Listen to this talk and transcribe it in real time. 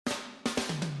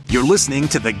You're listening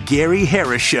to The Gary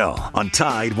Harris Show on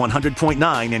Tide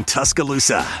 100.9 in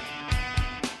Tuscaloosa.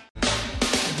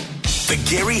 The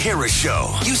Gary Harris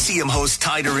Show. UCM host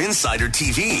Tider Insider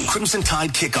TV, Crimson Tide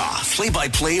Kickoff,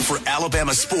 play-by-play for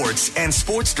Alabama sports, and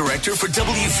sports director for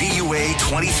WVUA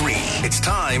 23. It's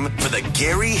time for The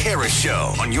Gary Harris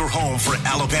Show on your home for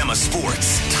Alabama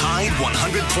sports. Tide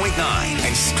 100.9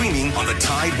 and streaming on the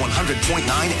Tide 100.9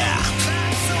 app.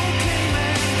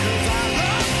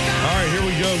 All right, here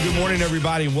we go. Good morning,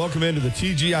 everybody, and welcome into the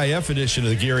TGIF edition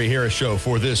of the Gary Harris Show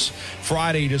for this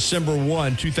Friday, December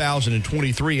 1,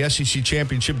 2023, SEC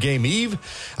Championship Game Eve.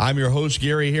 I'm your host,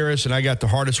 Gary Harris, and I got the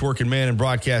hardest working man in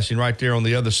broadcasting right there on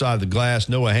the other side of the glass.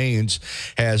 Noah Haynes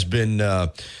has been,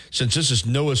 since this is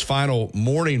Noah's final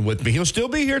morning with me, he'll still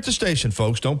be here at the station,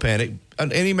 folks. Don't panic.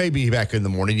 And he may be back in the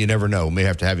morning. You never know. May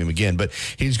have to have him again. But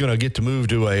he's going to get to move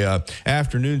to a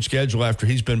afternoon schedule after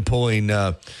he's been pulling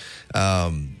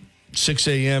 6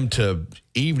 a.m. to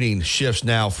evening shifts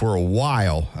now for a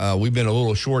while. We've been a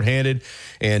little shorthanded,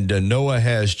 and Noah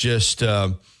has just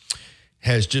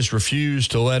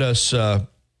refused to let us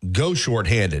go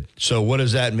shorthanded. So what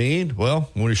does that mean?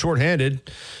 Well, when you're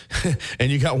shorthanded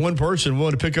and you got one person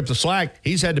willing to pick up the slack,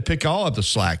 he's had to pick all of the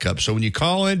slack up. So when you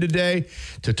call in today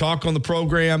to talk on the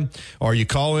program, or you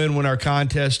call in when our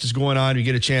contest is going on, you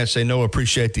get a chance to say, Noah,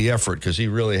 appreciate the effort, because he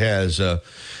really has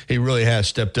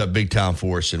stepped up big time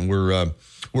for us, and we're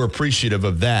appreciative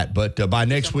of that. But by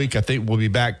next week, I think we'll be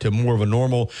back to more of a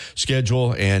normal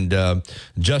schedule, and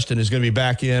Justin is going to be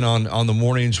back in on the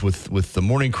mornings with the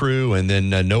morning crew, and then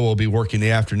Noah will be working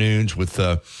the afternoons with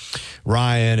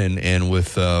Ryan and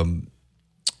with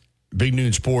Big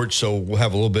Noon Sports. So we'll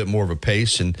have a little bit more of a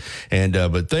pace,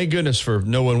 but thank goodness for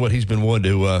knowing what he's been willing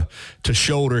to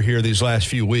shoulder here these last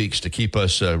few weeks to keep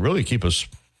us on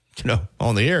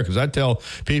the air. Because I tell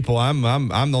people I'm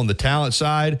on the talent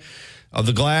side of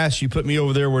the glass. You put me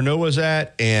over there where Noah's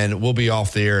at, and we'll be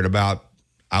off the air in about,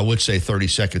 I would say 30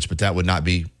 seconds, but that would not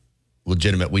be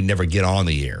legitimate. We never get on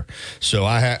the air. So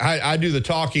I do the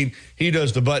talking, he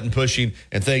does the button pushing,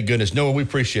 and thank goodness. Noah, we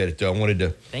appreciate it, though.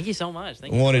 Thank you so much.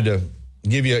 To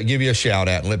give you a shout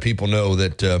out and let people know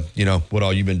that, what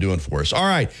all you've been doing for us. All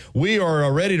right. We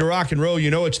are ready to rock and roll.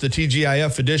 It's the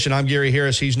TGIF edition. I'm Gary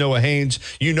Harris. He's Noah Haynes.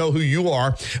 You know who you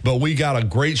are, but we got a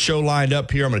great show lined up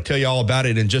here. I'm going to tell you all about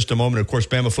it in just a moment. Of course,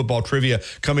 Bama football trivia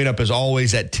coming up as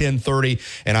always at 10:30.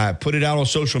 And I put it out on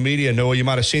social media. Noah, you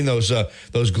might have seen those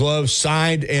gloves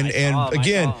signed. And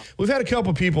again, we've had a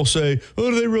couple people say, oh,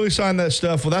 do they really sign that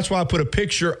stuff? Well, that's why I put a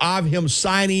picture of him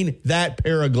signing that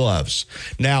pair of gloves.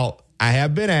 Now, I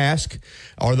have been asked,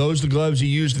 are those the gloves he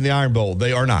used in the Iron Bowl?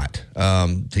 They are not.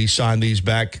 He signed these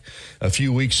back a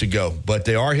few weeks ago, but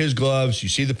they are his gloves. You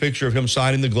see the picture of him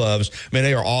signing the gloves. Man,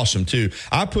 they are awesome, too.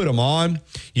 I put them on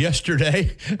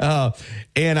yesterday,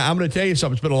 and I'm going to tell you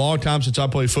something. It's been a long time since I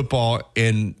played football,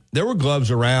 and there were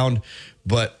gloves around,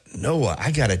 but Noah,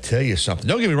 I got to tell you something.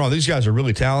 Don't get me wrong. These guys are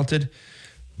really talented,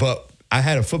 but I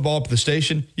had a football up at the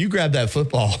station. You grab that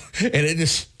football, and it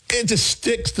just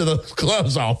sticks to those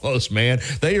gloves almost, man.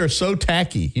 They are so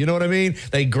tacky. You know what I mean?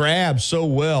 They grab so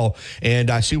well, and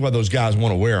I see why those guys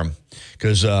want to wear them,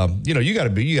 because you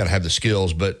got to have the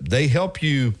skills, but they help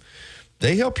you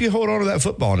hold on to that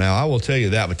football now. I will tell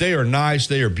you that. But they are nice.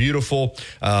 They are beautiful.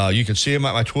 You can see them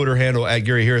at my Twitter handle at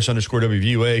Gary Harris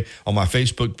 _WVUA, on my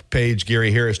Facebook page,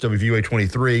 Gary Harris WVUA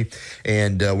 23.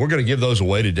 And we're going to give those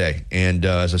away today. And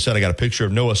as I said, I got a picture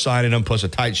of Noah signing them, plus a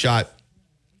tight shot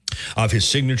of his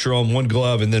signature on one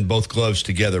glove and then both gloves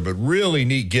together. But really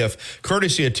neat gift,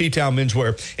 courtesy of T-Town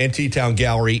Menswear and T-Town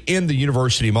Gallery in the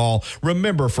University Mall.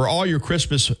 Remember, for all your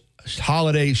Christmas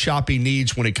holiday shopping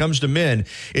needs, when it comes to men,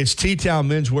 it's T-Town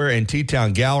Menswear and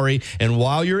T-Town Gallery. And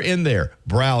while you're in there,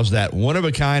 browse that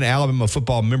one-of-a-kind Alabama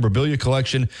football memorabilia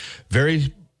collection.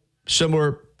 Very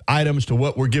similar items to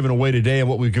what we're giving away today and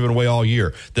what we've given away all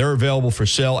year. They're available for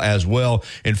sale as well.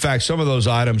 In fact, some of those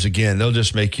items, again, they'll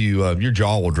just make you, your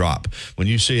jaw will drop when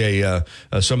you see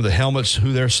some of the helmets,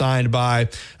 who they're signed by,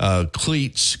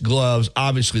 cleats, gloves,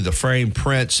 obviously the frame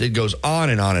prints. It goes on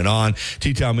and on and on.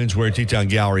 T-Town Menswear, T-Town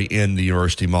Gallery in the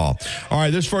University Mall. All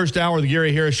right, this first hour of the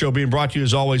Gary Harris Show being brought to you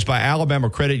as always by Alabama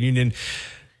Credit Union.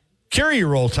 Carry your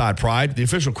Roll Tide pride. The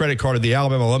official credit card of the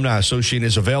Alabama Alumni Association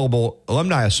is available.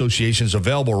 Alumni Association is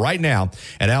available right now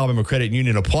at Alabama Credit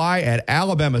Union. Apply at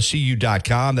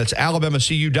alabamacu.com. That's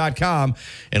alabamacu.com.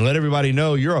 And let everybody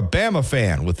know you're a Bama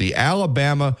fan with the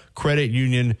Alabama Credit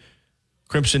Union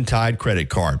Crimson Tide credit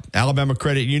card. Alabama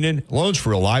Credit Union, loans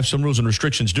for real life. Some rules and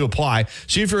restrictions do apply.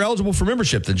 See if you're eligible for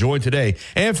membership. Then join today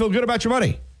and feel good about your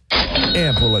money.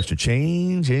 and put a little extra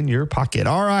change in your pocket.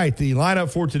 All right, the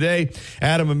lineup for today,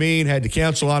 Adam Amin had to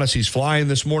cancel on us. He's flying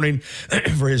this morning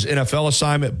for his NFL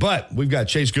assignment, but we've got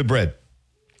Chase Goodbread.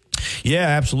 Yeah,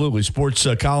 absolutely. Sports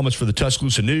columnist for the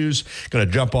Tuscaloosa News. Going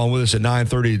to jump on with us at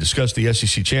 9:30 to discuss the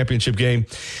SEC championship game.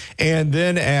 And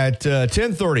then at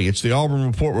 10:30, it's the Auburn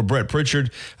Report with Brett Pritchard.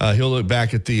 He'll look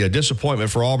back at the disappointment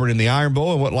for Auburn in the Iron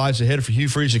Bowl and what lies ahead for Hugh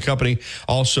Freeze and company.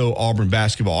 Also, Auburn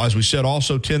basketball. As we said,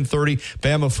 also 10:30,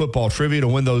 Bama football trivia to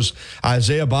win those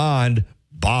Isaiah Bond.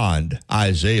 What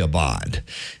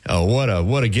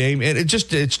a game. And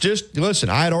it's just, listen,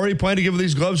 I had already planned to give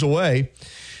these gloves away.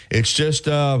 It's just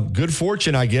good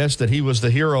fortune, I guess, that he was the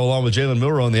hero along with Jalen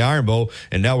Milroe in the Iron Bowl,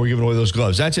 and now we're giving away those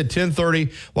gloves. That's at 10:30.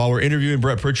 While we're interviewing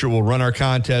Brett Pritchard, we'll run our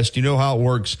contest. You know how it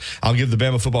works. I'll give the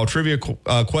Bama football trivia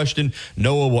question.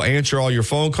 Noah will answer all your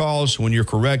phone calls. When you're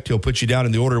correct, he'll put you down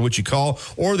in the order in which you call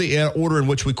or the order in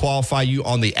which we qualify you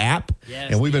on the app.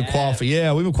 Yes, and we've been qualifying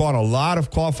a lot of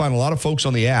folks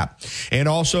on the app. And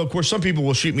also, of course, some people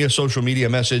will shoot me a social media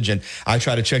message, and I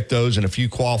try to check those. And if you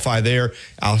qualify there,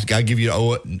 I'll give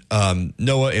you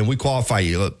Noah, and we qualify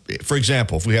you. For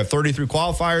example, if we have 33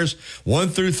 qualifiers, 1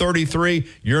 through 33,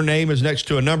 your name is next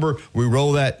to a number. We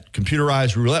roll that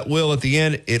computerized roulette wheel at the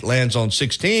end. It lands on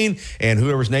 16, and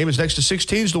whoever's name is next to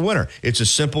 16 is the winner. It's as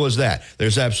simple as that.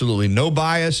 There's absolutely no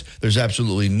bias. There's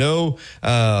absolutely no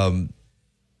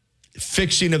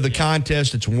fixing of the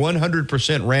contest. It's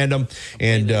 100% random.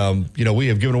 And, we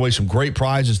have given away some great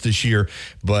prizes this year.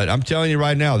 But I'm telling you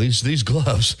right now, these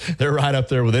gloves, they're right up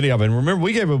there with any of them. And remember,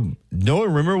 we gave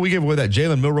away that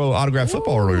Jalen Milroe autographed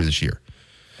football earlier this year.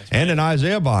 And an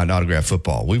Isaiah Bond autographed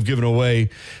football. We've given away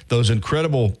those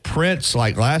incredible prints.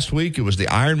 Like last week, it was the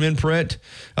Ironman print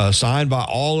signed by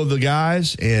all of the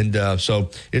guys. And so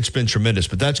it's been tremendous.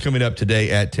 But that's coming up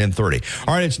today at 10:30.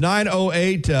 All right, it's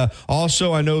 9:08.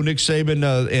 Also, I know Nick Saban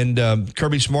and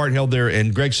Kirby Smart held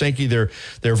and Greg Sankey, their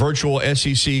virtual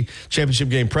SEC championship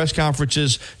game press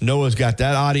conferences. Noah's got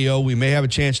that audio. We may have a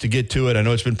chance to get to it. I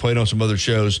know it's been played on some other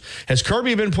shows. Has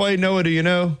Kirby been played, Noah? Do you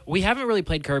know? We haven't really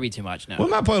played Kirby too much, no. We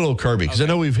might play a little Kirby because I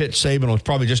know we've hit Saban on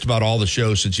probably just about all the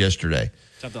shows since yesterday.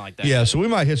 Something like that. Yeah, so we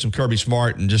might hit some Kirby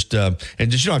Smart and just you don't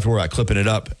have to worry about clipping it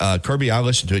up. Kirby, I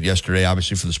listened to it yesterday,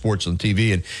 obviously for the sports on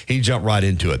TV, and he jumped right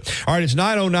into it. All right, it's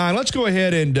 9:09. Let's go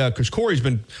ahead and because Corey's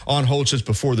been on hold since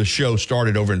before the show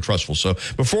started over in Trussville. So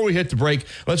before we hit the break,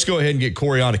 let's go ahead and get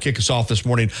Corey on to kick us off this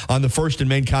morning on the First and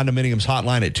Main Condominiums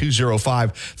hotline at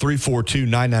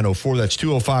 205-342-9904. That's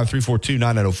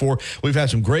 205-342-9904. We've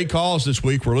had some great calls this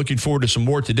week. We're looking forward to some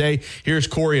more today. Here's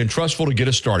Corey in Trussville to get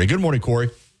us started. Good morning, Corey.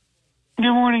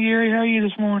 Good morning, Gary. How are you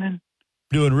this morning?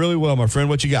 Doing really well, my friend.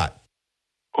 What you got?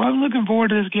 Well, I'm looking forward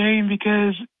to this game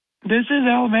because this is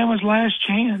Alabama's last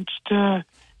chance to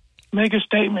make a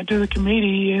statement to the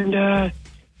committee. And I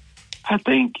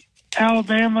think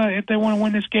Alabama, if they want to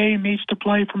win this game, needs to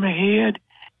play from ahead.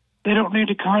 They don't need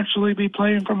to constantly be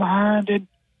playing from behind. And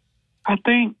I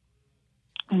think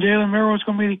Jalen Milroe is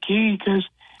going to be the key because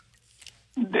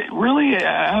really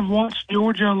I've watched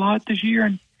Georgia a lot this year,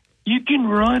 and you can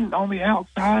run on the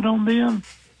outside on them,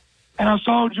 and I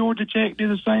saw Georgia Tech do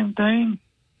the same thing.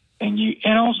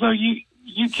 And also you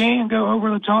can go over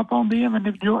the top on them, and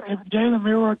if Jalen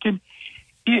Milroe can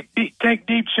take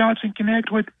deep shots and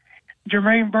connect with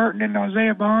Jermaine Burton and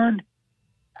Isaiah Bond,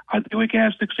 I think we can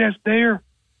have success there.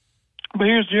 But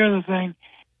here's the other thing: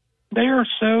 they are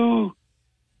so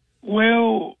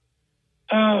well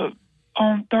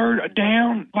on third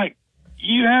down, like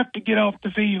you have to get off the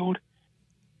field.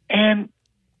 And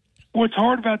what's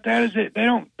hard about that is that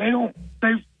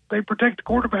they protect the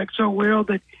quarterback so well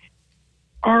that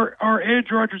our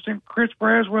edge rushers and Chris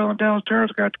Braswell and Dallas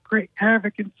Turner's got to create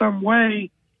havoc in some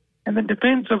way. And then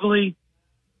defensively,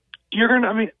 when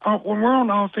we're on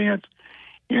offense,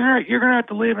 you're gonna have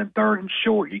to live in third and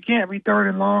short. You can't be third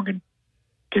and long and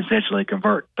consistently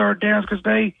convert third downs because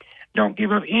they don't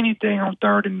give up anything on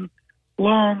third and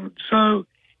long. So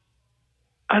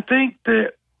I think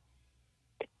that,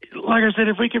 like I said,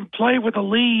 if we can play with a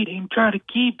lead and try to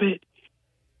keep it,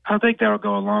 I think that'll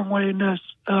go a long way in us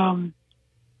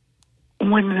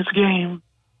winning this game.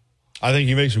 I think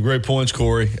you make some great points,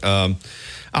 Corey.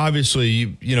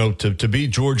 Obviously, to beat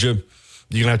Georgia,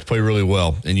 you're going to have to play really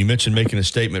well. And you mentioned making a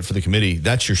statement for the committee.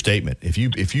 That's your statement. If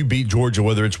you beat Georgia,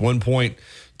 whether it's 1 point,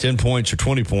 10 points, or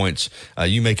 20 points,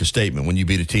 you make a statement when you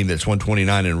beat a team that's won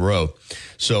 29 in a row.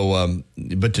 So,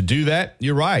 but to do that,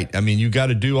 you're right. I mean, you got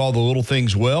to do all the little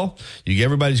things well.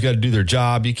 Everybody's got to do their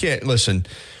job. You can't, listen,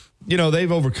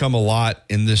 they've overcome a lot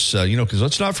in this, because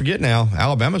let's not forget now,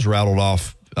 Alabama's rattled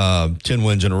off 10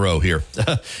 wins in a row here,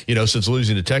 since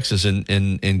losing to Texas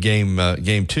in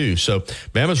game 2. So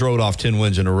Bama's rolled off 10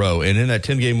 wins in a row. And in that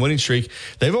 10-game winning streak,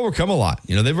 they've overcome a lot.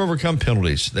 They've overcome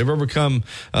penalties. They've overcome,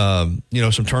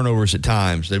 some turnovers at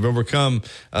times. They've overcome,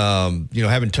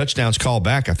 having touchdowns called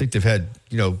back. I think they've had,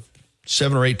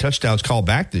 7 or 8 touchdowns called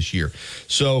back this year.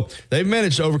 So they've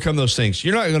managed to overcome those things.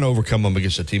 You're not going to overcome them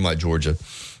against a team like Georgia.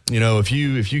 If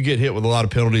you get hit with a lot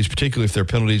of penalties, particularly if they're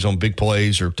penalties on big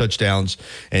plays or touchdowns,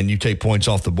 and you take points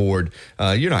off the board,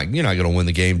 you're not going to win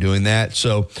the game doing that.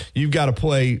 So you've got to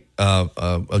play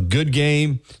a good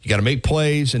game. You got to make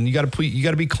plays, and you got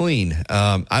to be clean.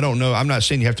 I don't know. I'm not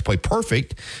saying you have to play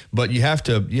perfect, but you have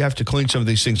to clean some of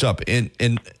these things up.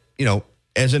 And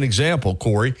as an example,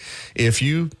 Corey, if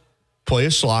you play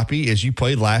as sloppy as you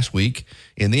played last week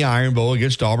in the Iron Bowl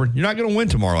against Auburn, you're not going to win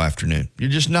tomorrow afternoon. You're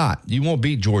just not. You won't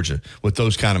beat Georgia with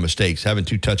those kind of mistakes, having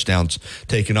 2 touchdowns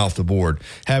taken off the board,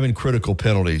 having critical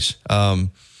penalties,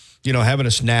 having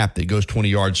a snap that goes 20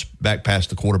 yards back past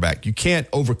the quarterback. You can't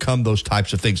overcome those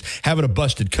types of things. Having a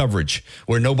busted coverage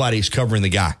where nobody's covering the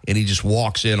guy and he just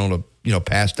walks in on a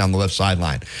pass down the left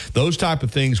sideline. Those type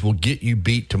of things will get you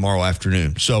beat tomorrow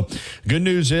afternoon. So good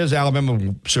news is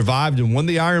Alabama survived and won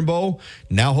the Iron Bowl.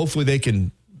 Now hopefully they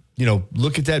can,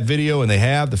 look at that video, and they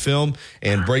have the film,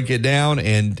 and break it down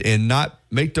and not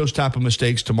make those type of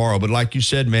mistakes tomorrow. But like you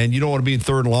said, man, you don't want to be in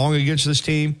third and long against this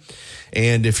team.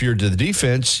 And if you're to the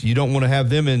defense, you don't want to have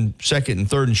them in second and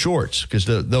third and shorts because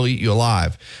they'll eat you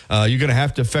alive. You're going to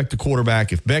have to affect the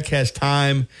quarterback. If Beck has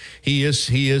time, he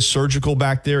is surgical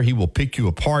back there. He will pick you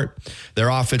apart. Their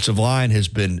offensive line has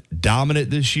been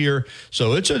dominant this year.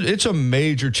 So it's a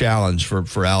major challenge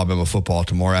for Alabama football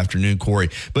tomorrow afternoon, Corey.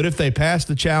 But if they pass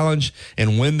the challenge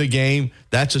and win the game,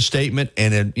 that's a statement.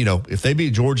 And then, if they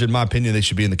beat Georgia, in my opinion, they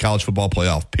should be in the college football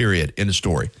playoff, period. End of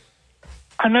story.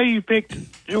 I know you picked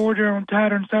Georgia on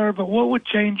Tighter and Souter, but what would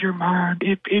change your mind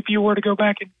if you were to go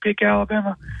back and pick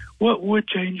Alabama? What would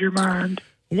change your mind?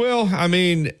 Well,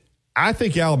 I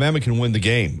think Alabama can win the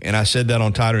game, and I said that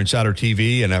on Tighter and Souter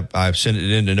TV, and I've sent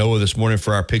it in to Noah this morning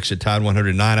for our picks at Tide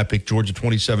 109. I picked Georgia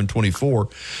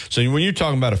 27-24. So when you're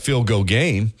talking about a field goal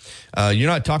game, you're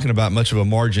not talking about much of a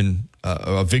margin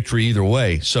a victory either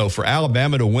way. So for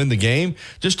Alabama to win the game,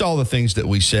 just all the things that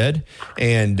we said,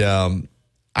 and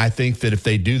I think that if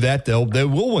they do that, they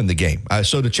will win the game.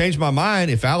 So to change my mind,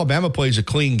 if Alabama plays a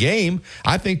clean game,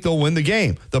 I think they'll win the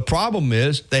game. The problem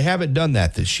is they haven't done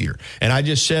that this year. And I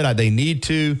just said they need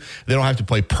to. They don't have to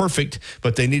play perfect,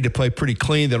 but they need to play pretty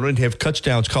clean. They don't need to have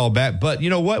touchdowns called back. But you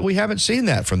know what? We haven't seen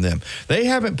that from them. They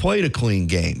haven't played a clean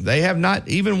game. They have not.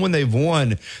 Even when they've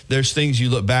won, there's things you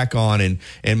look back on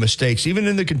and mistakes. Even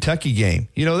in the Kentucky game,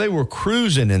 they were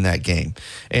cruising in that game.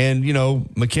 And,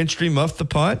 McKinstry muffed the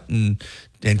punt, and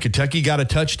Kentucky got a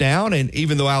touchdown, and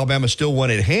even though Alabama still won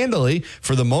it handily,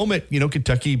 for the moment,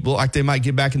 Kentucky looked like they might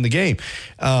get back in the game.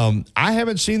 I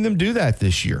haven't seen them do that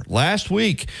this year. Last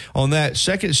week on that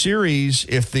second series,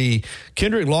 if the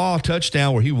Kendrick Law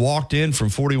touchdown where he walked in from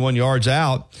 41 yards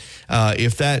out,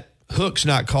 if that hook's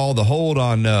not called, the hold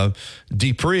on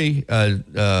Dupree,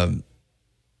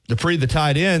 the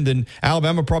tight end, then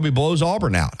Alabama probably blows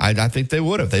Auburn out. I think they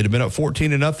would have. They'd have been up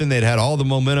 14-0. They'd had all the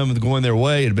momentum going their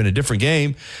way. It'd been a different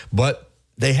game, but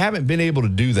they haven't been able to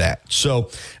do that. So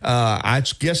I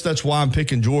guess that's why I'm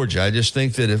picking Georgia. I just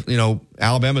think that if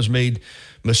Alabama's made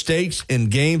mistakes in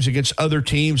games against other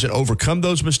teams and overcome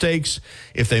those mistakes,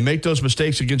 if they make those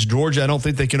mistakes against Georgia, I don't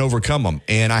think they can overcome them.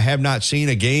 And I have not seen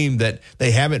a game that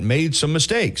they haven't made some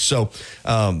mistakes. So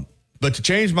but to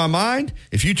change my mind,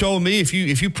 if you told me,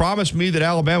 if you promised me that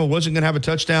Alabama wasn't going to have a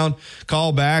touchdown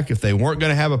call back, if they weren't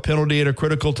going to have a penalty at a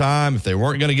critical time, if they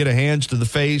weren't going to get a hands to the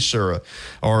face or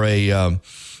a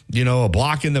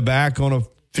block in the back on a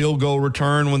field goal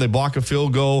return when they block a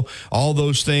field goal, all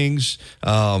those things,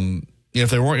 if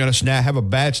they weren't going to have a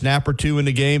bad snap or two in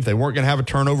the game, if they weren't going to have a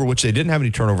turnover, which they didn't have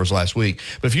any turnovers last week.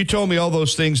 But if you told me all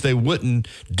those things, they wouldn't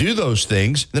do those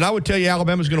things, then I would tell you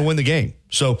Alabama's going to win the game.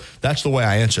 So that's the way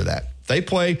I answer that. If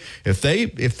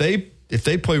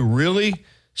they play really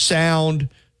sound,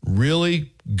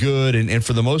 really good, and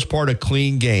for the most part a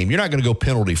clean game, you're not going to go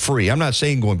penalty free. I'm not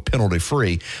saying going penalty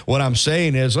free. What I'm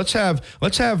saying is let's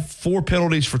have 4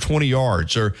 penalties for 20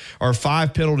 yards or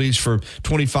 5 penalties for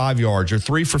 25 yards or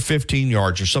 3 for 15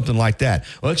 yards or something like that.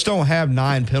 Let's don't have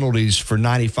 9 penalties for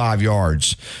 95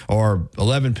 yards or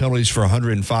 11 penalties for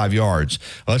 105 yards.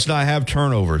 Let's not have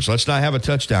turnovers. Let's not have a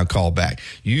touchdown call back.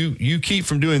 You keep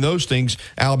from doing those things,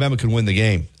 Alabama can win the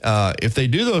game. If they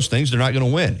do those things, they're not going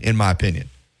to win, in my opinion.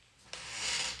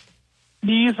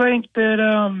 Do you think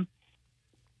that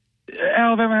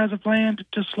Alabama has a plan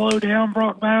to slow down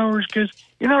Brock Bowers? Because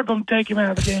you're not going to take him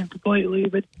out of the game completely.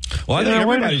 But well, I think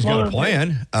everybody's got a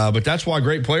plan, but that's why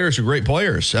great players are great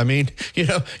players. I mean,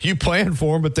 you plan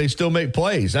for them, but they still make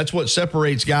plays. That's what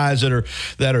separates guys that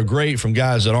are great from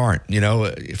guys that aren't.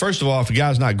 First of all, if a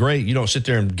guy's not great, you don't sit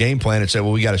there and game plan and say,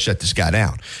 well, we got to shut this guy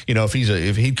down.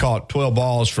 If he caught 12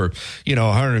 balls for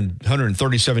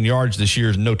 137 yards this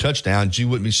year, no touchdowns, you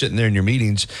wouldn't be sitting there in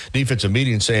your defensive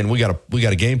meetings, saying we got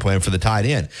a game plan for the tight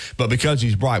end. But because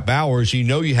he's Brock Bowers,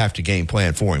 you have to game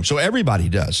plan for him. So everybody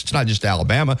does. It's not just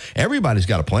Alabama. Everybody's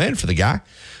got a plan for the guy.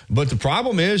 But the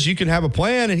problem is you can have a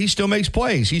plan and he still makes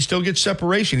plays. He still gets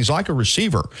separation. He's like a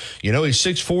receiver. He's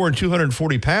 6'4" and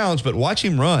 240 pounds, but watch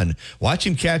him run. Watch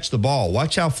him catch the ball.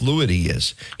 Watch how fluid he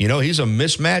is. He's a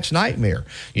mismatch nightmare.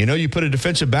 You put a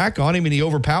defensive back on him and he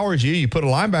overpowers you. You put a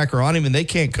linebacker on him and they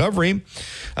can't cover him.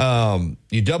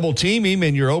 You double team him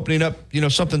and you're opening up,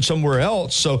 something somewhere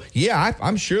else. So, yeah,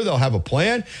 I'm sure they'll have a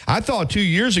plan. I thought 2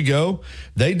 years ago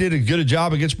they did as good a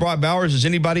job against Brock Bowers as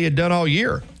anybody had done all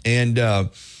year. And,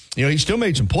 he still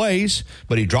made some plays,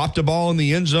 but he dropped the ball in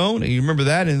the end zone. And you remember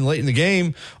that late in the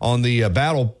game on the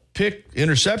battle pick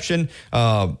interception.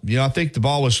 I think the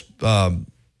ball was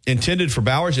intended for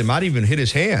Bowers. It might even hit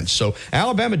his hands. So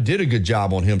Alabama did a good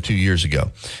job on him 2 years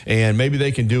ago. And maybe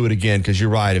they can do it again because you're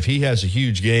right. If he has a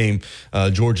huge game,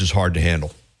 Georgia's hard to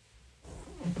handle.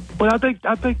 Well, I think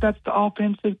that's the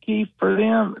offensive key for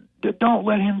them. Don't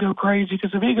let him go crazy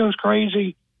because if he goes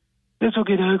crazy, this will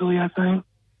get ugly, I think.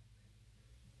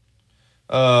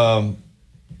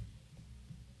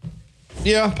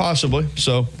 Yeah, possibly.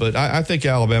 So, but I think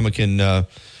Alabama can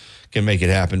make it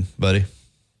happen, buddy.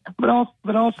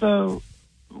 But also,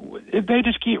 if they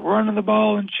just keep running the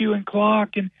ball and chewing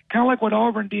clock, and kind of like what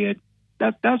Auburn did,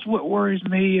 that's what worries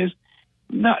me is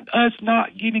not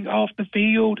getting off the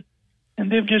field,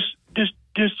 and them just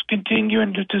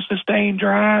continuing to sustain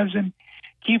drives and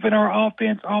keeping our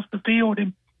offense off the field,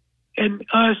 and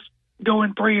us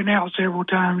going 3 and out several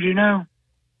times.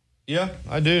 Yeah,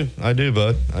 I do,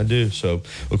 bud. I do. So,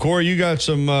 well, Corey, you got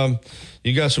some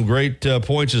great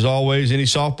points as always. Any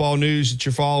softball news that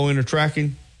you're following or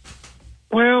tracking?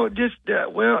 Well,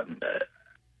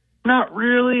 not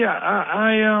really.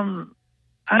 I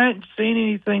hadn't seen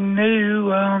anything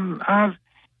new. I've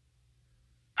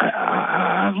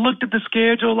looked at the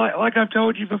schedule, like I've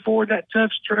told you before, that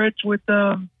tough stretch with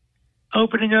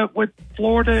opening up with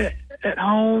Florida at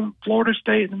home, Florida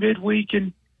State in the midweek,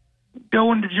 and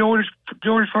going to Georgia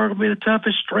will be the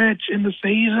toughest stretch in the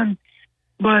season.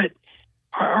 But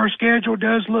our schedule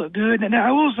does look good. And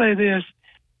I will say this,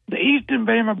 the Eastern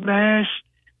Bama Bash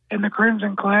and the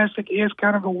Crimson Classic is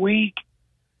kind of a weak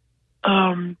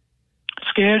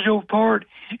schedule part.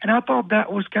 And I thought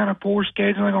that was kind of poor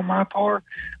scheduling on my part,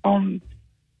 not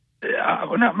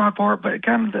my part, but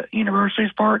kind of the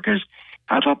university's part, because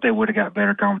I thought they would have got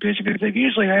better competition because they've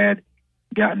usually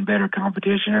gotten better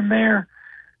competition in there.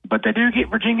 But they do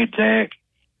get Virginia Tech,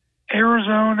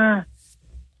 Arizona,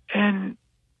 and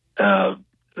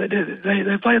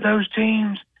they play those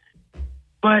teams.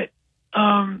 But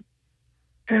and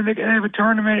they have a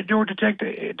tournament at Georgia Tech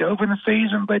to open the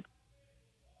season. But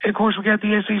of course, we got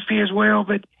the SEC as well.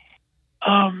 But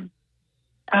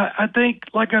I think,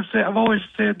 like I said, I've always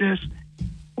said this: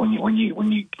 when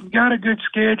you got a good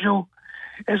schedule,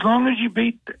 as long as you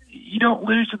don't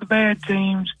lose to the bad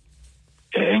teams.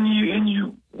 And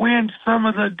you win some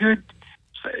of the good.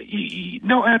 You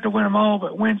don't have to win them all,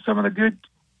 but win some of the good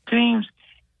teams.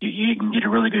 You can get a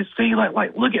really good seed.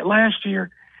 Like look at last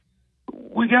year,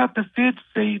 we got the 5th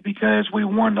seed because we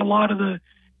won a lot of the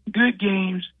good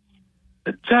games,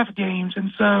 the tough games.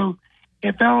 And so,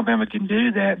 if Alabama can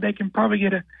do that, they can probably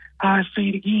get a high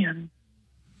seed again.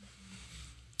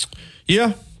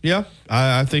 Yeah,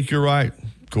 I think you're right,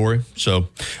 Corey. So,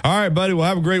 all right, buddy. Well,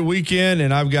 have a great weekend,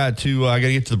 and I got to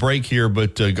get to the break here.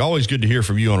 But always good to hear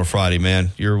from you on a Friday, man.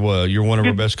 You're one of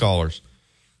our best callers.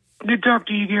 Good talk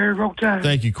to you, Gary. Roll Tide.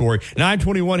 Thank you, Corey.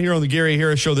 9:21 here on the Gary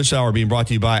Harris Show. This hour being brought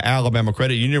to you by Alabama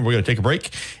Credit Union. We're going to take a break,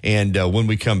 and when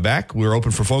we come back, we're open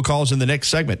for phone calls in the next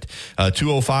segment.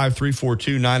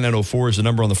 205-342-9904 is the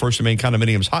number on the First and Main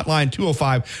Condominiums hotline.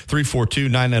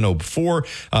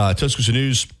 205-342-9904. Tuscaloosa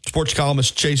News sports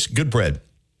columnist Chase Goodbread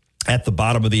at the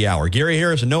bottom of the hour. Gary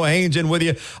Harris and Noah Haynes in with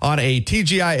you on a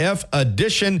TGIF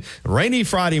edition. Rainy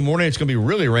Friday morning. It's going to be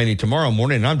really rainy tomorrow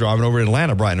morning, and I'm driving over to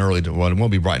Atlanta bright and early. Well, it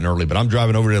won't be bright and early, but I'm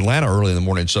driving over to Atlanta early in the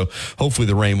morning, so hopefully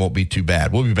the rain won't be too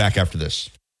bad. We'll be back after this.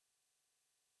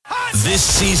 This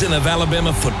season of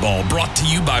Alabama football brought to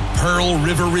you by Pearl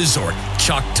River Resort,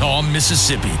 Choctaw,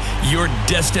 Mississippi, your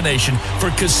destination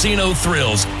for casino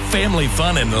thrills, family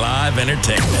fun, and live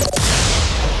entertainment.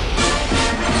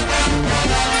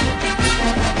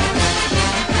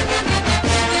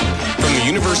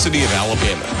 University of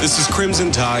Alabama. This is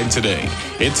Crimson Tide Today.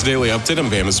 It's a daily update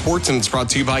on Bama Sports, and it's brought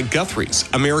to you by Guthrie's.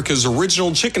 America's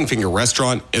original chicken finger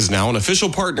restaurant is now an official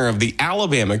partner of the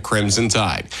Alabama Crimson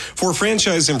Tide. For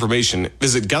franchise information,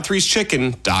 visit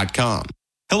Guthrie'sChicken.com.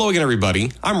 Hello again,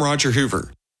 everybody. I'm Roger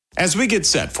Hoover. As we get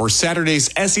set for Saturday's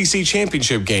SEC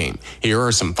Championship game, here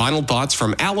are some final thoughts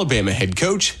from Alabama head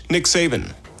coach Nick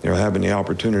Saban. Having the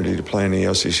opportunity to play in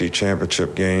the SEC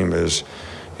Championship game is,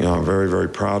 I'm very, very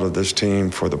proud of this team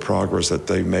for the progress that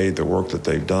they've made, the work that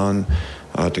they've done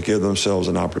to give themselves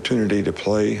an opportunity to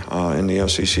play in the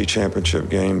SEC Championship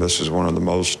game. This is one of the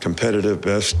most competitive,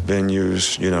 best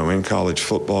venues, in college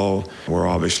football. We're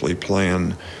obviously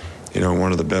playing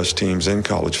one of the best teams in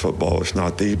college football, if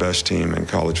not the best team in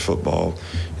college football.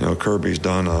 Kirby's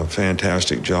done a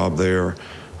fantastic job there.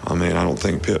 I don't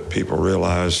think people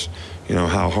realize,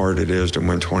 how hard it is to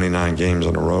win 29 games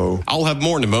in a row. I'll have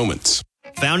more in a moment.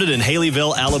 Founded in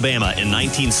Haleyville, Alabama in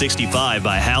 1965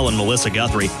 by Hal and Melissa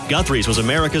Guthrie, Guthrie's was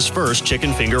America's first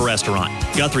chicken finger restaurant.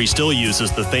 Guthrie still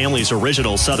uses the family's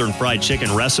original Southern fried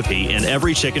chicken recipe in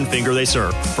every chicken finger they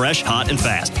serve, fresh, hot, and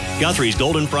fast. Guthrie's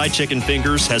Golden Fried Chicken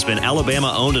Fingers has been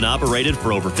Alabama owned and operated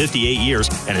for over 58 years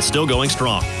and is still going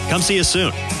strong. Come see us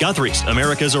soon. Guthrie's,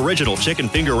 America's original chicken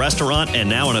finger restaurant and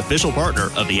now an official partner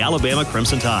of the Alabama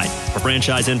Crimson Tide. For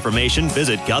franchise information,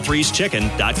 visit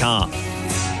Guthrie'sChicken.com.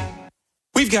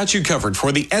 We've got you covered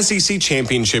for the SEC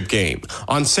Championship game.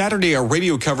 On Saturday, our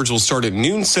radio coverage will start at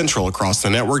noon Central across the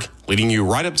network, leading you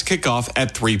right up to kickoff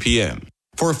at 3 p.m.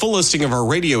 For a full listing of our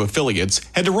radio affiliates,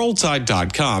 head to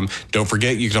RollTide.com. Don't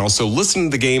forget you can also listen to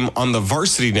the game on the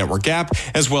Varsity Network app,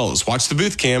 as well as watch the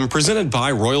booth cam presented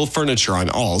by Royal Furniture on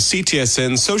all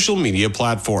CTSN social media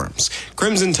platforms.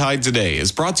 Crimson Tide Today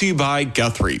is brought to you by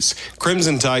Guthrie's.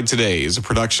 Crimson Tide Today is a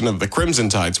production of the Crimson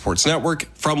Tide Sports Network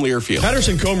from Learfield.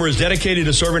 Patterson-Comer is dedicated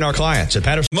to serving our clients. At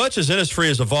Patterson, much as Innisfree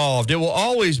has evolved, it will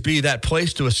always be that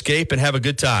place to escape and have a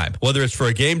good time. Whether it's for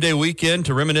a game day weekend,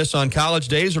 to reminisce on college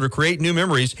days, or to create new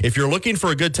memories, if you're looking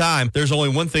for a good time, there's only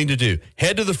one thing to do.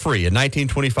 Head to the Free at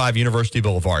 1925 University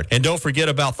Boulevard. And don't forget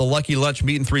about the Lucky Lunch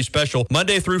Meat and 3 special.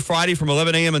 Monday through Friday from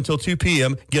 11 a.m. until 2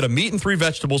 p.m. Get a meat and 3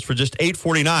 vegetables for just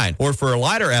 $8.49. Or for a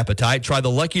lighter appetite, try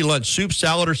the Lucky Lunch soup,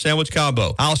 salad, or sandwich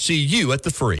combo. I'll see you at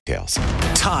the Free.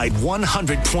 Tide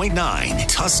 100.9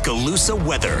 Tuscaloosa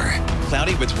weather.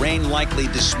 Cloudy with rain likely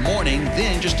this morning,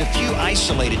 then just a few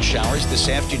isolated showers this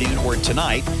afternoon or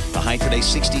tonight. The high today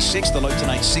 66, the low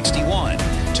tonight 61.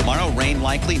 Tomorrow, rain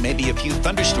likely, maybe a few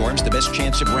thunderstorms. The best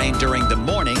chance of rain during the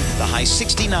morning, the high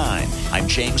 69. I'm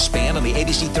James Spann on the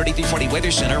ABC 3340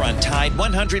 Weather Center on Tide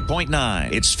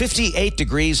 100.9. It's 58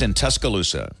 degrees in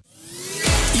Tuscaloosa.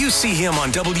 You see him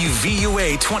on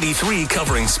WVUA 23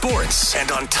 covering sports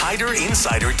and on Tider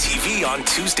Insider TV on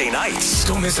Tuesday nights.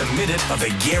 Don't miss a minute of the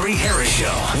Gary Harris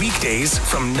Show. Weekdays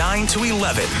from 9 to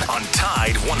 11 on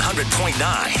Tide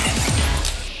 100.9.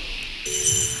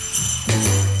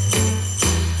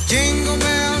 Jingle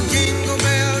bell, jingle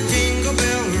bell, jingle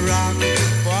bell rock.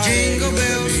 Jingle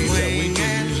bells swing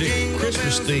and jingle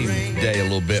Christmas theme day a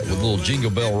little bit with a little Jingle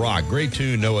Bell Rock. Great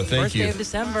tune, Noah. Thank First you. day of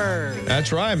December.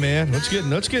 That's right, man. Let's get in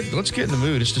the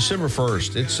mood. It's December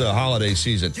 1st. It's holiday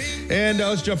season, and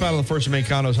let's jump out on the First and Main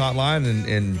Condos hotline.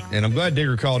 And I'm glad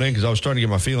Digger called in because I was starting to get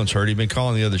my feelings hurt. He'd been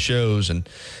calling the other shows and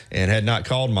had not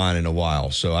called mine in a while.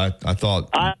 So I thought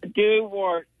I do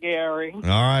work, Gary. All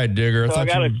right, Digger. So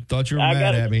I thought you were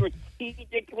mad at me. I got to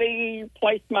strategically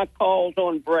place my calls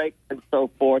on break and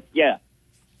so forth. Yeah.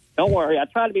 Don't worry. I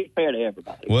try to be fair to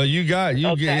everybody. Well,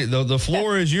 the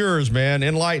floor is yours, man.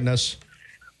 Enlighten us.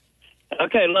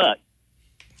 Okay, look.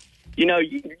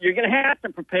 You're going to have to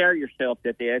prepare yourself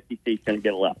that the SEC is going to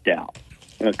get left out.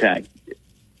 Okay.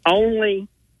 Only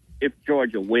if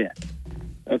Georgia wins.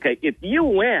 Okay. If you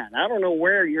win, I don't know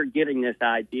where you're getting this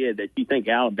idea that you think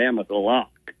Alabama's a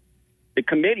lock. The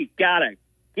committee's got a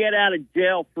get out of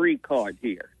jail free card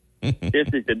here. This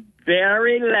is the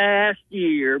very last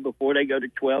year before they go to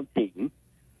 12 teams.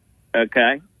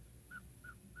 Okay.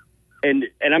 And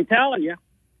I'm telling you,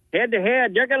 head to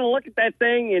head, they're going to look at that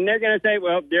thing and they're going to say,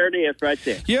 well, there it is right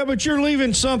there. Yeah, but you're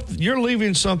leaving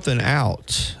something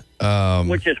out.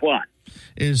 Which is what?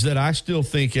 Is that I still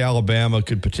think Alabama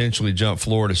could potentially jump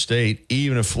Florida State,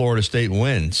 even if Florida State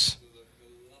wins.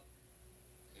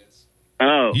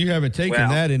 Oh, you haven't taken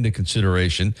that into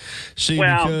consideration. See,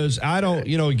 because I don't,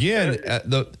 again,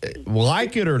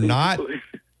 like it or not,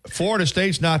 Florida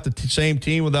State's not the same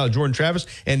team without Jordan Travis.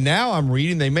 And now I'm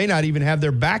reading they may not even have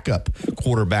their backup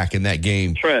quarterback in that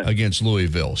game against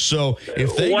Louisville. So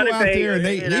if they go out there and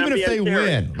even if they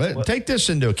win, take this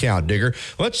into account, Digger.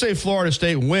 Let's say Florida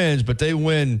State wins, but they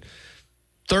win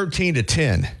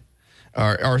 13-10.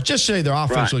 or just say their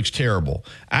offense Right. looks terrible,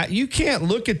 you can't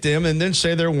look at them and then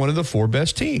say they're one of the 4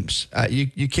 best teams.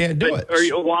 You can't do it.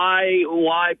 Or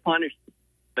why punish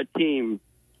a team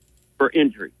for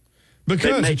injury?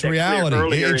 Because it's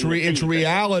reality. It's season.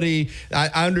 reality.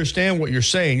 I understand what you're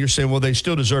saying. You're saying, well, they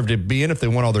still deserve to be in if they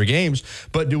won all their games.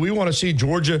 But do we want to see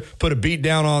Georgia put a beat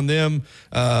down on them?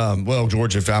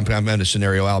 Georgia, if I'm in a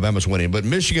scenario, Alabama's winning. But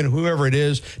Michigan, whoever it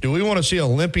is, do we want to see a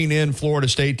limping in Florida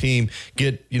State team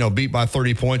get beat by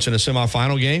 30 points in a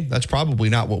semifinal game? That's probably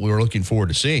not what we were looking forward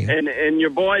to seeing. And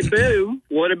your boy Boo,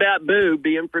 what about Boo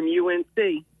being from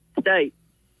UNC State?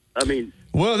 I mean,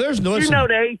 well, the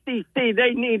ACC,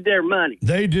 they need their money.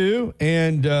 They do.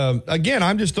 And, again,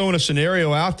 I'm just throwing a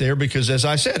scenario out there because, as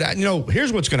I said,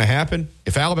 here's what's going to happen.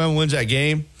 If Alabama wins that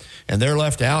game and they're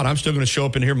left out, I'm still going to show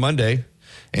up in here Monday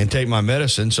and take my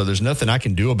medicine. So there's nothing I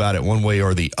can do about it one way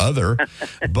or the other.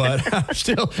 But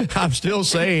I'm still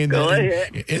saying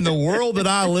that in the world that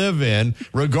I live in,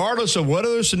 regardless of what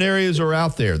other scenarios are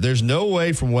out there, there's no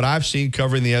way from what I've seen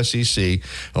covering the SEC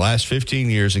the last 15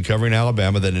 years and covering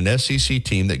Alabama that an SEC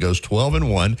team that goes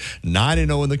 12-1,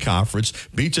 9-0 in the conference,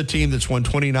 beats a team that's won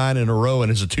 29 in a row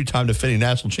and is a 2-time defending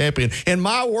national champion. In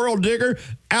my world, Digger,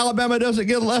 Alabama doesn't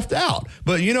get left out.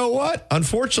 But you know what?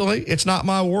 Unfortunately, it's not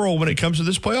my world when it comes to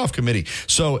this playoff committee.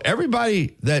 So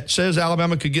everybody that says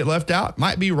Alabama could get left out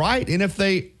might be right. And if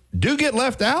they do get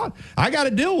left out, I got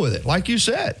to deal with it, like you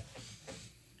said.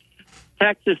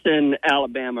 Texas and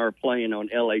Alabama are playing on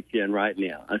LHN right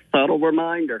now. A subtle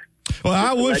reminder. Well,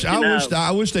 I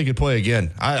wish they could play again.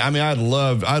 I mean, I'd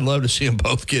love to see them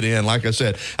both get in. Like I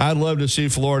said, I'd love to see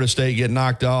Florida State get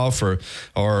knocked off, or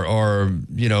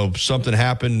something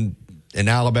happen and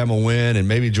Alabama win, and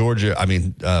maybe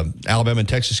Alabama and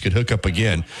Texas could hook up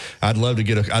again. I'd love to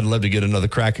get another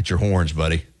crack at your horns,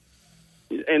 buddy.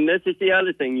 And this is the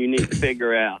other thing you need to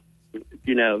figure out.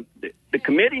 The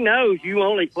committee knows you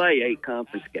only play 8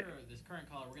 conference games.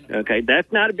 Okay, that's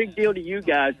not a big deal to you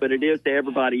guys, but it is to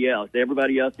everybody else.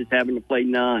 Everybody else is having to play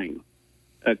 9.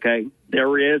 Okay,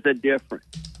 there is a difference.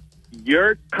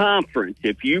 Your conference,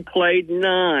 if you played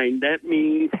 9, that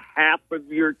means half of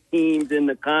your teams in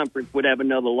the conference would have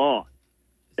another loss.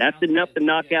 That's enough to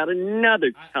knock out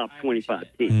another top 25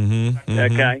 team.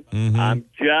 Okay? I'm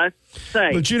just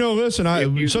saying. But, listen,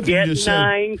 if you something get you just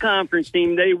 9 conference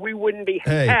teams, we wouldn't be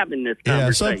having this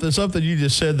conversation. Yeah, something you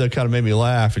just said that kind of made me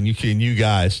laugh. And you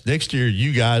guys, next year,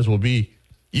 you guys will be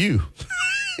you.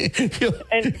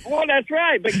 That's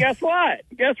right. But guess what?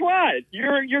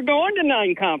 You're going to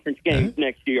 9 conference games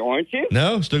next year, aren't you?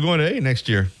 No, still going to 8 next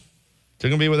year. Still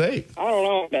going to be with 8. I don't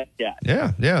know about that.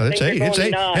 Yeah, it's 8. It's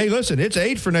 8. 9. Hey, listen, it's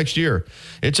 8 for next year.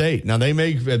 It's 8. Now they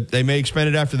may expand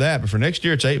it after that, but for next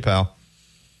year, it's 8, pal.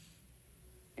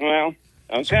 Well,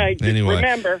 okay. Just anyway.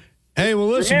 Remember. Hey, well,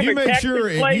 listen. You make Texas sure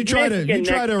you try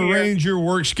to arrange your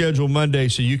work schedule Monday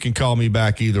so you can call me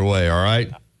back either way. All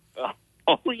right.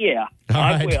 Oh yeah,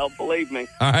 I will. Believe me.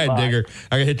 All right, Bye. Digger.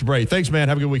 I gotta hit the break. Thanks, man.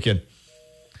 Have a good weekend.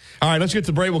 All right, let's get to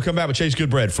the break. We'll come back with Chase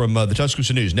Goodbread from the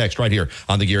Tuscaloosa News next, right here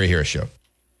on the Gary Harris Show.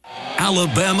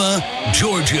 Alabama,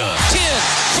 Georgia. 10,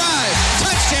 5,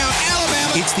 touchdown,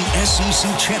 Alabama. It's the SEC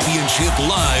Championship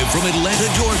live from Atlanta,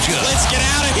 Georgia. Let's get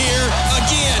out of here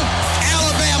again.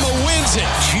 Alabama wins it.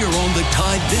 Cheer on the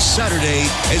Tide this Saturday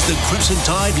as the Crimson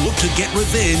Tide look to get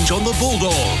revenge on the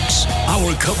Bulldogs.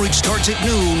 Our coverage starts at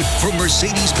noon from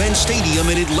Mercedes-Benz Stadium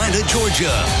in Atlanta,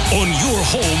 Georgia. On your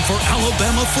home for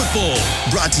Alabama football.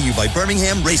 Brought to you by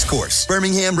Birmingham Racecourse.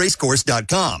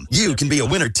 BirminghamRacecourse.com. You can be a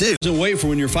winner, too. Doesn't wait for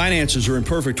when your finances are in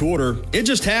perfect order. It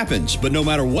just happens. But no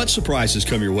matter what surprises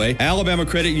come your way, Alabama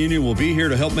Credit Union will be here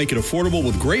to help make it affordable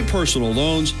with great personal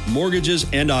loans, mortgages,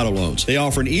 and auto loans. They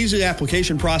offer an easy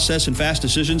application process and fast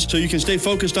decisions so you can stay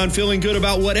focused on feeling good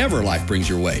about whatever life brings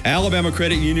your way. Alabama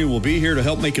Credit Union will be here to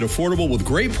help make it affordable with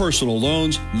great personal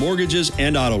loans, mortgages,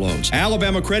 and auto loans.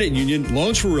 Alabama Credit Union,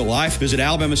 loans for real life. Visit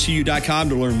alabamacu.com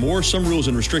to learn more. Some rules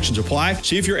and restrictions apply.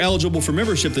 See if you're eligible for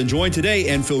membership, then join today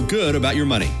and feel good about your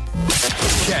money.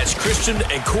 Catch Christian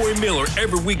and Corey Miller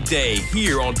every weekday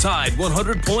here on Tide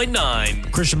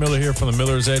 100.9. Christian Miller here from the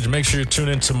Miller's Edge. Make sure you tune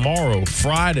in tomorrow,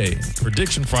 Friday,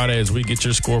 Prediction Friday, as we get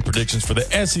your score predictions for the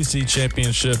SEC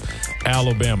Championship.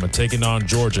 Alabama taking on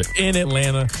Georgia in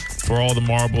Atlanta for all the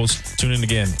marbles. Tune in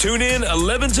again. Tune in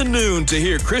 11 to noon to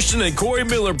hear Christian and Corey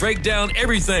Miller break down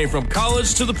everything from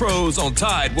college to the pros on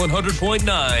Tide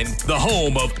 100.9, the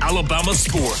home of Alabama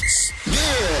sports.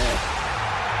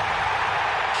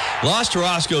 Los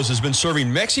Tarascos has been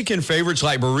serving Mexican favorites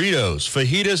like burritos,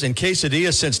 fajitas, and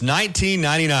quesadillas since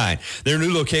 1999. Their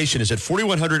new location is at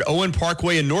 4100 Owen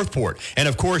Parkway in Northport. And,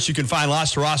 of course, you can find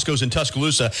Los Tarascos in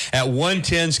Tuscaloosa at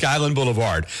 110 Skyland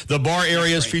Boulevard. The bar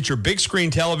areas feature big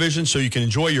screen television so you can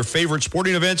enjoy your favorite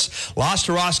sporting events. Los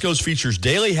Tarascos features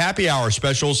daily happy hour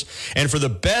specials. And for the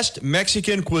best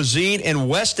Mexican cuisine in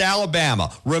West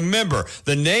Alabama, remember,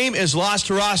 the name is Los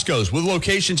Tarascos with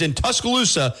locations in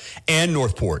Tuscaloosa and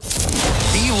Northport.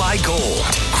 Eli Gold,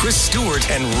 Chris Stewart,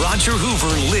 and Roger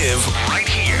Hoover live right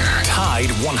here. Tide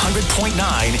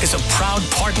 100.9 is a proud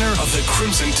partner of the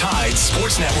Crimson Tide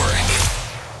Sports Network.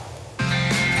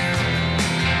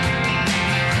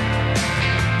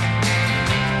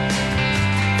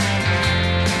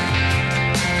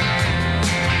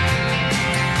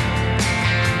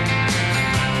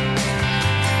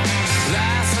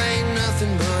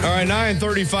 All right,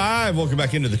 9:35. Welcome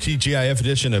back into the TGIF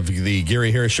edition of the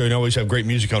Gary Harris Show. We always have great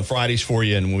music on Fridays for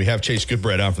you, and when we have Chase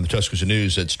Goodbread on from the Tuscaloosa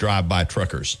News, it's Drive-By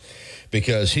Truckers.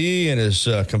 Because he and his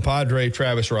compadre,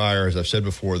 Travis Ryer, as I've said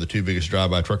before, the two biggest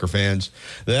drive-by trucker fans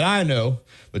that I know.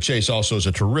 But Chase also is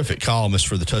a terrific columnist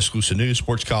for the Tuscaloosa News,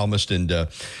 sports columnist, and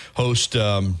host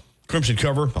Crimson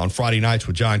Cover on Friday nights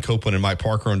with John Copeland and Mike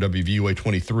Parker on WVUA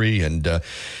 23. And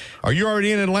are you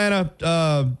already in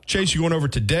Atlanta, Chase? You going over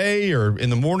today or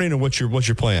in the morning, or what's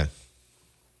your plan?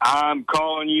 I'm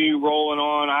calling you rolling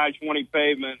on I-20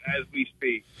 pavement as we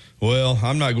speak. Well,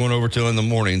 I'm not going over till in the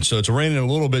morning, so it's raining a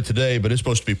little bit today, but it's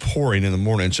supposed to be pouring in the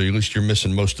morning, so at least you're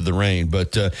missing most of the rain.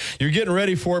 But you're getting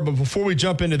ready for it. But before we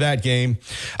jump into that game,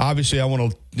 obviously I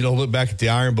want to look back at the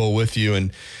Iron Bowl with you,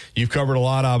 and you've covered a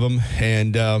lot of them,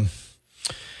 and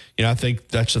I think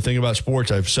that's the thing about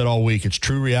sports. I've said all week, it's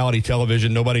true reality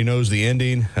television. Nobody knows the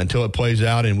ending until it plays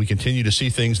out, and we continue to see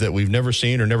things that we've never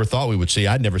seen or never thought we would see.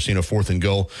 I'd never seen a 4th and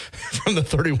goal from the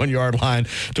 31-yard line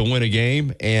to win a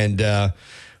game, and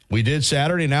we did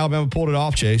Saturday, and Alabama pulled it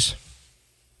off, Chase.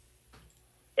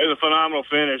 It was a phenomenal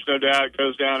finish, no doubt. It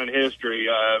goes down in history.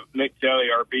 Nick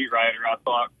Kelly, our beat writer, I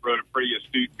thought wrote a pretty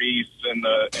astute piece in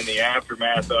the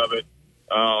aftermath of it.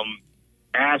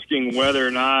 Asking whether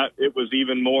or not it was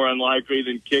even more unlikely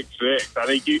than kick six. I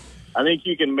think you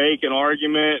can make an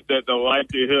argument that the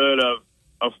likelihood of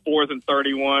a 4th and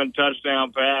 31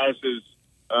 touchdown pass is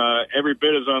every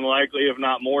bit as unlikely, if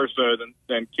not more so,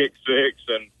 than kick six.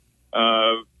 And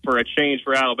for a change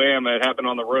for Alabama, it happened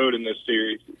on the road in this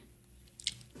series.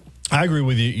 I agree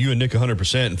with you and Nick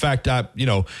 100%. In fact,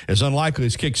 as unlikely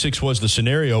as kick six was the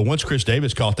scenario, once Chris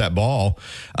Davis caught that ball,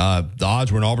 the odds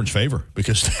were in Auburn's favor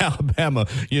because the Alabama,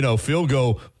 field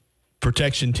goal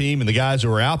protection team and the guys who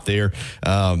were out there,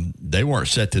 they weren't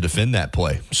set to defend that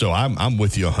play. So I'm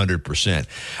with you 100%.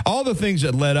 All the things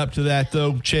that led up to that,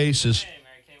 though, Chase, is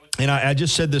 – and I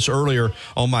just said this earlier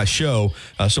on my show.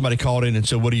 Somebody called in and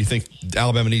said, what do you think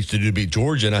Alabama needs to do to beat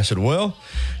Georgia? And I said, well,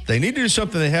 they need to do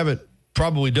something they haven't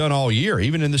probably done all year,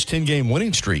 even in this 10-game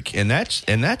winning streak. And that's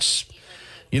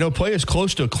play as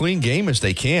close to a clean game as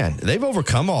they can. They've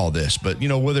overcome all this, but,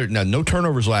 no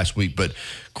turnovers last week, but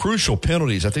crucial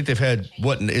penalties. I think they've had,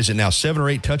 7 or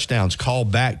 8 touchdowns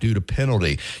called back due to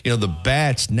penalty. The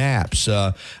bad snaps,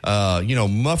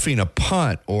 muffing a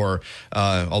punt or,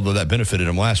 although that benefited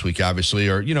them last week, obviously,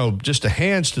 or, just a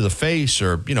hands to the face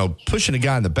or, pushing a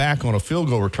guy in the back on a field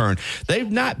goal return.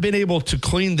 They've not been able to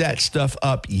clean that stuff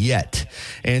up yet.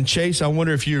 And, Chase, I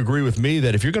wonder if you agree with me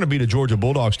that if you're going to beat a Georgia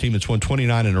Bulldogs team that's won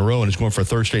 29 in a row and is going for a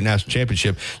third straight national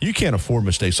championship, you can't afford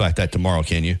mistakes like that tomorrow,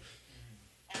 can you?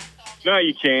 No,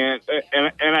 you can't.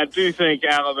 And I do think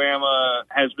Alabama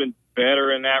has been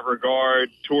better in that regard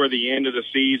toward the end of the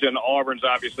season. Auburn's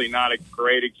obviously not a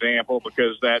great example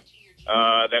because that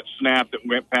snap that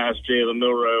went past Jalen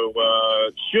Milroe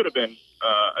should have been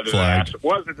a disaster. It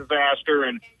was a disaster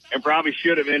and probably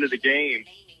should have ended the game.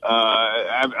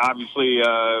 Obviously,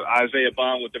 Isaiah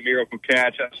Bond with the miracle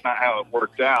catch, that's not how it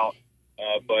worked out.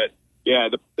 But, yeah,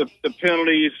 the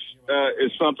penalties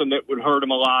is something that would hurt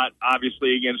them a lot,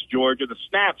 obviously, against Georgia, the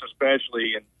snaps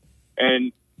especially.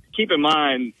 And keep in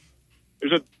mind,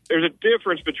 there's a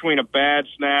difference between a bad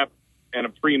snap and a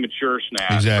premature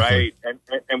snap, exactly. Right?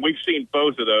 And we've seen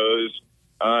both of those.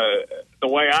 The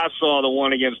way I saw the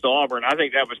one against Auburn, I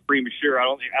think that was premature. I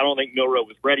don't think Milroe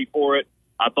was ready for it.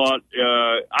 I thought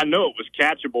I know it was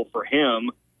catchable for him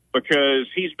because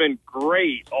he's been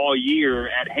great all year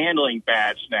at handling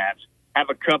bad snaps. Have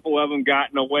a couple of them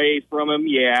gotten away from him?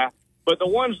 Yeah. But the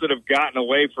ones that have gotten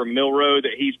away from Milroe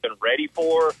that he's been ready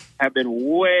for have been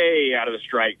way out of the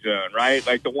strike zone, right?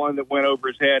 Like the one that went over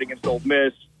his head against Ole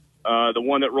Miss, the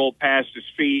one that rolled past his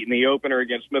feet in the opener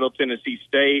against Middle Tennessee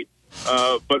State.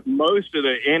 But most of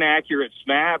the inaccurate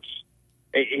snaps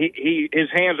his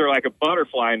hands are like a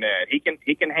butterfly net. He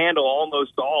can handle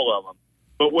almost all of them.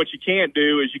 But what you can't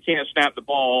do is you can't snap the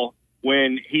ball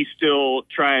when he's still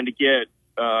trying to get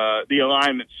the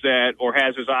alignment set or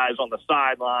has his eyes on the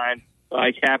sideline,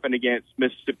 like happened against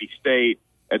Mississippi State,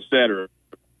 et cetera.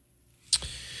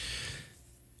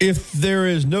 If there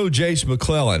is no Jace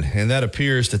McClellan, and that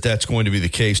appears that that's going to be the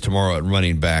case tomorrow at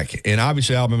running back, and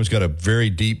obviously Alabama's got a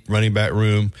very deep running back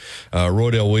room.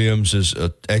 Roydell Williams is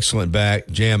an excellent back.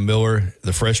 Jam Miller,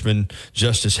 the freshman,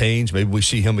 Justice Haynes, maybe we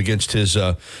see him against his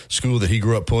school that he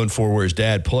grew up pulling for where his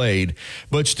dad played.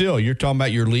 But still, you're talking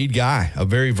about your lead guy, a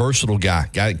very versatile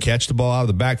guy that can catch the ball out of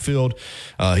the backfield.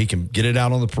 He can get it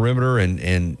out on the perimeter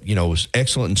and was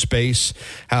excellent in space.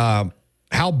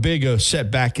 How big a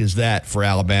setback is that for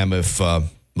Alabama if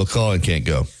McClellan can't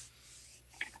go?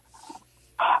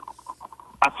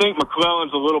 I think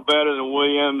McClellan's a little better than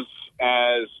Williams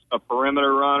as a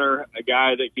perimeter runner, a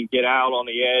guy that can get out on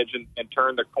the edge and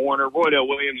turn the corner. Roydell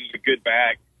Williams is a good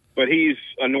back, but he's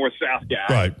a north-south guy.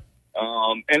 Right.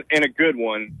 And a good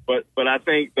one. But I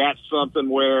think that's something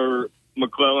where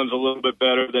McClellan's a little bit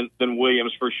better than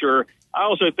Williams for sure. I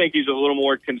also think he's a little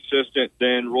more consistent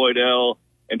than Roydell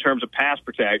in terms of pass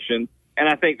protection. And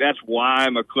I think that's why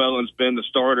McClellan's been the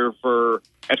starter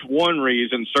that's one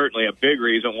reason, certainly a big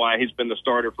reason why he's been the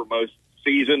starter for most of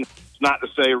the season. It's not to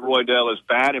say Roydell is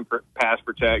bad in pass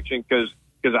protection because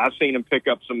I've seen him pick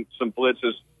up some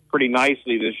blitzes pretty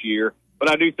nicely this year. But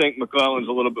I do think McClellan's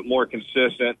a little bit more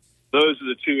consistent. Those are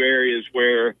the two areas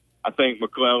where I think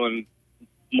McClellan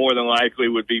more than likely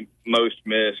would be most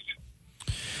missed.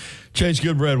 Chase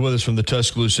Goodbread with us from the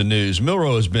Tuscaloosa News.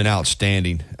 Milroe has been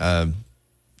outstanding,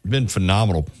 been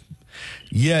phenomenal.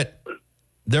 Yet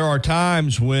there are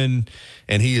times when,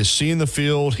 and he is seeing the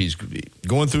field, he's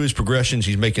going through his progressions,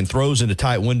 he's making throws into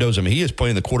tight windows. I mean, he is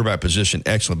playing the quarterback position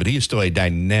excellent, but he is still a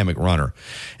dynamic runner.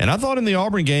 And I thought in the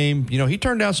Auburn game, he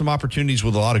turned down some opportunities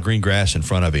with a lot of green grass in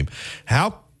front of him.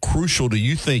 How crucial do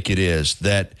you think it is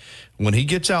that when he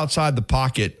gets outside the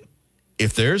pocket,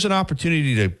 if there's an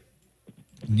opportunity to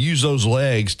use those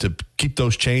legs to keep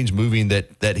those chains moving,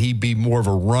 that he be more of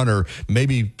a runner,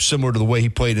 maybe similar to the way he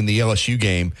played in the LSU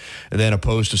game than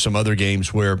opposed to some other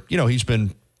games where, he's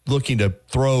been looking to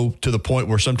throw to the point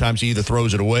where sometimes he either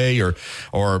throws it away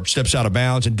or steps out of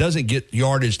bounds and doesn't get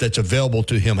yardage that's available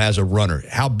to him as a runner.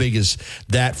 How big is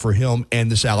that for him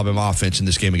and this Alabama offense in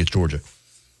this game against Georgia?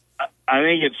 I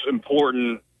think it's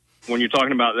important when you're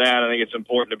talking about that. I think it's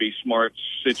important to be smart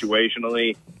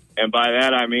situationally. And by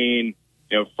that, I mean,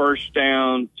 first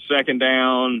down, second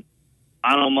down,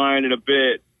 I don't mind it a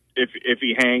bit if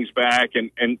he hangs back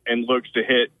and looks to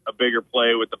hit a bigger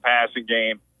play with the passing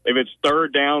game. If it's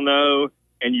third down though,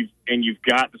 and you've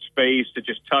got the space to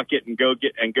just tuck it and go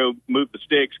move the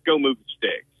sticks, go move the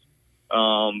sticks.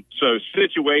 So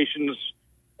situations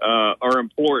are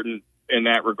important in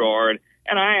that regard.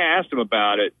 And I asked him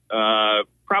about it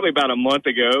probably about a month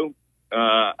ago.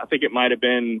 I think it might have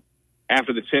been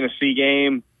after the Tennessee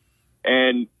game.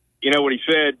 And you know what he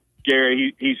said,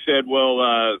 Gary? He said,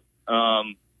 well,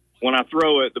 when I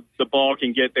throw it, the ball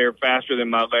can get there faster than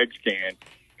my legs can.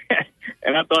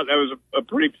 And I thought that was a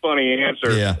pretty funny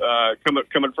answer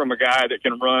coming from a guy that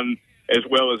can run as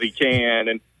well as he can.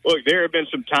 And, look, there have been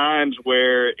some times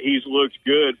where he's looked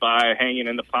good by hanging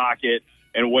in the pocket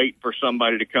and waiting for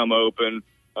somebody to come open.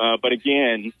 But,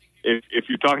 again, if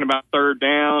you're talking about third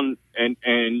down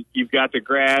and you've got the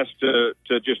grass to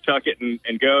just tuck it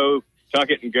and go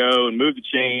and move the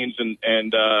chains and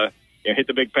hit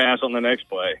the big pass on the next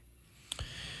play.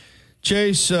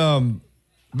 Chase,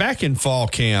 back in fall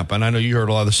camp, and I know you heard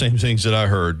a lot of the same things that I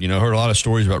heard. Heard a lot of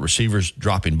stories about receivers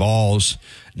dropping balls,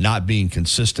 not being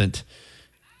consistent.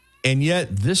 And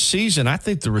yet this season, I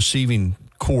think the receiving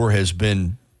core has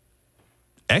been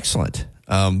excellent.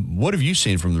 What have you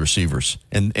seen from the receivers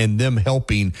and them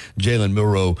helping Jalen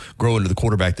Milroe grow into the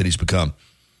quarterback that he's become?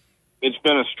 It's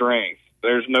been a strength.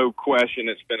 There's no question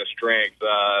it's been a strength.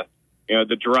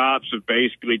 The drops have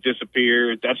basically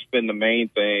disappeared. That's been the main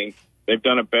thing. They've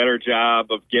done a better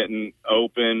job of getting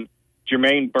open.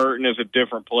 Jermaine Burton is a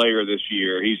different player this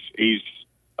year. He's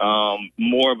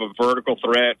more of a vertical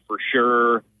threat for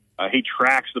sure. He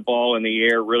tracks the ball in the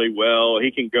air really well.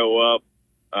 He can go up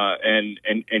and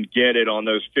get it on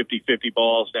those 50-50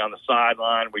 balls down the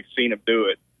sideline. We've seen him do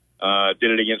it.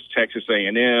 Did it against Texas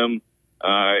A&M.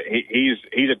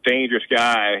 He's a dangerous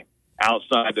guy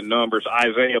outside the numbers.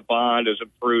 Isaiah Bond has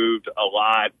improved a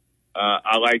lot.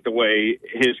 I like the way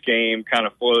his game kind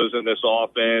of flows in this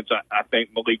offense. I think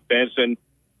Malik Benson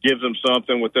gives them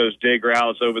something with those dig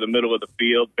routes over the middle of the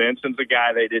field. Benson's a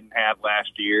guy they didn't have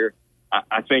last year.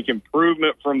 I think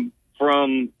improvement from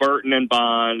from Burton and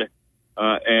Bond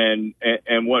and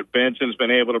what Benson's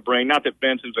been able to bring. Not that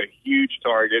Benson's a huge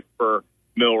target for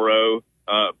Milroe,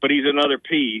 but he's another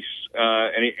piece,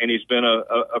 and he's been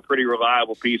a pretty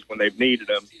reliable piece when they've needed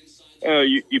him.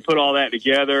 You put all that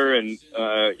together, and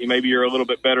maybe you're a little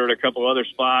bit better at a couple other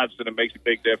spots, and it makes a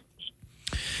big difference.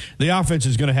 The offense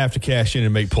is going to have to cash in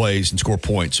and make plays and score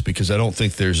points, because I don't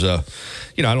think there's I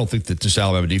don't think that this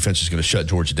Alabama defense is going to shut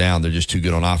Georgia down. They're just too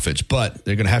good on offense, but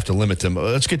they're going to have to limit them.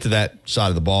 Let's get to that side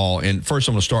of the ball. And first,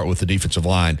 I'm going to start with the defensive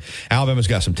line. Alabama's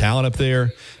got some talent up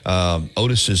there.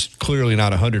 Otis is clearly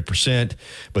not 100%,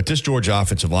 but this Georgia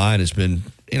offensive line has been,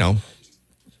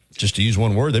 just to use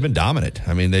one word, they've been dominant.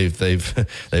 I mean, they've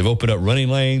opened up running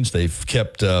lanes. They've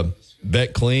kept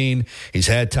Beck clean. He's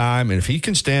had time, and if he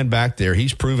can stand back there,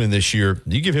 he's proven this year,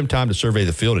 you give him time to survey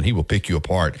the field and he will pick you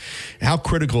apart. How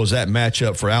critical is that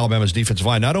matchup for Alabama's defensive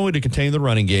line, not only to contain the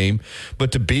running game,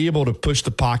 but to be able to push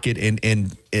the pocket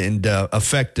and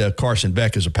affect Carson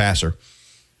Beck as a passer?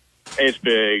 It's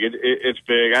big. It's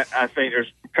big. I think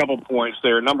there's a couple points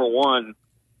there. Number one,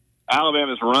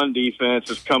 Alabama's run defense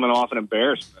is coming off an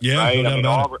embarrassment, right?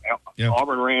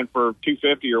 Auburn ran for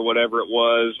 250 or whatever it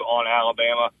was on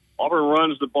Alabama. Auburn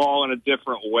runs the ball in a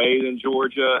different way than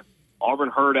Georgia. Auburn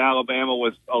hurt Alabama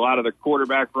with a lot of the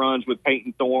quarterback runs with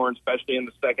Peyton Thorne, especially in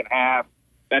the second half.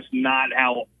 That's not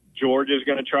how Georgia's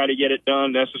going to try to get it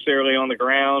done necessarily on the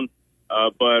ground.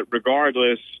 But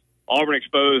regardless, Auburn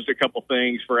exposed a couple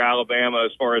things for Alabama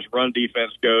as far as run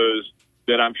defense goes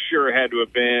that I'm sure had to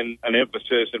have been an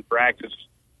emphasis in practice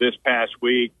this past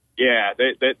week. Yeah,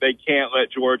 they can't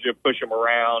let Georgia push them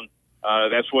around.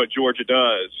 That's what Georgia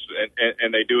does,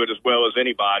 and they do it as well as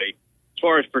anybody. As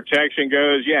far as protection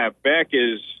goes, yeah, Beck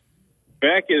is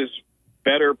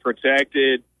better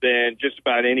protected than just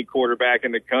about any quarterback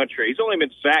in the country. He's only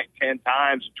been sacked 10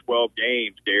 times in 12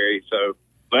 games, Gary, so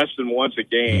less than once a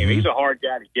game. He's a hard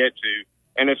guy to get to,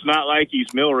 and it's not like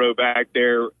he's Milroe back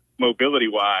there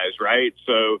mobility-wise, right?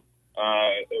 So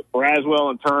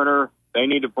Braswell and Turner, they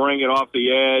need to bring it off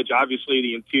the edge. Obviously,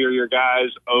 the interior guys,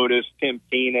 Otis, Tim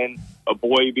Keenan,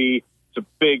 Aboibe, it's a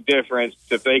big difference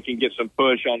if they can get some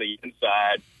push on the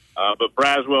inside. But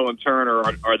Braswell and Turner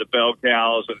are the bell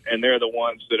cows, and they're the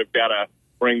ones that have got to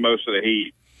bring most of the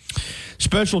heat.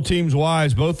 Special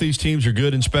teams-wise, both these teams are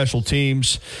good in special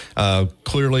teams.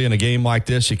 Clearly, in a game like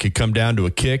this, it could come down to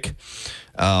a kick.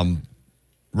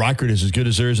 Reichert is as good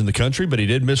as there is in the country, but he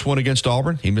did miss one against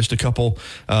Auburn. He missed a couple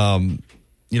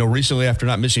recently after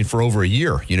not missing for over a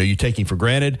year. You take him for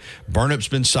granted. Burnup's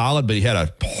been solid, but he had a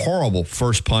horrible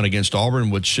first punt against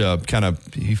Auburn, which he kind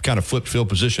of flipped field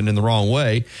position in the wrong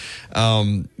way.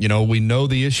 We know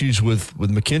the issues with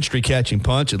McKinstry catching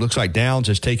punts. It looks like Downs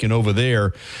has taken over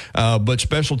there, but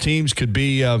special teams could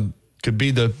be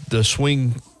the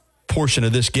swing portion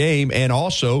of this game. And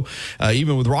also,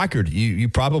 even with Reichert, you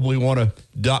probably want to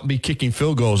not be kicking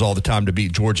field goals all the time to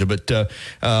beat Georgia. But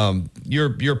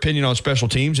your opinion on special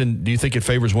teams, and do you think it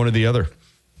favors one or the other?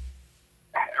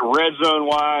 Red zone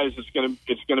wise, it's going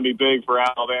to be big for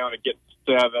Alabama to get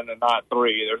 7 and not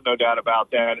 3. There's no doubt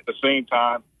about that. At the same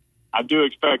time, I do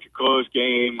expect a close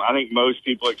game. I think most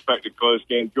people expect a close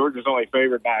game. Georgia's only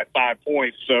favored by 5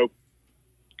 points. So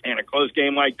in a close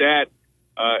game like that,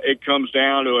 it comes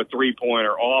down to a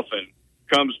 3-pointer often.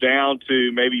 Comes down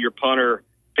to maybe your punter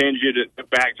pins you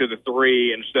back to the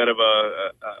 3 instead of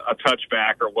a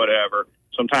touchback or whatever.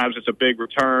 Sometimes it's a big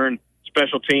return.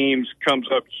 Special teams comes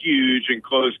up huge in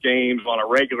close games on a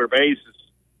regular basis.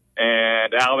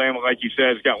 And Alabama, like you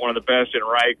said, has got one of the best in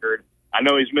Reichert. I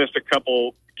know he's missed a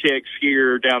couple kicks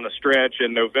here down the stretch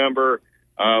in November,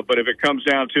 but if it comes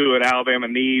down to it, Alabama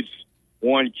needs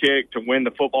one kick to win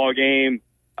the football game.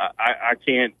 I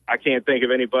can't think of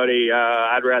anybody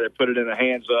I'd rather put it in the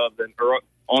hands of or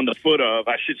on the foot of,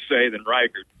 I should say, than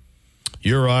Reichert.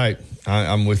 You're right.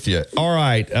 I'm with you. All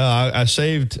right. I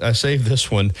saved this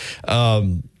one.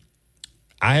 I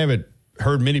haven't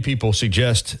heard many people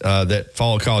suggest that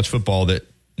follow college football that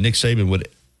Nick Saban would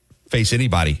face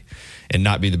anybody and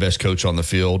not be the best coach on the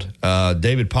field.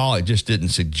 David Pollack just didn't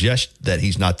suggest that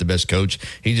he's not the best coach.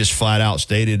 He just flat out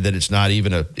stated that it's not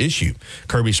even an issue.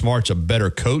 Kirby Smart's a better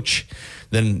coach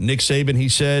than Nick Saban, he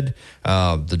said.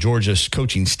 The Georgia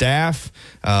coaching staff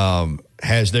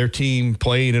has their team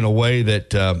playing in a way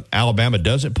that Alabama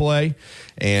doesn't play.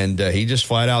 And he just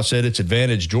flat out said it's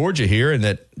advantage Georgia here, and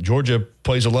that Georgia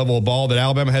plays a level of ball that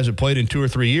Alabama hasn't played in 2 or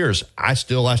 3 years.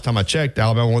 Last time I checked,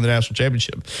 Alabama won the national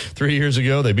championship 3 years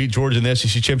ago. They beat Georgia in the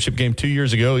SEC championship game 2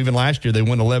 years ago. Even last year, they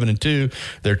won 11-2.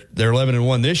 They're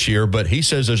 11-1 this year. But he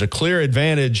says there's a clear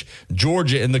advantage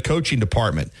Georgia in the coaching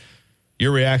department.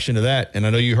 Your reaction to that, and I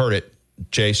know you heard it,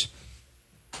 Chase.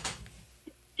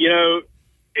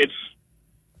 it's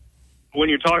when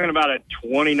you're talking about a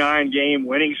 29-game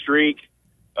winning streak,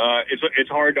 it's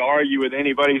hard to argue with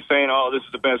anybody saying, oh, this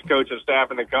is the best coaching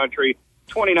staff in the country.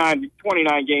 29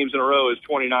 games in a row is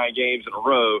 29 games in a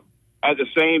row. At the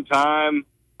same time,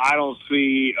 I don't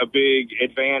see a big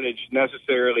advantage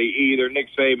necessarily either. Nick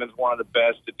Saban's one of the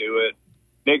best to do it.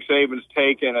 Nick Saban's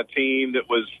taken a team that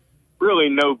was really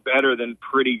no better than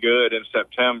pretty good in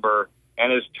September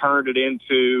and has turned it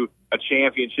into a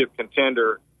championship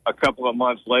contender a couple of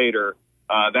months later.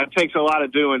 That takes a lot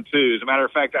of doing, too. As a matter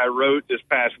of fact, I wrote this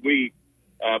past week,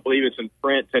 I believe it's in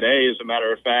print today, as a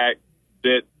matter of fact,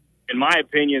 that, in my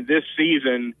opinion, this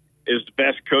season is the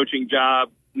best coaching job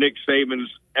Nick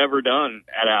Saban's ever done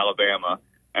at Alabama.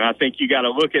 And I think you got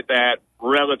to look at that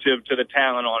relative to the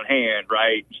talent on hand,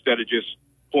 right, instead of just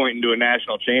pointing to a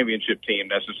national championship team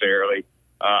necessarily.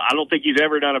 I don't think he's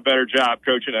ever done a better job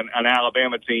coaching an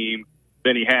Alabama team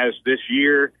than he has this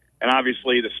year. And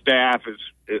obviously the staff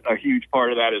is a huge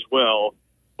part of that as well.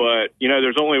 But,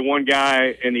 there's only one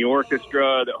guy in the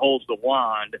orchestra that holds the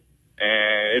wand,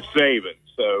 and it's Saban.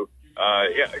 So,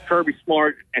 Kirby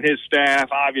Smart and his staff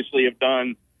obviously have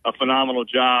done a phenomenal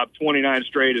job. 29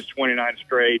 straight is 29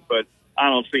 straight, but I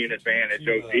don't see an advantage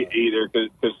either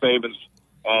because Saban's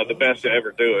the best to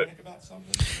ever do it.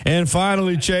 And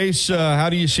finally, Chase, how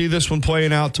do you see this one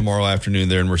playing out tomorrow afternoon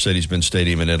there in Mercedes-Benz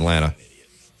Stadium in Atlanta?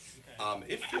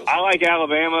 I like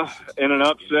Alabama in an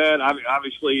upset.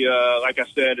 Obviously, like I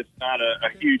said, it's not a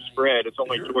huge spread. It's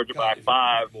only Georgia by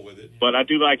 5. But I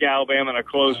do like Alabama in a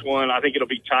close one. I think it'll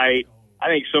be tight. I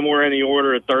think somewhere in the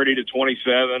order of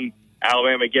 30-27,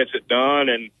 Alabama gets it done,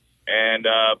 and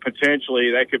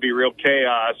potentially that could be real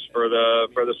chaos for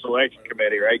the selection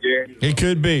committee, right, Gary? It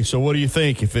could be. So what do you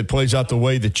think? If it plays out the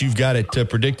way that you've got it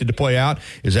predicted to play out,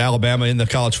 is Alabama in the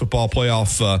college football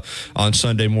playoff on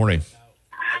Sunday morning?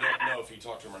 I don't know if you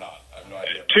talked to him or not. I have no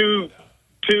idea. Two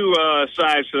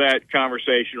sides to that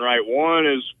conversation, right? One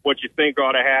is what you think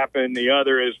ought to happen. The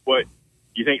other is what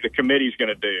you think the committee's going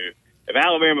to do. If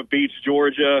Alabama beats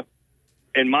Georgia,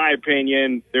 in my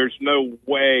opinion, there's no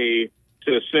way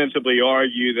to sensibly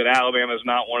argue that Alabama is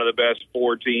not one of the best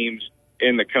 4 teams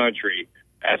in the country.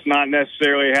 That's not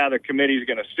necessarily how the committee is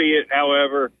going to see it,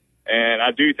 however, and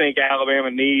I do think Alabama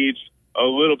needs a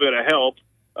little bit of help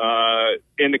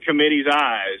in the committee's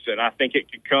eyes, and I think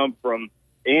it could come from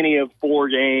any of 4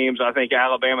 games. I think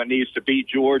Alabama needs to beat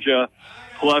Georgia,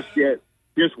 plus get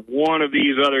just one of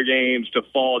these other games to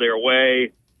fall their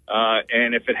way,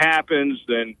 and if it happens,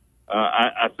 then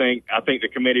I think the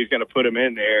committee is going to put them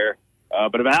in there.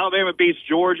 But if Alabama beats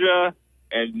Georgia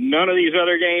and none of these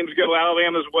other games go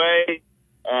Alabama's way,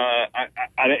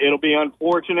 it'll be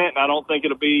unfortunate, and I don't think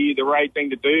it'll be the right thing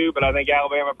to do, but I think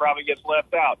Alabama probably gets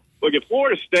left out. Look, at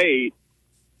Florida State,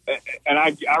 and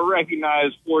I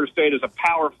recognize Florida State is a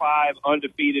Power 5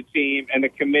 undefeated team, and the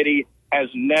committee has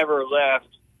never left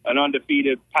an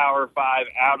undefeated Power 5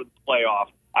 out of the playoff.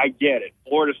 I get it.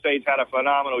 Florida State's had a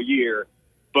phenomenal year.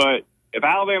 But if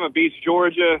Alabama beats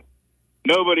Georgia,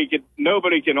 nobody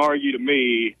can argue to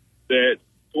me that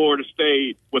Florida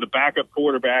State with a backup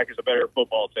quarterback is a better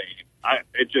football team.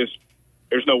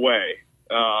 There's no way.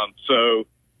 So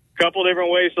a couple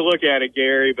different ways to look at it,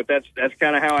 Gary, but that's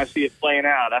kind of how I see it playing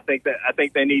out. I think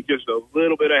they need just a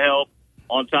little bit of help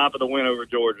on top of the win over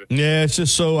Georgia. Yeah, it's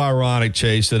just so ironic,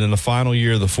 Chase, that in the final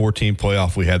year of the 14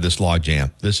 playoff, we had this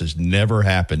logjam. This has never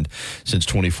happened since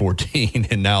 2014,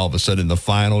 and now all of a sudden in the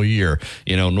final year,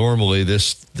 normally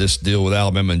this deal with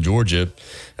Alabama and Georgia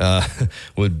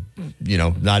would,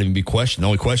 not even be questioned. The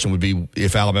only question would be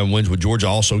if Alabama wins, would Georgia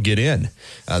also get in?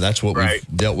 That's what we've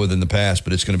dealt with in the past,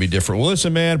 but it's going to be different. Well,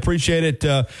 listen, man, appreciate it.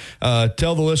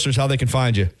 Tell the listeners how they can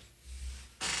find you.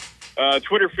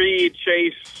 Twitter feed,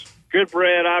 Chase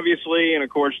Goodbread, obviously, and, of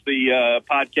course, the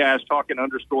podcast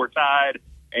Talking_Tide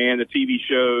and the TV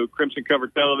show Crimson Cover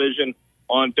Television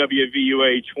on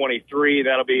WVUA 23.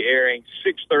 That'll be airing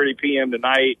 6:30 p.m.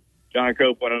 tonight. John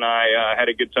Copeland and I had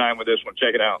a good time with this one.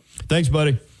 Check it out. Thanks,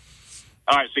 buddy.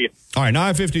 All right, see you. All right,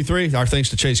 9:53. Our thanks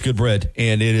to Chase Goodbread,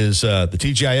 and it is the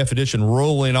TGIF edition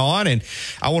rolling on. And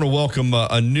I want to welcome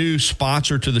a new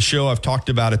sponsor to the show. I've talked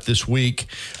about it this week,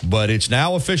 but it's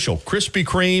now official. Krispy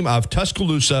Kreme of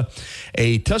Tuscaloosa,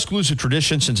 a Tuscaloosa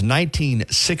tradition since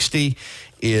 1960,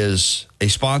 is a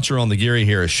sponsor on the Gary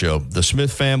Harris Show. The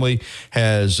Smith family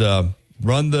has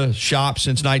run the shop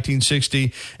since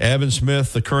 1960. Evan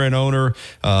Smith, the current owner,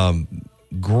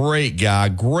 great guy,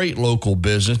 great local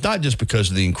business, not just because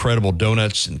of the incredible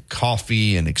donuts and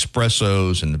coffee and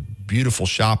espressos and the beautiful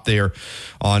shop there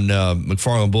on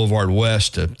McFarland Boulevard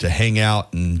West to hang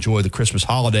out and enjoy the Christmas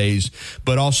holidays,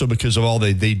 but also because of all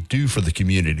they do for the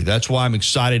community. That's why I'm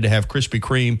excited to have Krispy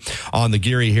Kreme on the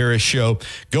Gary Harris Show.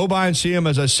 Go by and see them,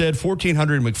 as I said,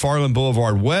 1400 McFarland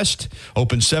Boulevard West,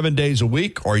 open 7 days a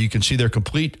week, or you can see their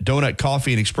complete donut,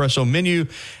 coffee, and espresso menu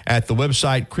at the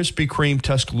website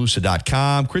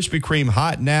KrispyKremeTuscaloosa.com. Krispy Kreme,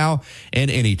 hot now and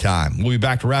anytime. We'll be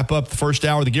back to wrap up the first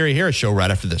hour of the Gary Harris Show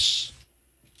right after this.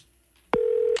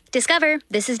 Discover,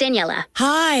 this is Daniela.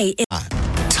 Hi.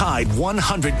 Tide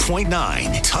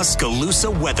 100.9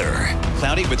 Tuscaloosa weather.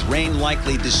 Cloudy with rain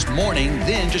likely this morning,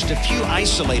 then just a few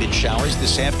isolated showers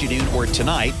this afternoon or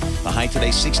tonight. The high today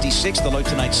 66, the low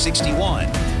tonight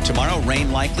 61. Tomorrow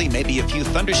rain likely, maybe a few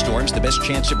thunderstorms. The best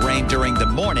chance of rain during the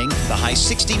morning, the high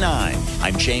 69.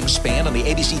 I'm James Spann on the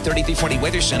ABC 3340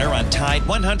 Weather Center on Tide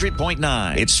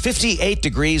 100.9. It's 58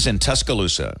 degrees in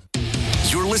Tuscaloosa.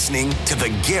 You're listening to the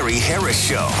Gary Harris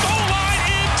Show.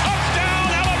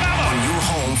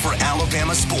 For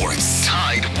Alabama sports.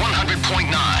 Tide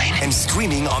 100.9 and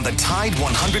streaming on the Tide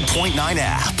 100.9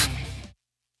 app.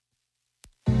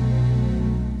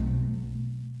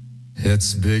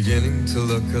 It's beginning to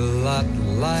look a lot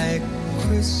like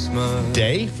Christmas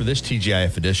Day for this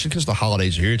TGIF edition because the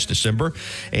holidays are here. It's December,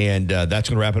 and that's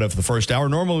going to wrap it up for the first hour.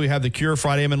 Normally we have The Cure,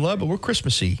 Friday I'm in Love, but we're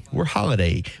Christmassy. We're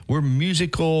holiday. We're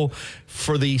musical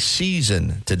for the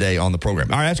season today on the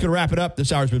program. All right, that's going to wrap it up.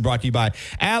 This hour has been brought to you by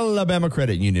Alabama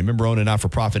Credit Union. Member owned and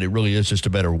not-for-profit. It really is just a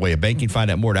better way of banking. Find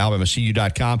out more at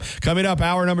alabamacu.com. Coming up,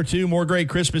 hour number 2, more great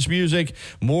Christmas music,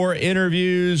 more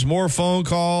interviews, more phone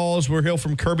calls. We'll hear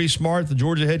from Kirby Smart, the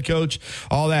Georgia head coach.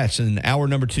 All that's in hour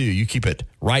number 2. You keep it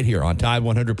right here on Tide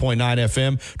 100.9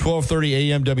 FM,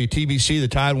 1230 AM WTBC, the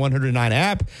Tide 109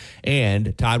 app, and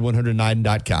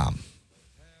Tide109.com.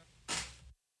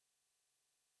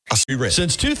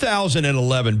 Since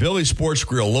 2011, Billy's Sports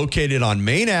Grill, located on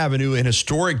Main Avenue in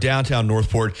historic downtown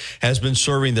Northport, has been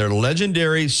serving their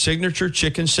legendary signature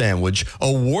chicken sandwich,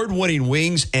 award-winning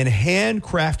wings, and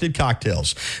handcrafted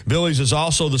cocktails. Billy's is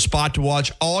also the spot to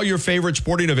watch all your favorite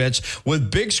sporting events with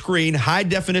big screen,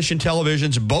 high-definition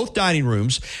televisions, both dining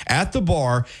rooms, at the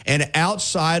bar, and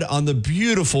outside on the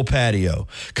beautiful patio.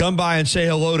 Come by and say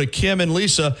hello to Kim and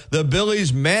Lisa, the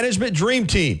Billy's Management Dream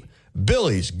Team.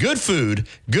 Billy's, good food,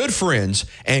 good friends,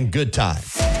 and good time.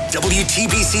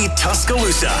 WTBC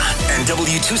Tuscaloosa and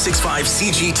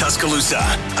W265CG Tuscaloosa,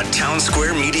 a Town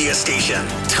Square media station.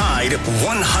 Tide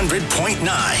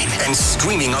 100.9 and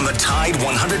streaming on the Tide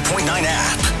 100.9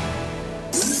 app.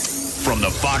 From the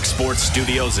Fox Sports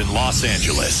Studios in Los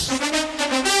Angeles,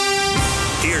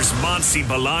 here's Monse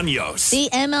Bolaños. The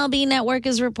MLB Network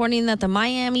is reporting that the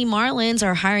Miami Marlins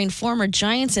are hiring former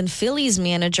Giants and Phillies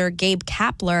manager Gabe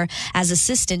Kapler as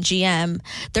assistant GM.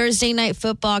 Thursday Night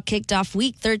Football kicked off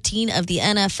Week 13 of the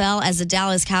NFL as the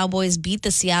Dallas Cowboys beat the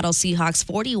Seattle Seahawks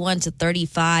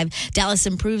 41-35. Dallas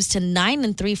improves to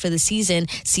 9-3 for the season.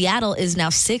 Seattle is now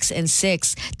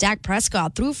 6-6. Dak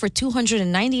Prescott threw for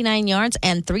 299 yards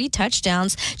and 3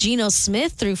 touchdowns. Geno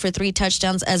Smith threw for 3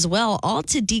 touchdowns as well, all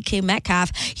to DK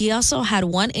Metcalf. He also had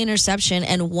 1 interception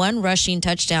and 1 rushing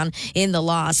touchdown in the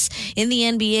loss. In the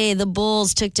NBA, the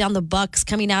Bulls took down the Bucks,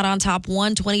 coming out on top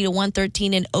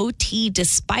 120-113 in OT,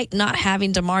 despite not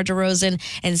having DeMar DeRozan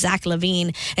and Zach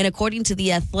LaVine. And according to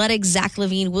The Athletic, Zach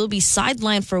LaVine will be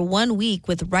sidelined for 1 week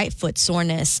with right foot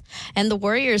soreness. And the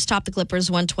Warriors topped the Clippers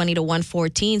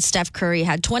 120-114. Steph Curry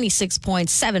had 26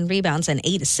 points, 7 rebounds, and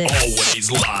 8 assists. Always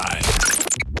live.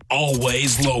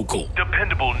 Always local.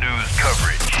 Dependable news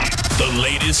coverage. The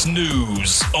latest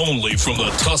news, only from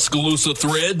the Tuscaloosa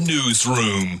Thread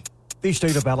Newsroom. The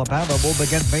state of Alabama will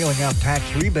begin mailing out tax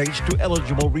rebates to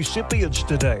eligible recipients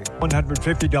today.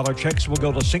 $150 checks will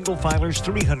go to single filers,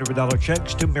 $300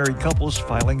 checks to married couples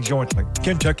filing jointly.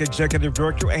 Kentucky Executive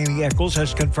Director Amy Eccles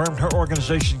has confirmed her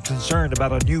organization's concern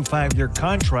about a new 5-year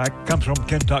contract comes from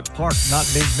Kentucky Park not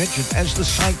being mentioned as the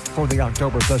site for the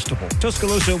October Festival.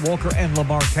 Tuscaloosa, Walker, and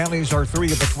Lamar counties are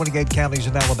 3 of the 28 counties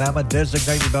in Alabama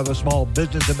designated by the Small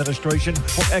Business Administration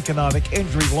for economic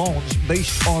injury loans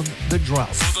based on the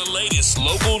drought. For the latest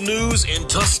local news in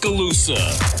Tuscaloosa,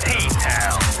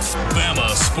 T-Town, Bama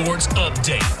sports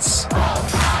updates,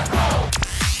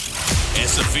 and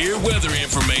severe weather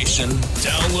information.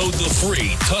 Download the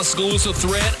free Tuscaloosa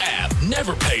Thread app.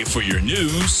 Never pay for your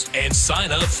news. And sign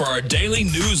up for our daily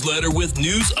newsletter with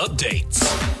news updates.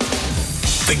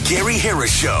 The Gary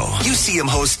Harris Show. UCM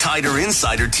host Tider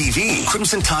Insider TV.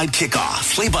 Crimson Tide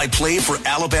Kickoff. Play-by-play for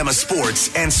Alabama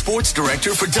sports and sports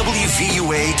director for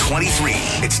WVUA 23.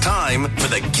 It's time for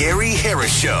the Gary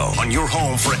Harris Show on your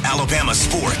home for Alabama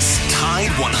sports. Tide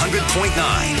 100.9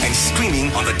 and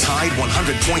streaming on the Tide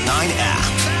 100.9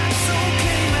 app.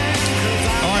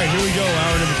 All right, here we go.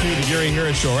 Hour number 2 of the Gary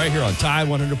Harris Show right here on Tide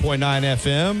 100.9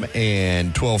 FM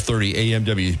and 1230 AM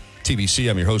WTBC.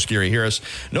 I'm your host, Gary Harris.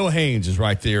 Noah Haynes is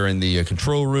right there in the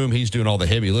control room. He's doing all the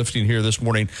heavy lifting here this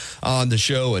morning on the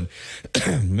show and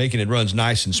making it runs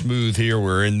nice and smooth here.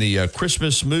 We're in the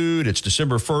Christmas mood. It's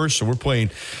December 1st, so we're playing,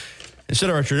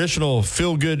 instead of our traditional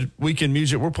feel-good weekend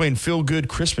music, we're playing feel-good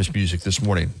Christmas music this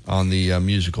morning on the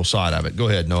musical side of it. Go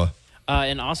ahead, Noah.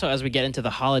 And also, as we get into the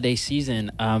holiday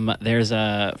season, there's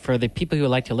for the people who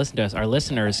would like to listen to us, our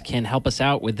listeners can help us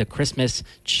out with the Christmas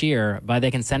cheer. They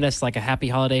can send us like a happy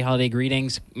holiday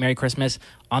greetings, Merry Christmas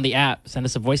on the app. Send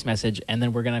us a voice message, and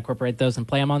then we're going to incorporate those and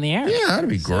play them on the air. Yeah, that'd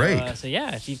be great. So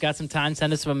yeah, if you've got some time,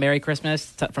 send us a Merry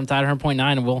Christmas from Tide 100.9,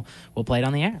 and we'll play it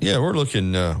on the air. Yeah, we're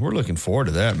looking forward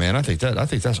to that, man. I think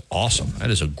that's awesome. That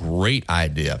is a great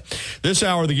idea. This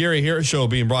hour of the Gary Harris Show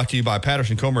being brought to you by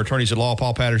Patterson Comer attorneys at law,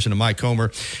 Paul Patterson and Mike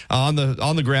Comer, on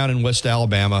the ground in West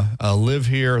Alabama. Live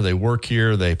here, they work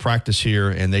here, they practice here,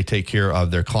 and they take care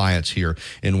of their clients here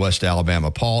in West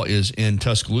Alabama. Paul is in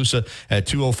Tuscaloosa at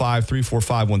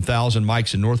 205-345-1000.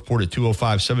 Mike's in Northport at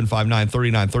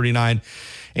 205-759-3939.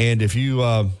 And if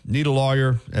you need a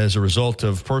lawyer as a result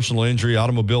of personal injury,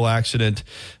 automobile accident,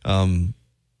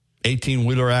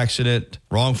 18-wheeler accident,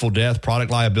 wrongful death,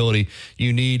 product liability,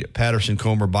 you need Patterson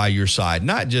Comer by your side,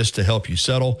 not just to help you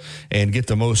settle and get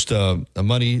the most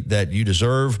money that you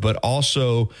deserve, but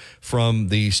also from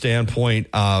the standpoint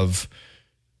of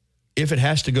if it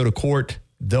has to go to court,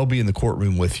 they'll be in the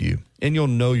courtroom with you. And you'll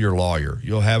know your lawyer.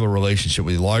 You'll have a relationship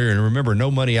with your lawyer. And remember, no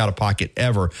money out of pocket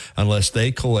ever unless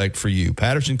they collect for you.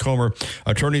 Patterson Comer,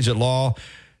 attorneys at law.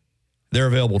 They're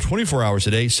available 24 hours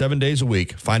a day, 7 days a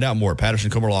week. Find out more at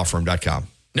PattersonComerLawFirm.com.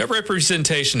 No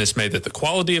representation is made that the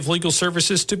quality of legal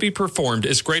services to be performed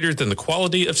is greater than the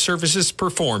quality of services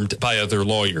performed by other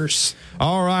lawyers.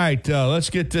 All right, let's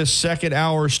get this second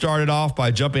hour started off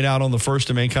by jumping out on the First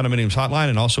and Main Condominiums hotline.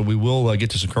 And also we will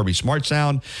get to some Kirby Smart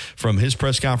Sound from his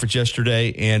press conference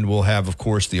yesterday. And we'll have, of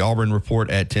course, the Auburn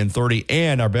Report at 10:30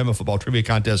 and our Bama Football Trivia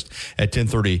Contest at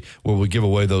 10:30, where we give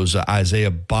away those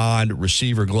Isaiah Bond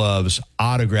receiver gloves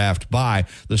autographed by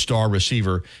the star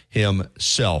receiver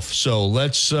himself. So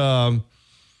let's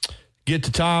get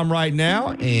to Tom right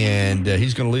now, and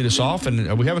he's going to lead us off. And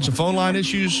are we having some phone line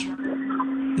issues,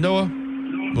 Noah?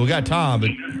 We got Tom, but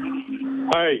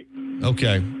hey,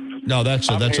 okay. No, that's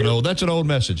an old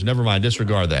message. Never mind,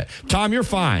 disregard that. Tom, you're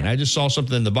fine. I just saw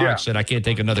something in the box that I can't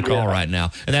take another call right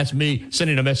now, and that's me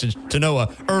sending a message to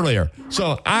Noah earlier.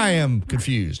 So I am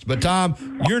confused, but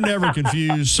Tom, you're never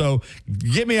confused. So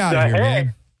get me out of here,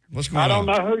 man. What's going on? I don't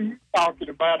know who you're talking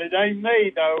about. It ain't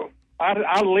me though.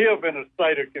 I live in a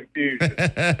state of confusion.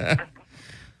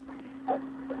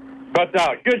 But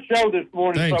good show this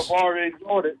morning. Thanks. So far. I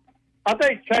enjoyed it. I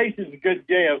think Chase is a good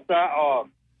guest.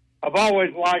 I've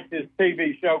always liked his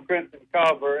TV show, Crimson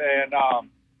Cover, and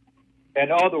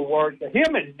other work.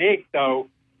 Him and Nick, though,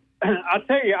 I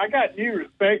tell you, I got new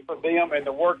respect for them and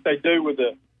the work they do with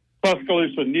the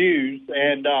Tuscaloosa News,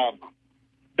 and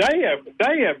they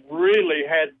have really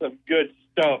had some good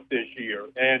stuff this year.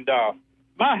 And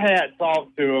my hat's off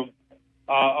to them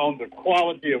on the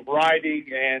quality of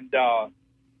writing and the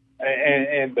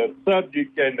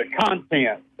subject and the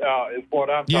content is what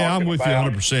I'm talking about. Yeah, I'm with you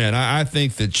 100%. I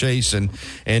think that Chase and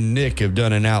Nick have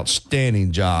done an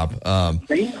outstanding job.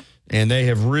 And they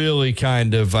have really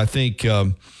kind of, I think,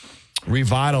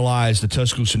 revitalized the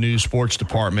Tuscaloosa News sports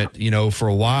department. You know, for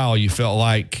a while you felt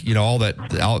like,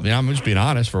 I'm just being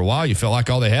honest, for a while you felt like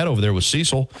all they had over there was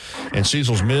Cecil, and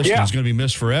Cecil's missed and he's going to be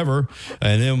missed forever.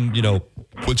 And then,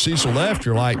 when Cecil left,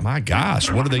 you're like, my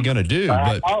gosh, what are they going to do?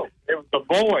 But it was the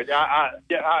void.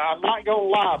 I'm not going to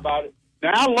lie about it.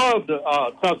 Now, I love the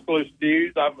Tuscaloosa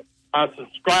News. I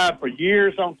subscribed for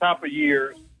years on top of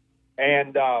years,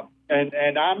 and I'm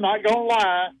not going to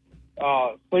lie.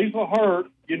 Cecil Hurt,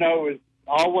 has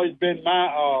always been my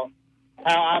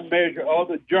how I measure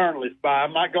other journalists by.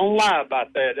 I'm not going to lie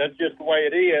about that. That's just the way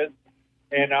it is.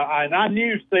 And I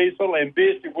knew Cecil and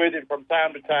visited with him from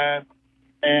time to time.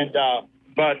 And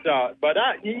but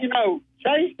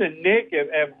Chase and Nick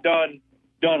have done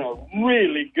a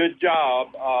really good job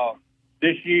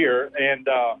this year, and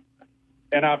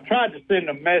I've tried to send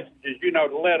them messages,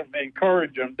 to let them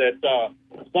encourage them that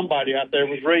somebody out there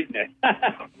was reading it.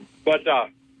 But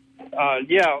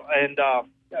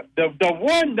the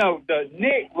one though, the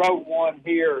Nick wrote one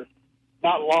here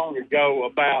not long ago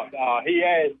about he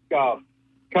asked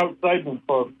Coach Saban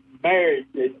for marriage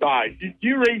advice. Did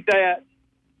you read that?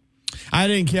 I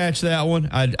didn't catch that one.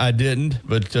 I didn't,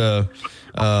 but sounds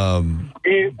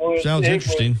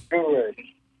interesting. Was good.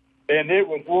 And it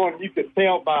was one you could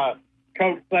tell by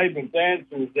Coach Saban's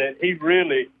answers that he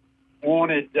really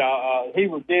wanted. He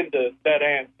was into that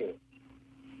answer.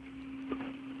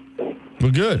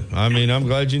 Well, good. I mean, I'm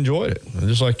glad you enjoyed it.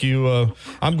 Just like you,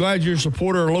 I'm glad you're a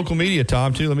supporter of local media,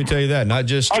 Tom, too. Let me tell you that. Not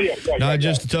just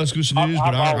the Tuscaloosa News,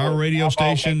 but our radio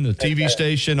station, the TV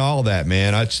station, all of that,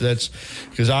 man. That's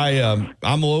because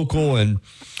I'm local, and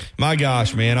my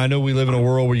gosh, man, I know we live in a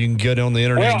world where you can get on the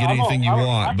internet and get anything you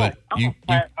want, but I'm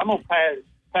going to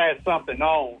pass something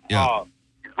on. Yeah.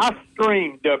 I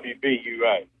stream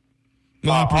WVUA.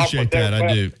 Well, I appreciate that.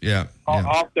 I do. Yeah.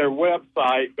 Off their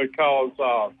website because,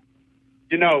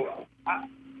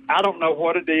 I don't know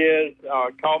what it is.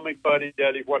 Call me Buddy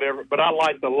Daddy, whatever. But I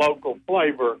like the local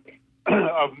flavor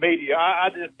of media. I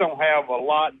just don't have a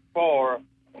lot for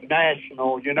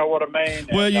national. You know what I mean?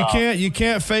 Well, you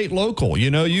can't fake local.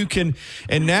 You can,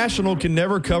 and national can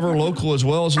never cover local as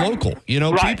well as local.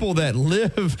 People that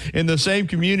live in the same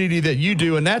community that you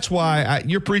do, and that's why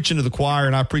you're preaching to the choir,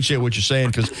 and I appreciate what you're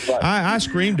saying because I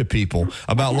scream to people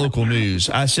about local news.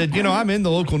 I said, I'm in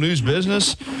the local news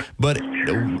business, but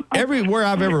everywhere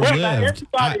I've ever lived,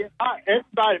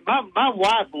 everybody, my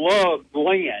wife loves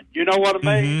Glenn. You know what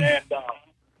I mean? Mm-hmm.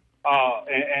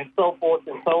 And so forth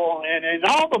and so on, and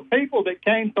all the people that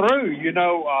came through,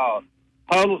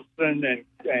 Huddleston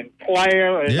and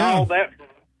Claire and all that.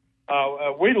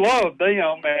 We love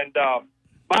them, and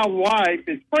my wife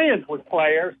is friends with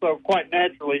Claire, so quite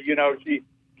naturally, she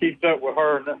keeps up with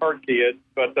her and her kids.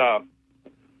 But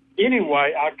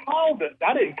anyway, I called it.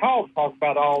 I didn't call to talk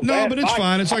about all that. No, but it's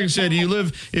fine. It's like I said,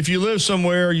 if you live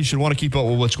somewhere, you should want to keep up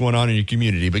with what's going on in your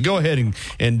community. But go ahead and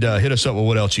hit us up with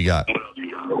what else you got.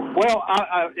 Well,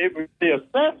 it was the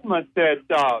assessment that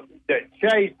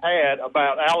Chase had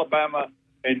about Alabama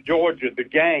and Georgia, the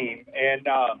game, and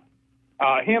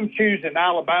him choosing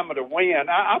Alabama to win.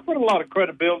 I put a lot of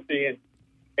credibility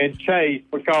in Chase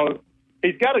because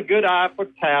he's got a good eye for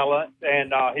talent,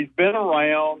 and he's been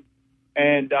around,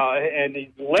 and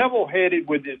he's level-headed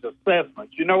with his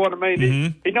assessments. You know what I mean?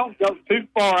 Mm-hmm. He don't go too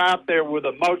far out there with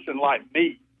emotion like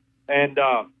me, and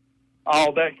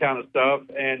all that kind of stuff,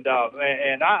 and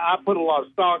I put a lot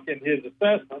of stock in his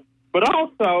assessment. But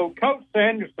also, Coach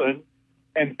Sanderson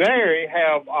and Barry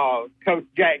have Coach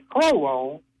Jack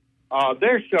Crow on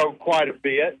their show quite a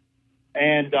bit,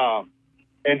 and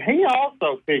he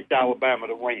also picked Alabama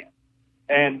to win,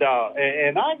 and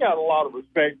I got a lot of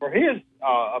respect for his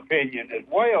opinion as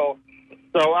well.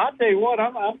 So I tell you what,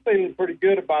 I'm feeling pretty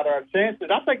good about our chances.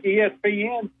 I think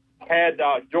ESPN had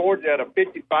Georgia at a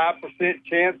 55%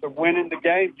 chance of winning the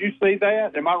game. Did you see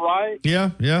that? Am I right?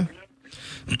 Yeah.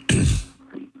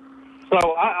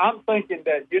 So I'm thinking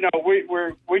that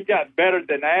we got better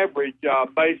than average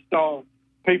based on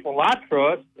people I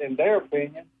trust in their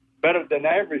opinion. Better than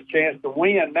average chance to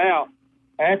win. Now,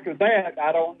 after that,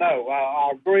 I don't know.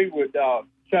 I agree with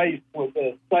Chase with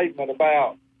the statement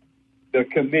about the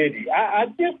committee. I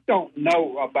just don't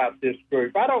know about this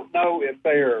group. I don't know if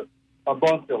they're a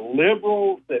bunch of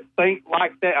liberals that think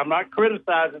like that. I'm not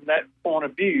criticizing that point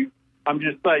of view. I'm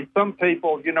just saying some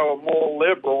people, are more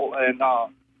liberal and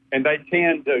they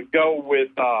tend to go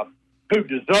with who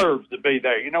deserves to be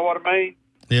there. You know what I mean?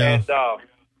 Yeah. And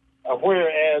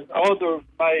whereas others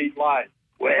may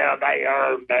they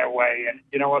earned their way, and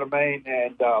you know what I mean?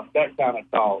 And that kind of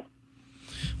talk.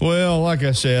 Well, like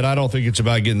I said, I don't think it's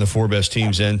about getting the four best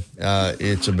teams in.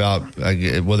 It's about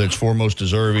whether it's four most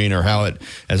deserving or how it,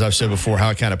 as I've said before, how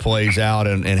it kind of plays out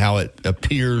and how it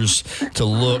appears to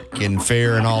look and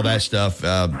fair and all that stuff.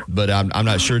 But I'm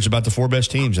not sure it's about the four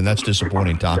best teams, and that's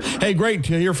disappointing, Tom. Hey, great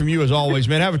to hear from you as always,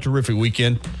 man. Have a terrific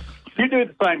weekend. You do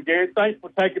the same, Gary. Thanks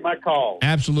for taking my call.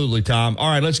 Absolutely, Tom. All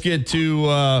right, let's get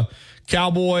to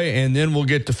Cowboy, and then we'll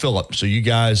get to Phillip. So you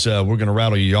guys, we're going to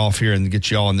rattle you off here and get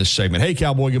you all in this segment. Hey,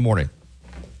 Cowboy, good morning.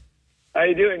 How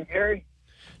you doing, Gary?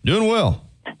 Doing well.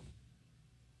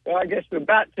 Well, I guess we're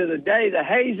about to the day, the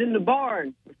hay's in the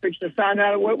barn. We're fixing to find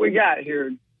out what we got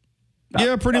here.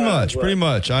 Yeah, pretty much.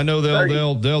 I know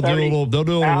they'll do a little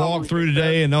walkthrough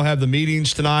today, and they'll have the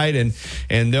meetings tonight, and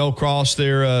they'll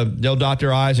they'll dot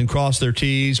their I's and cross their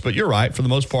T's. But you're right, for the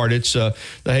most part, it's the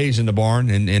hay's in the barn,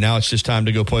 and now it's just time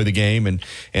to go play the game,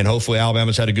 and hopefully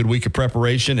Alabama's had a good week of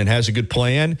preparation and has a good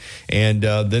plan, and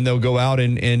then they'll go out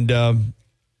and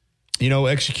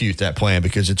execute that plan,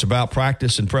 because it's about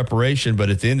practice and preparation. But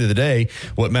at the end of the day,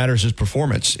 what matters is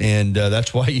performance, and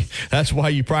that's why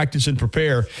you practice and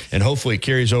prepare. And hopefully, it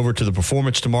carries over to the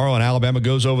performance tomorrow. And Alabama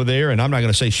goes over there, and I'm not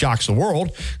going to say shocks the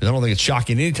world, because I don't think it's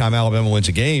shocking anytime Alabama wins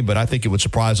a game. But I think it would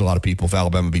surprise a lot of people if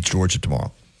Alabama beats Georgia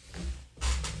tomorrow.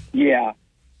 Yeah.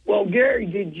 Well, Gary,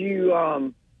 did you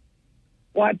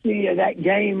watch any of that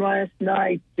game last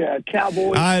night?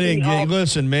 Cowboys. I didn't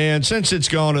listen, man. Since it's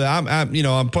gone to,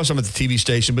 I'm plus I'm at the TV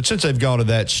station, but since they've gone to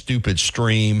that stupid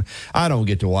stream, I don't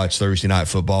get to watch Thursday night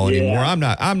football anymore. I'm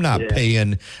not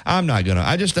paying. I'm not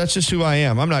gonna. That's just who I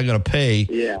am. I'm not gonna pay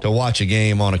to watch a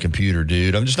game on a computer,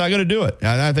 dude. I'm just not gonna do it.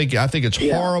 And I think it's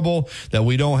horrible that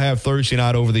we don't have Thursday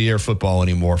night over the air football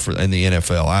anymore in the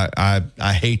NFL.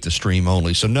 I hate the stream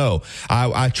only. So no,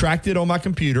 I tracked it on my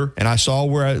computer and I saw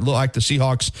where it looked like the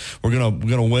Seahawks were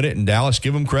gonna win it, and Dallas,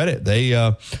 give them credit.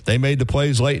 They made the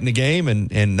plays late in the game,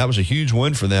 and that was a huge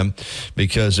win for them,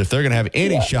 because if they're going to have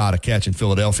any shot of catching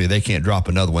Philadelphia, they can't drop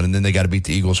another one, and then they got to beat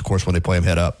the Eagles, of course, when they play them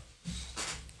head up.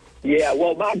 Yeah,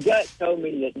 well, my gut told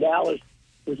me that Dallas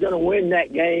was going to win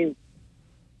that game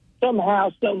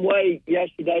somehow, some way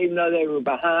yesterday, even though they were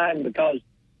behind, because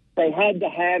they had to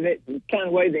have it. It's kind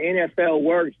of the way the NFL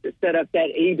works to set up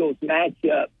that Eagles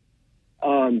matchup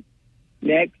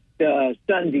next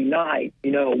Sunday night,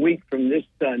 a week from this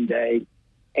Sunday.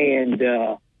 And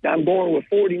I'm going with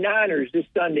 49ers this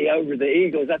Sunday over the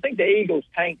Eagles. I think the Eagles'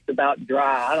 tank's about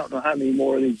dry. I don't know how many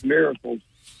more of these miracles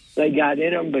they got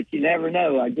in them, but you never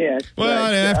know, I guess. Well,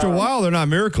 after a while, they're not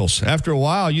miracles. After a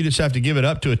while, you just have to give it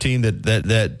up to a team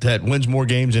that wins more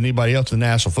games than anybody else in the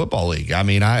National Football League. I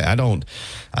mean, I don't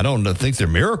think they're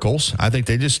miracles. I think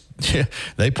they just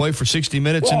they play for 60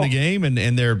 minutes in the game, and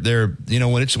they're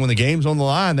when the game's on the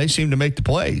line, they seem to make the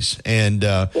plays. And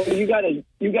you got a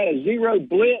zero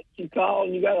blitz you call,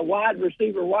 and you got a wide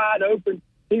receiver wide open.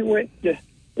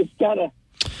 It's kind of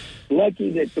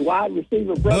lucky that the wide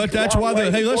receiver broke. But that's why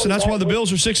that's why the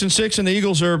Bills are 6-6 and the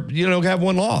Eagles are have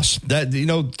one loss. That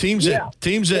teams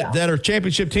that are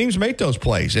championship teams make those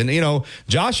plays. And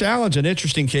Josh Allen's an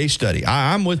interesting case study.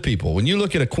 I'm with people. When you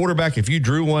look at a quarterback, if you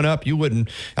drew one up, you wouldn't.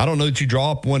 I don't know that you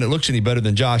draw up one that looks any better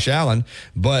than Josh Allen.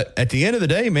 But at the end of the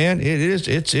day, man,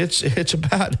 it's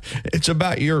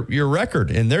about your record,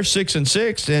 and they're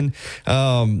 6-6, and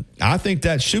I think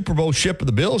that Super Bowl ship of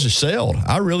the Bills has sailed.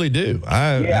 I really do. But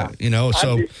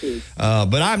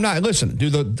I'm not. Listen,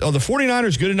 are the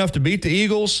 49ers good enough to beat the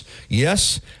Eagles?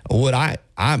 Yes. Would I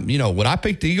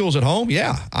pick the Eagles at home?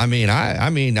 Yeah. I mean,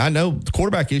 I know the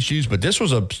quarterback issues, but this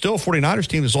was still a 49ers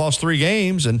team that's lost 3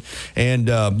 games, and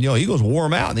Eagles wore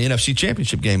them out in the NFC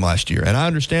Championship game last year. And I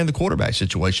understand the quarterback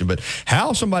situation, but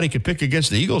how somebody could pick against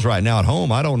the Eagles right now at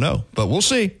home, I don't know. But we'll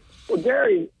see. Well,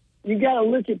 Gary, you got to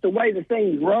look at the way the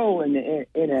things roll in the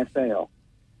NFL.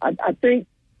 I think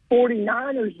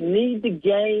 49ers need the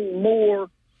game more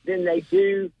than they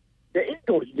do the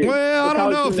Eagles do. Well, I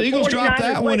don't know. If the Eagles drop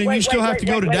that one and you still have to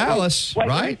go to Dallas,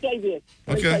 right? Let me say this.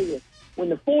 Okay. When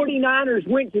the 49ers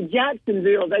went to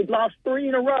Jacksonville, they'd lost 3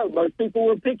 in a row. Most people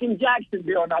were picking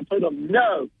Jacksonville, and I told them,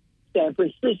 no, San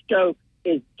Francisco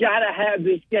has got to have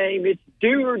this game. It's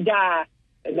do or die,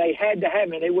 and they had to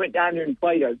have it. They went down there and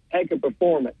played a heck of a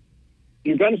performance.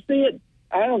 You're going to see it.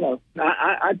 I don't know.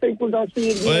 I think we're going to see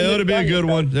it. Well, it'll be a good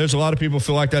one. There's a lot of people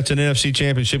feel like that's an NFC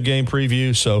Championship game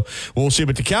preview, so we'll see.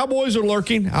 But the Cowboys are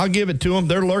lurking. I'll give it to them.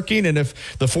 They're lurking, and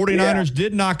if the 49ers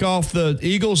did knock off the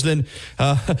Eagles, then,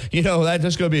 that's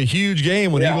going to be a huge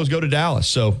game when the Eagles go to Dallas.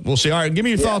 So we'll see. All right, give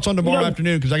me your thoughts on tomorrow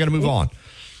afternoon, because I got to move on.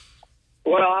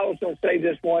 Well, I was going to say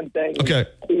this one thing. Okay.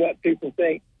 See what people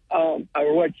think.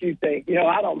 Or what you think.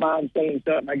 I don't mind saying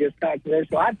something, I guess,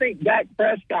 controversial. I think Dak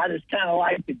Prescott is kind of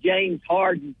like the James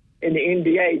Harden in the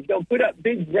NBA. He's going to put up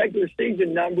big regular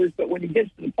season numbers, but when he gets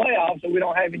to the playoffs, we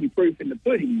don't have any proof in the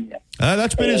pudding yet.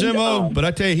 That's been his MO, but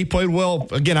I tell you, he played well.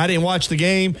 Again, I didn't watch the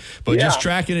game, but just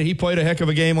tracking it, he played a heck of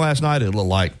a game last night, it looked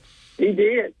like. He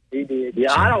did. Yeah,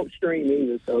 so, I don't stream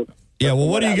either. So yeah, well,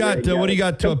 what do you got?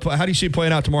 How do you see it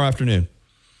playing out tomorrow afternoon?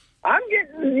 I'm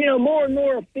getting, more and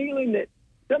more a feeling that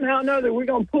somehow or another we're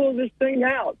going to pull this thing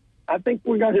out. I think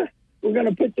we're going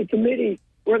to put the committee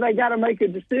where they got to make a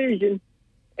decision,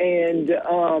 and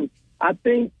I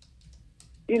think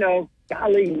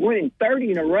golly, winning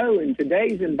 30 in a row in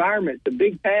today's environment is a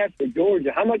big pass for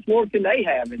Georgia. How much more can they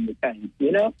have in the tank?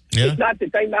 It's not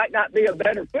that they might not be a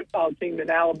better football team than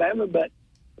Alabama, but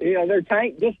their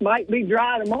tank just might be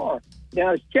dry tomorrow.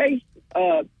 Now, is Chase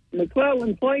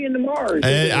McClellan playing tomorrow?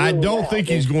 I don't think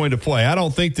he's going to play. I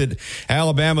don't think that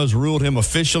Alabama's ruled him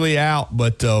officially out,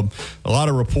 but a lot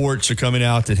of reports are coming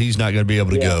out that he's not going to be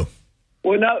able to go.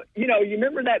 Well, no, you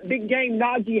remember that big game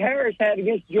Najee Harris had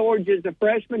against Georgia as a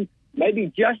freshman?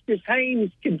 Maybe Justice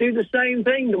Haynes could do the same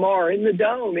thing tomorrow in the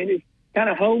Dome, in his kind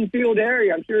of home field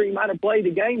area. I'm sure he might have played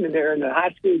a game in there in the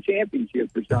high school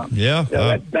championship or something. Yeah.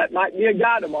 So that might be a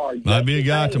guy tomorrow. Might be a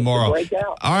guy tomorrow. Break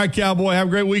out. All right, Cowboy. Have a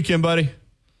great weekend, buddy.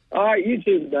 All right, you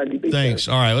too, buddy. Thanks.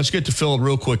 All right, let's get to Philip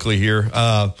real quickly here,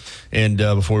 and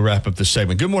before we wrap up this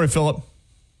segment. Good morning, Philip.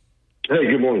 Hey,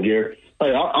 good morning, Gary.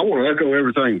 Hey, I want to echo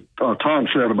everything Tom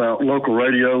said about local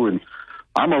radio, and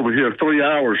I'm over here 3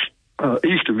 hours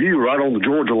east of you, right on the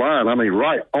Georgia line. I mean,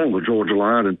 right on the Georgia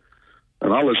line, and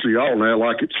I listen to y'all now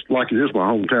like it is my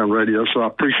hometown radio. So I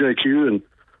appreciate you, and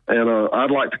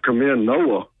I'd like to commend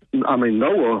Noah. I mean,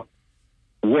 Noah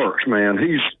works, man.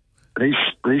 He's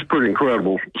pretty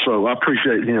incredible. So I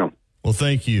appreciate him. Well,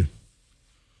 thank you.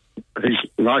 He's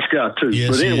a nice guy too.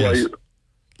 Yes, but anyway, he is.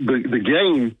 The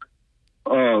game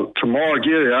tomorrow,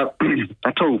 Gary. I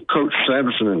told Coach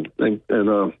Sanderson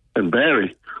and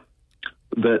Barry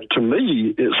that to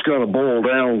me it's going to boil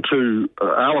down to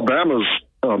Alabama's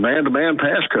man-to-man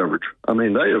pass coverage. I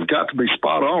mean, they have got to be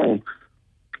spot on,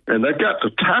 and they've got to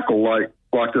tackle like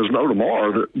there's no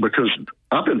tomorrow. Because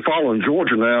I've been following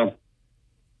Georgia now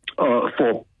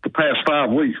for the past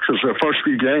 5 weeks, because their first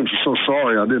few games are so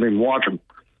sorry I didn't even watch them.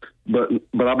 But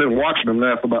I've been watching them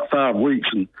now for about 5 weeks,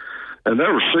 and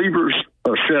their receivers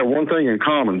share one thing in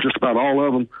common. Just about all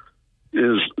of them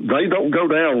is they don't go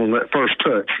down on that first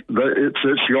touch.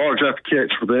 It's yards after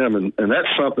catch for them, and that's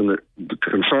something that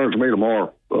concerns me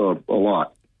tomorrow a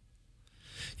lot.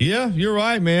 Yeah, you're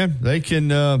right, man. They can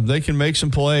make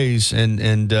some plays,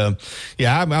 and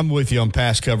I'm with you on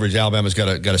pass coverage. Alabama's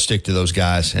got to stick to those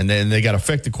guys, and then they got to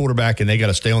affect the quarterback, and they got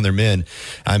to stay on their men.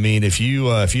 I mean, if you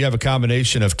have a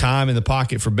combination of time in the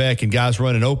pocket for Beck and guys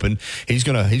running open, he's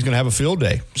gonna have a field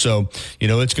day. So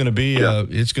it's gonna be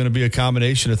a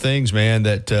combination of things, man.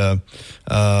 That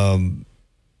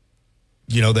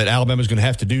that Alabama's going to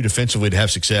have to do defensively to have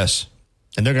success,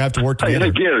 and they're going to have to work together.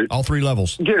 Hey, Gary, all three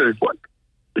levels. Gary, what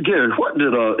did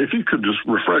if you could just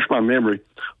refresh my memory,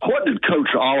 what did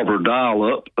Coach Oliver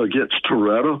dial up against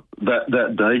Toretta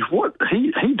that day? What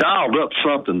he dialed up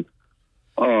something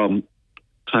to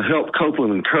help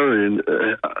Copeland and Curry, and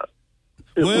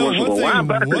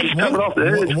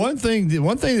one thing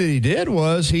that he did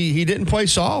was he didn't play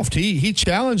soft. He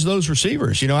challenged those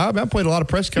receivers. Alabama played a lot of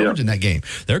press coverage in that game.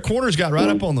 Their corners got right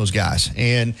up on those guys,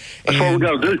 and that's what we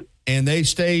got to do. And they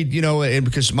stayed, and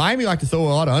because Miami liked to throw a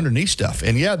lot of underneath stuff.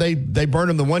 And, yeah, they burned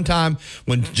them the one time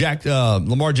when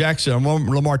Lamar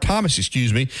Thomas,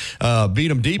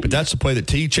 beat him deep. But that's the play that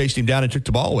T chased him down and took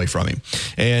the ball away from him.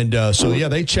 And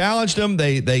they challenged them.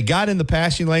 They got in the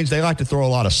passing lanes. They like to throw a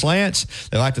lot of slants.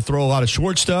 They like to throw a lot of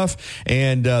short stuff.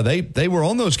 And they were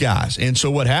on those guys. And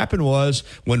so what happened was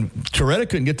when Toretta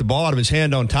couldn't get the ball out of his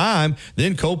hand on time,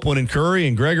 then Copeland and Curry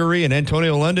and Gregory and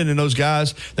Antonio London and those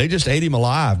guys, they just ate him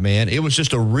alive, man. It was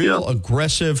just a real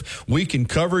aggressive, we can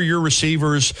cover your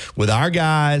receivers with our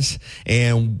guys,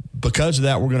 and because of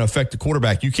that, we're going to affect the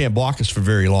quarterback. You can't block us for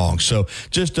very long. So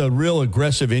just a real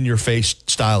aggressive, in-your-face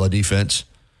style of defense.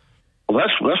 Well,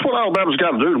 that's what Alabama's got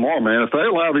to do tomorrow, man. If they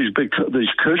allow these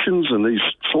cushions and these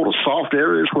sort of soft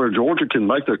areas where Georgia can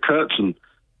make their cuts and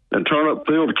turn up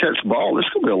field to catch the ball, this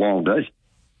could be a long day.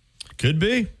 Could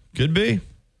be.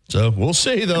 So we'll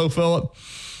see, though, Philip.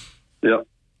 Yep.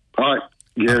 All right.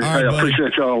 Gary, I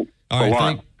appreciate y'all a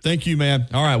lot. Thank you, man.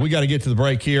 All right, we got to get to the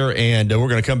break here, and we're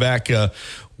going to come back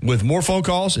with more phone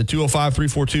calls at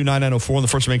 205-342-9904 on the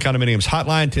First Main Condominiums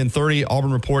hotline, 1030,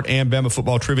 Auburn Report, and Bama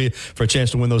football trivia for a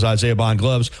chance to win those Isaiah Bond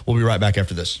gloves. We'll be right back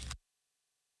after this.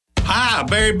 Hi,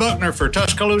 Barry Buckner for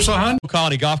Tuscaloosa Hunt.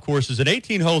 Colony Golf Course is an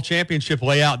 18-hole championship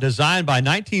layout designed by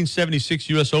 1976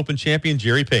 U.S. Open champion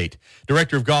Jerry Pate.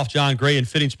 Director of Golf John Gray and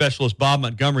fitting specialist Bob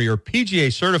Montgomery are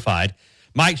PGA certified.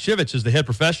 Mike Shivitz is the head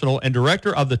professional and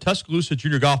director of the Tuscaloosa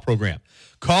Junior Golf Program.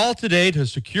 Call today to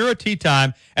secure a tee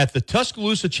time at the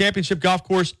Tuscaloosa Championship Golf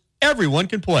Course. Everyone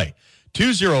can play.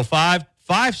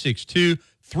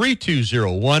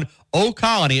 205-562-3201. Old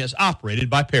Colony is operated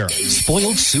by Para.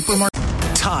 Spoiled Supermarket.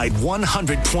 Tide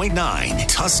 100.9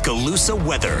 Tuscaloosa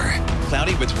weather.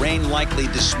 Cloudy with rain likely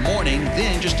this morning,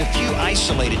 then just a few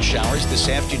isolated showers this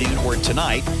afternoon or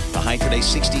tonight. The high today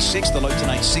 66, the low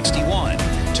tonight 61.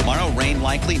 Tomorrow, rain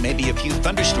likely, maybe a few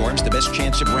thunderstorms. The best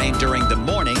chance of rain during the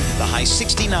morning, the high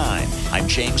 69. I'm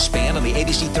James Spann on the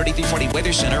ABC 3340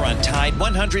 Weather Center on Tide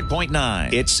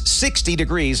 100.9. It's 60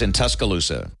 degrees in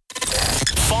Tuscaloosa.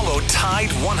 Follow Tide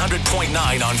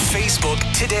 100.9 on Facebook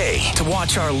today to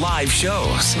watch our live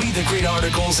shows, read the great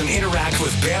articles, and interact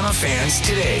with Bama fans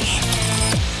today.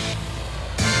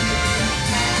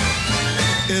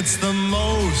 It's the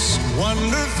most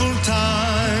wonderful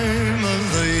time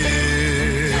of the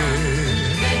year.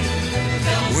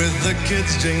 With the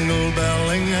kids jingle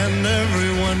belling and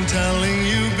everyone telling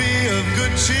you be of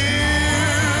good cheer.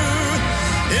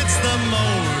 It's the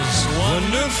most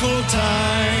wonderful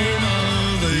time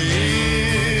of the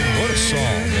year. What a song,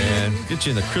 man. Get you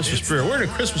in the Christmas spirit. We're in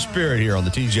a Christmas spirit here on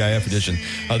the TGIF edition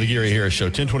of the Gary Harris Show.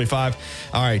 10:25.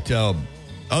 All right,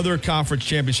 other conference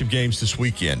championship games this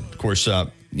weekend. Of course,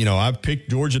 I've picked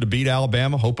Georgia to beat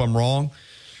Alabama. Hope I'm wrong.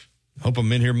 Hope I'm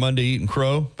in here Monday eating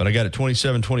crow, but I got it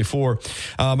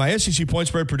 27-24. My SEC point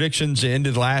spread predictions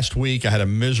ended last week. I had a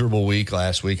miserable week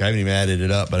last week. I haven't even added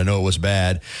it up, but I know it was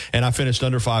bad. And I finished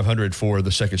under 500 for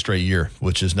the second straight year,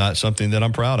 which is not something that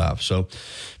I'm proud of. So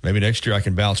maybe next year I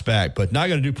can bounce back. But not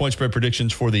going to do point spread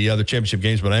predictions for the other championship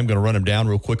games, but I am going to run them down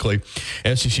real quickly.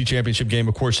 SEC championship game,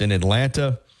 of course, in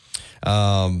Atlanta.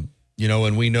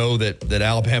 And we know that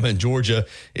Alabama and Georgia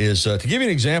is, to give you an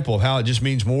example of how it just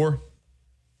means more,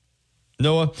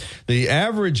 Noah, the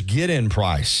average get-in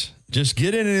price, just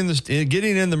getting in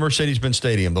the Mercedes-Benz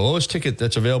Stadium, the lowest ticket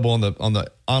that's available on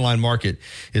the online market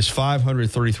is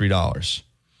 $533.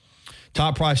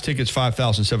 Top price tickets,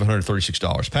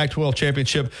 $5,736. Pac-12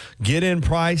 championship get-in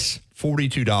price,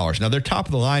 $42. Now, their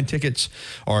top-of-the-line tickets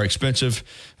are expensive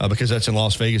because that's in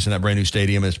Las Vegas in that brand-new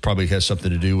stadium. It probably has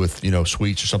something to do with,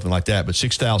 suites or something like that. But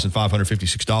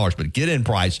 $6,556. But get-in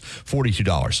price,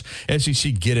 $42.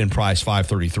 SEC get-in price,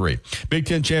 $533. Big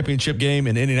Ten championship game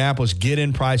in Indianapolis,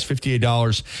 get-in price,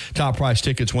 $58. Top price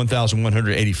tickets,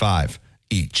 $1,185.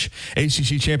 Each.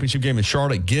 ACC championship game in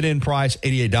Charlotte, get-in price,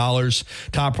 $88.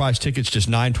 Top price tickets, just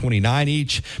 $929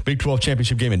 each. Big 12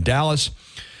 championship game in Dallas,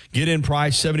 get-in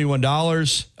price,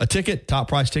 $71 a ticket. Top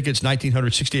price tickets,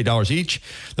 $1,968 each.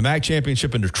 The MAC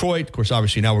championship in Detroit, of course,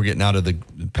 obviously now we're getting out of the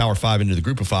Power 5 into the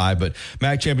Group of 5, but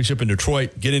MAC championship in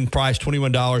Detroit, get-in price,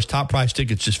 $21. Top price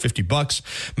tickets, just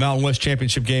 $50. Mountain West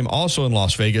championship game, also in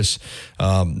Las Vegas,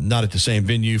 not at the same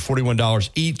venue,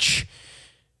 $41 each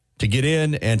to get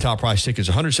in, and top price tickets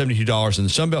 $172. In the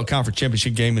Sun Belt Conference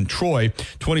Championship game in Troy,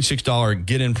 $26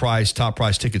 get-in price, top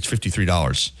price tickets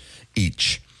 $53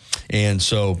 each. And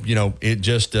so, it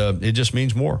just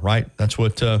means more, right? That's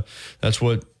what the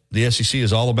SEC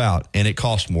is all about, and it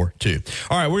costs more too.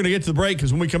 All right, we're going to get to the break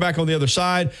because when we come back on the other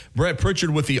side, Brett Pritchard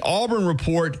with the Auburn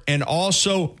Report and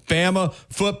also Bama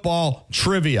football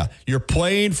trivia. You're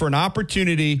playing for an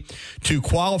opportunity to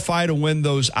qualify to win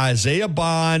those Isaiah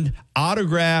Bond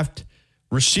autographed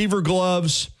receiver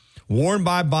gloves worn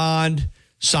by Bond,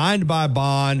 signed by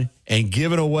Bond, and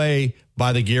given away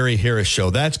by the Gary Harris Show.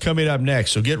 That's coming up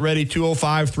next. So get ready,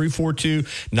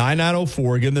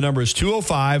 205-342-9904. Again, the number is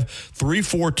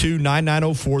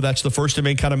 205-342-9904. That's the First and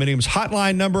Main Condominiums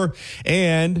hotline number.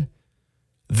 And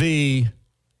the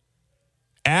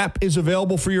app is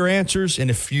available for your answers. And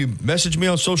if you message me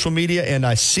on social media and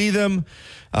I see them,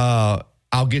 I'll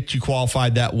get you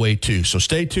qualified that way too. So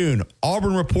stay tuned.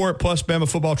 Auburn Report plus Bama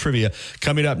football trivia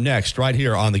coming up next right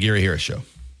here on the Gary Harris Show.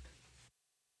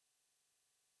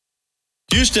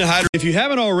 Houston Hyder. If you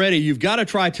haven't already, you've got to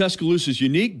try Tuscaloosa's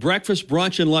unique breakfast,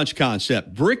 brunch, and lunch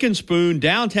concept. Brick and Spoon,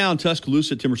 downtown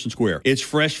Tuscaloosa, Timerson Square. It's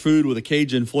fresh food with a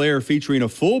Cajun flair featuring a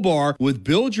full bar with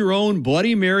build-your-own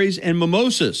Bloody Marys and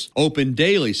mimosas. Open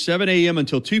daily, 7 a.m.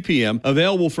 until 2 p.m.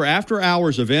 Available for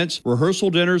after-hours events, rehearsal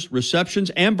dinners,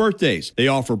 receptions, and birthdays. They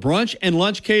offer brunch and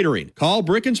lunch catering. Call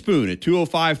Brick and Spoon at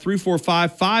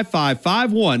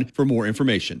 205-345-5551 for more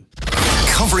information.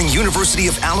 Covering University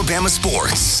of Alabama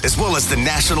sports, as well as the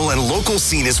national and local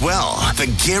scene as well. The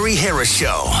Gary Harris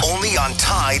Show, only on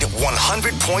Tide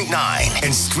 100.9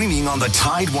 and streaming on the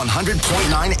Tide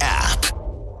 100.9 app.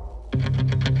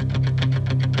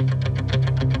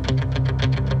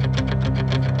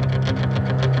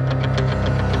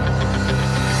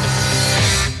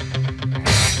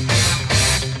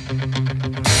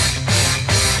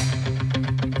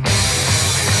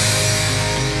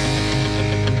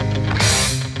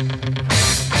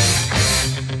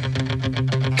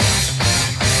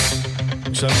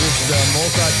 So I'm just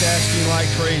multitasking like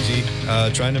crazy,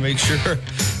 trying to make sure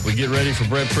we get ready for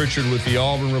Brett Pritchard with the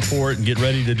Auburn Report and get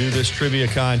ready to do this trivia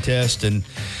contest and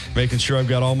making sure I've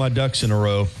got all my ducks in a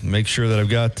row. Make sure that I've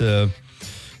got the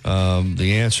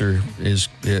answer is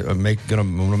I'm going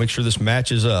to make sure this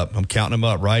matches up. I'm counting them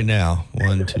up right now.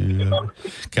 1, 2,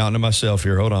 counting to myself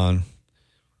here. Hold on.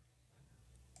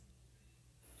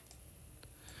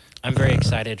 I'm very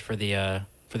excited for the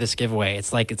for this giveaway.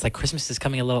 It's like Christmas is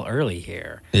coming a little early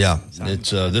here. Yeah,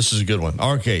 it's this is a good one.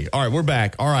 Okay, all right, we're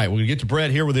back. All right, we're going to get to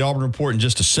Brett here with the Auburn Report in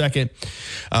just a second.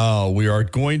 We are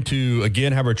going to,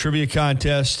 again, have our trivia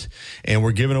contest, and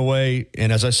we're giving away,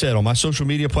 and as I said, on my social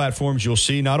media platforms, you'll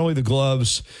see not only the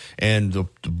gloves and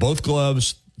both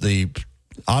gloves, the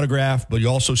autograph, but you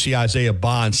also see Isaiah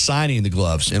Bond signing the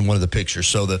gloves in one of the pictures.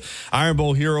 So the Iron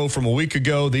Bowl hero from a week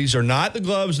ago, these are not the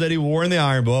gloves that he wore in the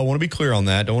Iron Bowl. I want to be clear on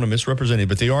that. Don't want to misrepresent it,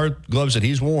 but they are gloves that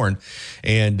he's worn.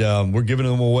 And we're giving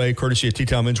them away courtesy of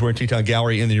T-Town Menswear and T-Town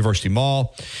Gallery in the University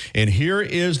Mall. And here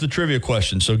is the trivia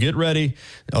question. So get ready.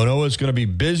 I know it's going to be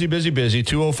busy.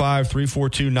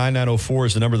 205-342-9904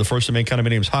 is the number of the First and Main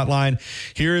Condominiums hotline.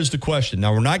 Here is the question.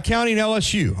 Now, we're not counting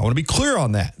LSU. I want to be clear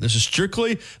on that. This is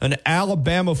strictly an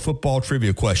Alabama football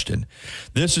trivia question.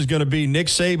 This is going to be Nick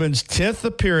Saban's 10th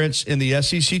appearance in the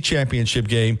SEC championship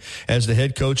game as the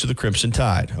head coach of the Crimson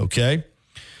Tide. Okay?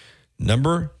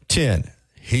 Number 10.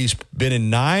 He's been in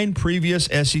 9 previous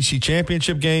SEC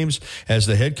championship games as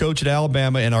the head coach at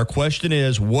Alabama, and our question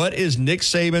is, what is Nick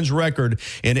Saban's record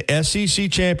in SEC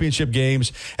championship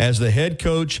games as the head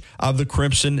coach of the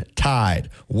Crimson Tide?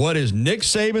 What is Nick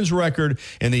Saban's record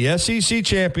in the SEC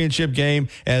championship game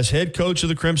as head coach of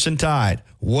the Crimson Tide?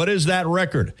 What is that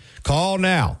record? Call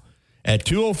now at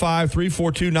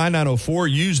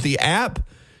 205-342-9904. Use the app.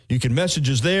 You can message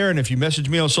us there, and if you message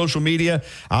me on social media,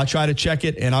 I'll try to check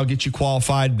it, and I'll get you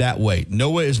qualified that way.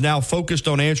 Noah is now focused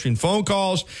on answering phone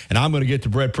calls, and I'm going to get to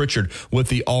Brett Pritchard with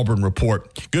the Auburn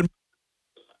Report. Good.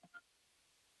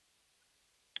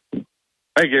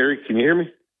 Hey, Gary, can you hear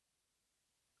me?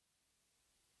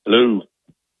 Hello?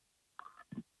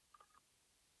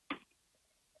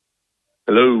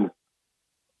 Hello?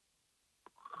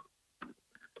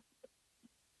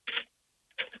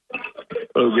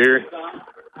 Hello, Gary?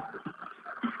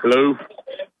 Hello?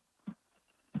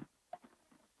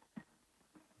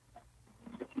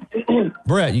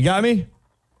 Brett, you got me?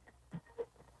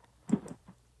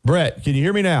 Brett, can you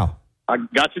hear me now? I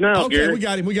got you now, okay, Gary.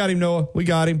 We got him, Noah. We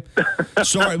got him.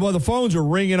 Sorry. Well, the phones are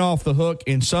ringing off the hook,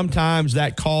 and sometimes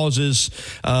that causes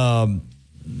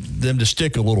them to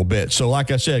stick a little bit. So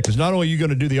like I said, because not only are you going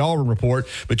to do the Auburn Report,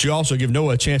 but you also give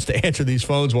Noah a chance to answer these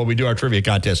phones while we do our trivia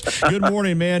contest. Good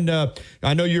morning, man.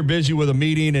 I know you're busy with a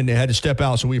meeting and had to step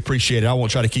out, so we appreciate it. I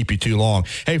won't try to keep you too long.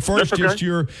 Hey, first, okay. Just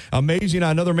your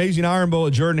another amazing Iron Bowl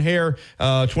at Jordan-Hare,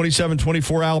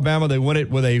 27-24 Alabama. They win it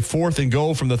with a 4th and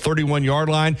goal from the 31-yard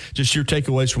line. Just your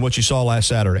takeaways from what you saw last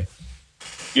Saturday.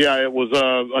 Yeah, it was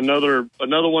another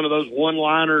one of those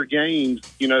one-liner games,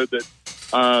 that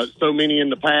so many in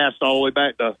the past, all the way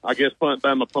back to, I guess, punt,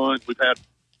 Bama punt. We've had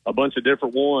a bunch of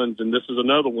different ones, and this is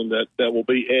another one that will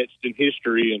be etched in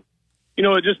history. And,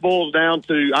 it just boils down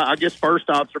to, I guess, first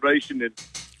observation that,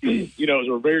 it was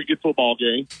a very good football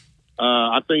game.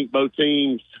 I think both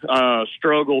teams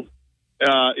struggled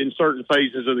in certain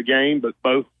phases of the game, but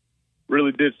both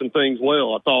really did some things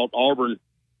well. I thought Auburn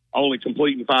only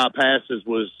completing 5 passes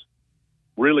was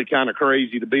really kind of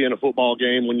crazy to be in a football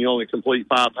game when you only complete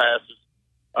 5 passes.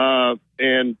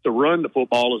 And to run the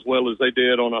football as well as they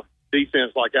did on a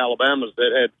defense like Alabama's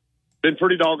that had been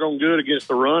pretty doggone good against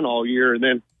the run all year. And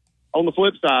then on the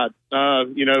flip side, I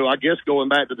guess going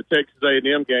back to the Texas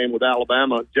A&M game with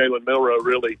Alabama, Jalen Milroe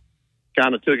really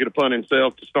kind of took it upon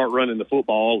himself to start running the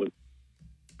football. And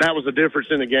that was the difference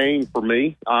in the game for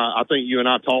me. I think you and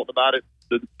I talked about it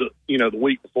the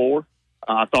week before.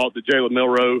 I thought that Jalen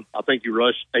Milroe, I think he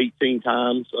rushed 18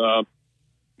 times.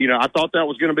 I thought that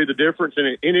was going to be the difference, and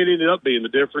it ended up being the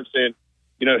difference. And,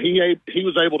 he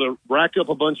was able to rack up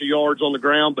a bunch of yards on the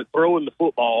ground, but throwing the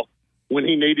football when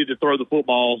he needed to throw the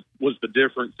football was the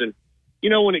difference. And,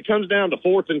 when it comes down to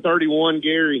 4th and 31,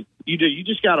 Gary, you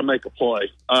just got to make a play.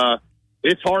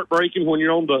 It's heartbreaking when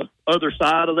you're on the other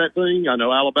side of that thing. I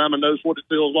know Alabama knows what it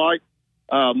feels like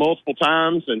multiple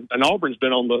times, and Auburn's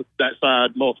been on that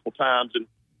side multiple times. And,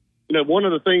 one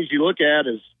of the things you look at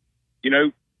is,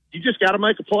 you just got to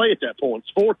make a play at that point.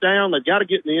 It's 4th down. They've got to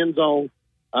get in the end zone.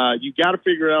 You got to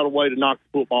figure out a way to knock the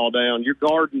football down. You're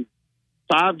guarding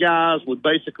 5 guys with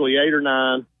basically 8 or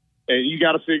 9, and you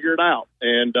got to figure it out.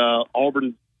 And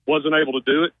Auburn wasn't able to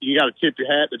do it. You got to tip your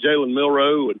hat to Jalen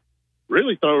Milroe and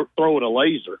really throwing a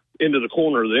laser into the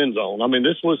corner of the end zone. I mean,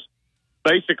 this was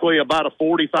basically about a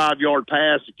 45-yard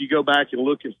pass if you go back and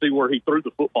look and see where he threw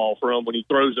the football from when he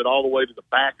throws it all the way to the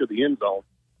back of the end zone.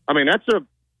 I mean, that's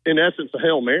in essence, a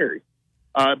Hail Mary.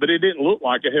 But it didn't look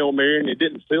like a Hail Mary, and it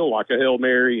didn't feel like a Hail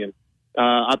Mary. And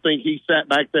I think he sat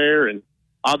back there, and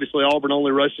obviously Auburn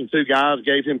only rushing 2 guys,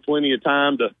 gave him plenty of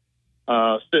time to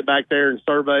sit back there and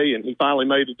survey, and he finally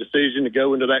made a decision to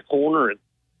go into that corner. And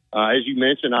as you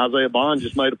mentioned, Isaiah Bond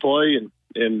just made a play, and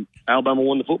and Alabama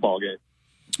won the football game.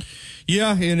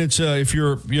 Yeah, and it's if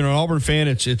you're an Auburn fan,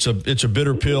 it's a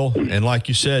bitter pill. And like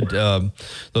you said,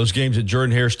 those games at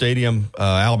Jordan-Hare Stadium,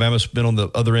 Alabama's been on the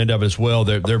other end of it as well.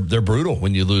 They're brutal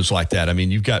when you lose like that. I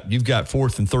mean, you've got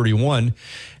 4th and 31.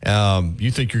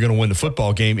 You think you're going to win the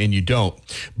football game, and you don't.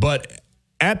 But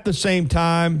at the same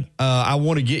time, I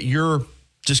want to get your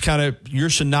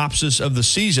synopsis of the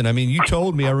season. I mean,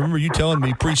 I remember you telling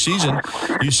me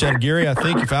preseason, you said, Gary, I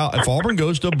think if Auburn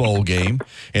goes to a bowl game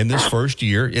in this first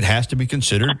year, it has to be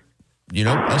considered,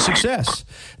 a success.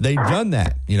 They've done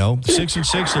that,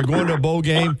 6-6, they're going to a bowl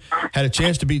game, had a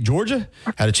chance to beat Georgia,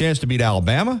 had a chance to beat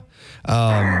Alabama,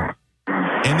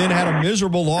 and then had a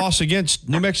miserable loss against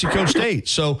New Mexico State.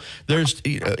 So there's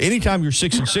anytime you're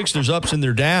 6-6, there's ups and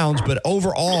there's downs. But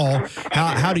overall,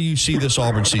 how do you see this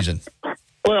Auburn season?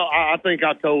 Well, I think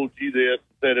I told you this,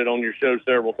 said it on your show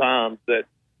several times, that,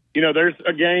 there's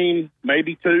a game,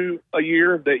 maybe 2 a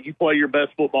year that you play your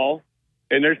best football,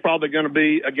 and there's probably going to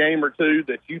be a game or 2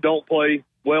 that you don't play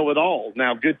well at all.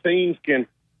 Now, good teams can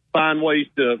find ways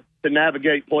to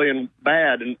navigate playing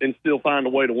bad and still find a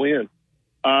way to win.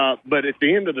 But at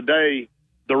the end of the day,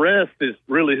 the rest is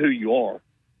really who you are.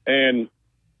 And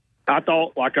I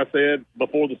thought, like I said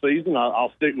before the season,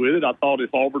 I'll stick with it. I thought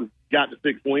if Auburn got to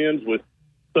 6 wins with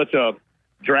such a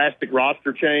drastic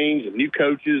roster change and new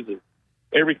coaches and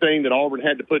everything that Auburn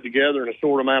had to put together in a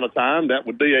short amount of time, that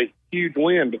would be a huge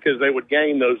win because they would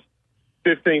gain those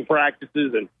 15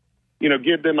 practices and,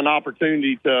 give them an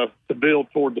opportunity to build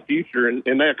toward the future. And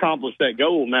they accomplished that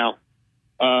goal. Now,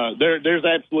 there's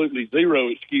absolutely zero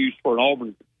excuse for an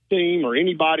Auburn team or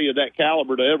anybody of that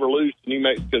caliber to ever lose to New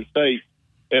Mexico State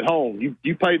at home.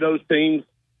 You pay those teams,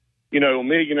 $1.5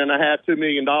 million, $2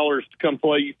 million to come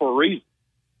play you for a reason.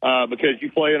 Because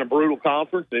you play in a brutal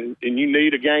conference and you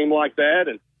need a game like that.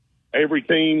 And every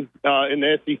team in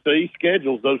the SEC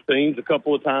schedules those teams a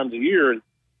couple of times a year. And,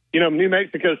 New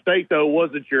Mexico State, though,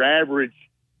 wasn't your average,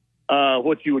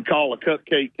 what you would call a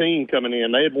cupcake team coming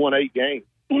in. They had won 8 games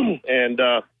and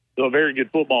they're a very good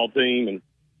football team.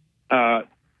 And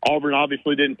Auburn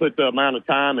obviously didn't put the amount of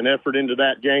time and effort into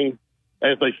that game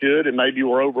as they should. And maybe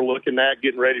we're overlooking that,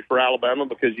 getting ready for Alabama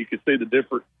because you could see the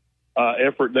different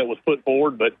effort that was put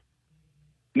forward. But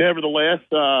nevertheless,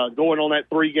 going on that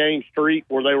 3-game streak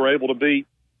where they were able to beat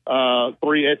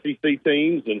 3 SEC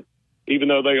teams, and even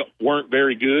though they weren't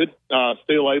very good,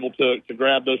 still able to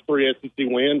grab those 3 SEC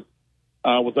wins,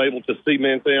 was able to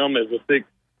cement them as a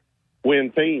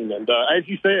 6-win team. And as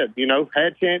you said,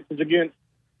 had chances against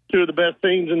 2 of the best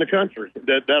teams in the country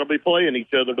that'll be playing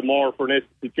each other tomorrow for an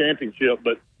SEC championship.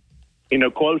 But,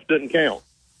 close doesn't count.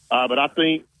 But I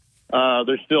think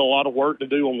there's still a lot of work to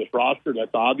do on this roster.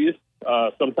 That's obvious.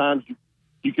 Sometimes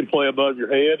you can play above your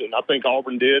head, and I think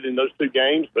Auburn did in those 2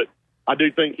 games. But I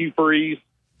do think Hugh Freeze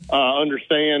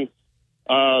understands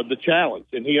the challenge,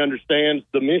 and he understands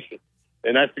the mission,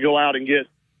 and that's to go out and get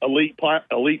elite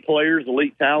players,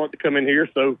 elite talent to come in here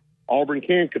so Auburn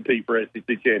can compete for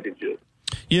SEC championship.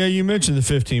 Yeah, you mentioned the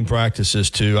 15 practices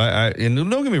too. And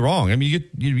don't get me wrong. I mean,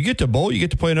 you get to bowl, you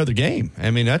get to play another game. I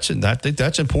mean, I think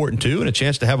that's important too, and a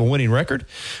chance to have a winning record.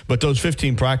 But those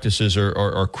 15 practices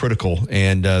are critical,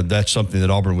 and that's something that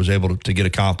Auburn was able to get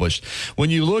accomplished. When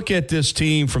you look at this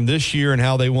team from this year and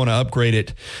how they want to upgrade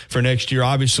it for next year,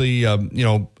 obviously,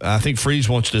 I think Freeze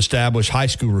wants to establish high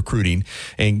school recruiting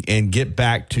and get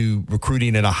back to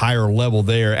recruiting at a higher level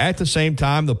there. At the same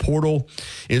time, the portal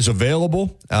is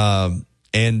available.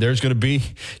 And there's going to be,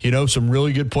 some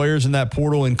really good players in that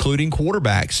portal, including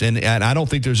quarterbacks. And I don't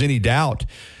think there's any doubt,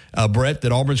 Brett,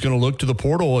 that Auburn's going to look to the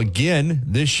portal again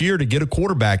this year to get a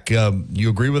quarterback. You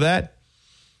agree with that?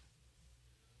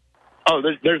 Oh,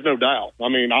 there's no doubt. I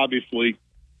mean, obviously,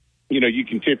 you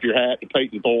can tip your hat to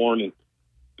Peyton Thorne.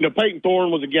 And, Peyton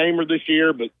Thorne was a gamer this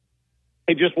year, but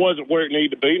it just wasn't where it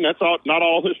needed to be. And that's not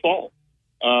all his fault.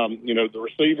 The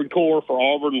receiving core for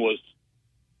Auburn was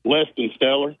less than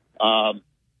stellar.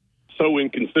 So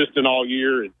inconsistent all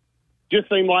year. It just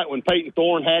seemed like when Peyton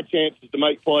Thorne had chances to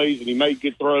make plays and he made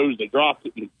good throws, they dropped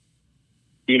it. And,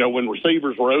 when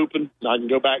receivers were open, I can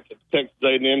go back to the Texas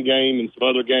A&M game and some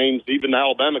other games, even the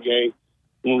Alabama game,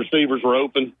 when receivers were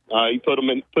open, he put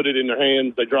it in their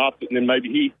hands, they dropped it, and then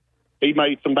maybe he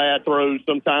made some bad throws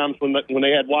sometimes when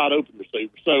they had wide open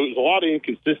receivers. So it was a lot of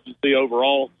inconsistency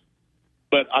overall.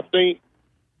 But I think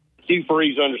Hugh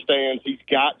Freeze understands he's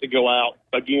got to go out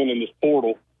again in this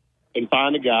portal and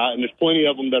find a guy, and there's plenty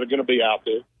of them that are going to be out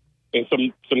there, and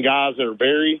some guys that are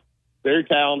very, very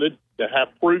talented that have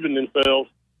proven themselves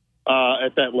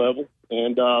at that level.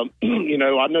 And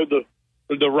I know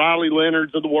the Riley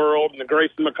Leonards of the world and the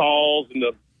Grayson McCalls and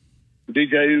the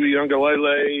DJ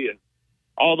Uiagalelei and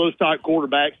all those type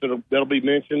quarterbacks that'll be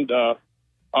mentioned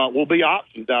will be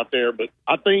options out there. But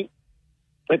I think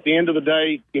at the end of the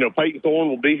day, Peyton Thorne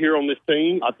will be here on this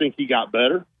team. I think he got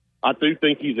better. I do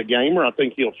think he's a gamer. I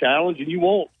think he'll challenge, and you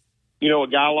want, a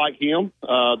guy like him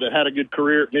that had a good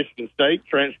career at Michigan State,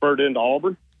 transferred into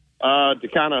Auburn, to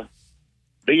kind of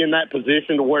be in that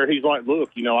position to where he's like,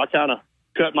 look, I kind of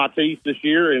cut my teeth this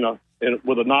year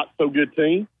with a not so good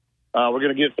team. We're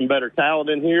going to get some better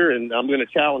talent in here, and I'm going to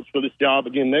challenge for this job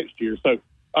again next year. So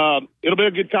it'll be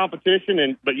a good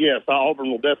competition, but yes,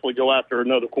 Auburn will definitely go after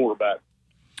another quarterback.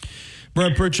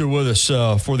 Brent Pritchard with us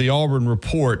for the Auburn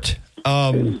Report.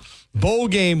 Bowl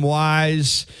game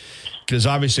wise, because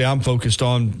obviously I'm focused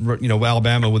on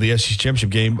Alabama with the SEC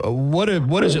championship game. What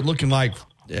is it looking like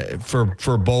for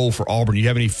a bowl for Auburn? Do you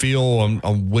have any feel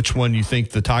on which one you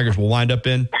think the Tigers will wind up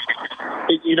in?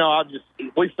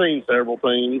 We've seen several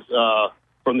things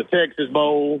from the Texas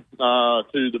Bowl to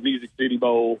the Music City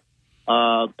Bowl.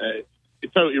 So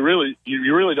you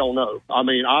really don't know. I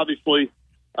mean, obviously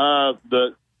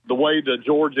the way the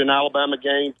Georgia and Alabama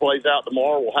game plays out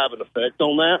tomorrow will have an effect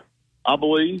on that, I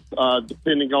believe,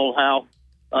 depending on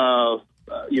how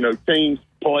teams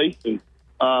place and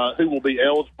who will be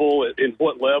eligible in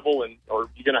what level, and are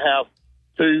you going to have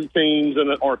two teams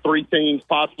or three teams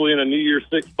possibly in a New Year's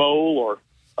Six Bowl, or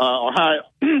how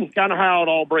kind of how it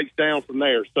all breaks down from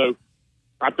there. So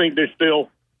I think there's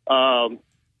still some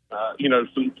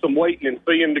waiting and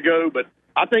seeing to go, but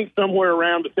I think somewhere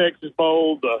around the Texas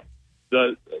Bowl,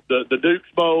 the Dukes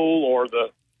Bowl, or the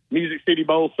Music City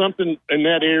Bowl, something in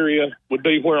that area would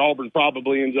be where Auburn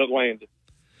probably ends up landing.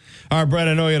 All right, Brad,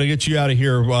 I know I got to get you out of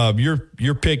here.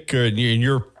 Your pick and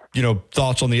your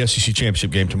thoughts on the SEC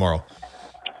championship game tomorrow.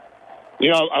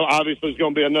 Obviously it's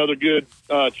going to be another good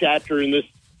chapter in this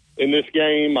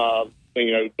game.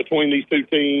 Between these two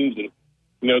teams, and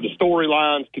the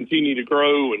storylines continue to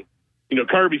grow, and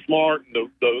Kirby Smart,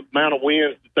 the amount of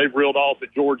wins that they've reeled off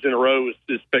at Georgia in a row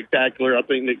is spectacular. I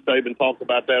think Nick Saban talked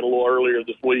about that a little earlier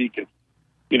this week, and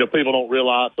people don't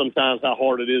realize sometimes how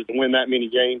hard it is to win that many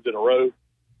games in a row.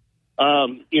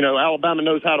 Alabama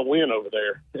knows how to win over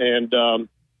there. And,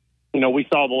 we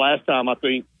saw the last time, I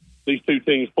think, these two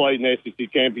teams played in the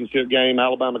SEC championship game,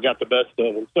 Alabama got the best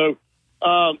of them. So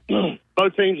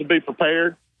both teams will be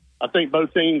prepared. I think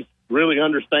both teams really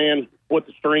understand what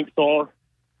the strengths are.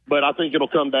 But I think it'll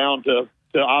come down to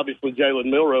obviously Jalen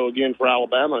Milroe again for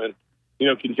Alabama. And,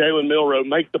 can Jalen Milroe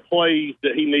make the plays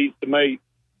that he needs to make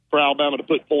for Alabama to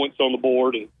put points on the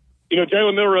board? And,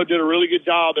 Jalen Milroe did a really good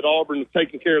job at Auburn of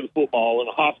taking care of the football in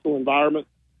a hostile environment.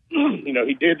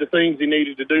 He did the things he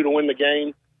needed to do to win the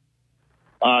game.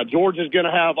 Georgia's going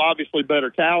to have obviously better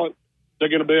talent. They're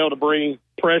going to be able to bring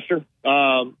pressure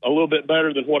a little bit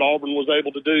better than what Auburn was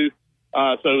able to do.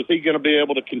 So is he going to be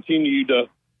able to continue to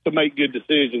make good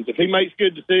decisions? If he makes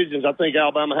good decisions, I think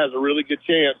Alabama has a really good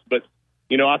chance. But,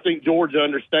 I think Georgia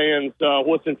understands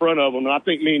what's in front of them. And I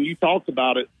think me and you talked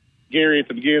about it, Gary, at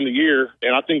the beginning of the year,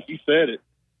 and I think you said it.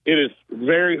 It is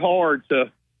very hard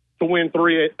to win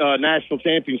three national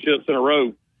championships in a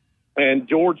row. And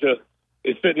Georgia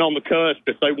is sitting on the cusp,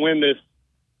 if they win this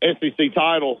SEC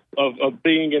title, of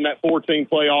being in that 14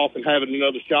 playoff and having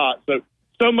another shot.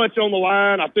 So much on the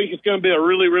line. I think it's going to be a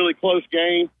really, really close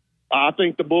game. I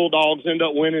think the Bulldogs end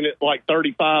up winning it like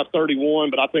 35-31,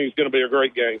 but I think it's going to be a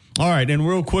great game. All right, and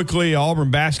real quickly,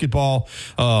 Auburn basketball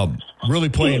really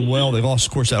playing well. They've lost,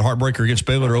 of course, that heartbreaker against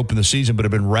Baylor to open the season, but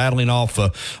have been rattling off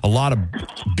a lot of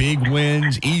big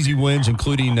wins, easy wins,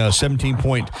 including a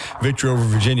 17-point victory over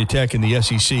Virginia Tech in the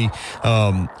SEC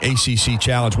ACC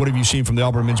Challenge. What have you seen from the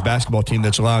Auburn men's basketball team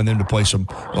that's allowing them to play so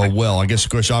well? I guess,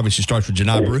 of course, obviously starts with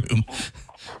Janai Broome.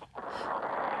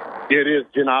 It is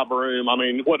Janai Broome. I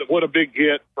mean, what a big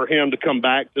hit for him to come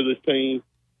back to this team.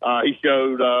 He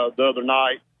showed the other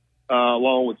night,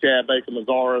 along with Chad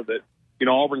Baker-Mazara, that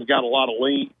Auburn's got a lot of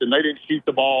length, and they didn't shoot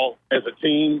the ball as a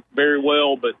team very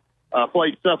well, but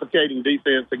played suffocating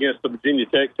defense against the Virginia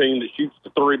Tech team that shoots the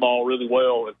three ball really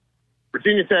well. And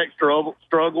Virginia Tech struggled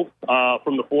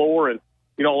from the floor, and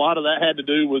a lot of that had to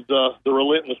do with the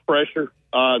relentless pressure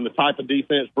and the type of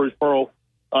defense Bruce Pearl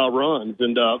runs.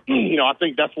 And, I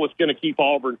think that's what's going to keep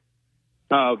Auburn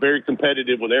very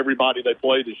competitive with everybody they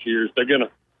play this year. They're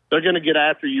going to get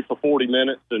after you for 40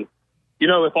 minutes. And,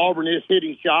 if Auburn is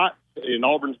hitting shots, and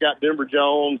Auburn's got Denver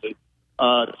Jones and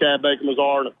Chad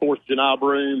Baker-Mazara and, of course, Janai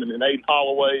Broome and then Aiden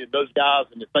Holloway and those guys,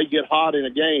 and if they get hot in a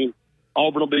game,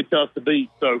 Auburn will be tough to beat.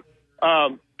 So,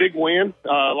 big win.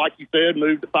 Like you said,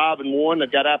 moved to 5-1.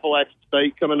 They've got Appalachian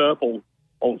State coming up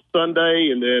on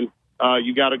Sunday, and then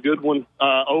you got a good one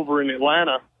over in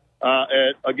Atlanta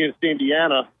against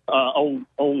Indiana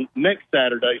on next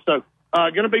Saturday. So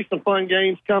going to be some fun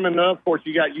games coming up. Of course,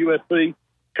 you got USC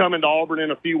coming to Auburn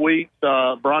in a few weeks.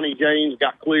 Bronny James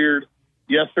got cleared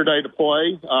yesterday to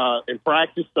play in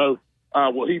practice, so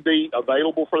will he be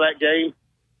available for that game?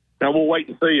 Now, we'll wait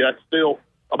and see. That's still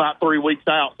about 3 weeks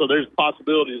out, so there's a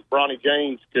possibility that Bronny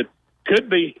James could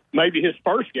be maybe his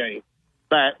first game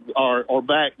back or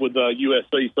back with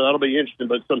USC, so that'll be interesting.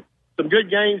 But some good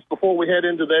games before we head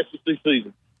into the SEC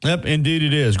season. Yep, indeed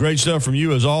it is. Great stuff from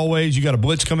you as always. You got a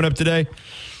blitz coming up today?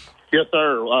 Yes,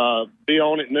 sir. Be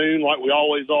on at noon like we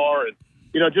always are. And,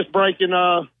 just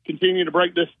continue to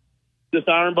break this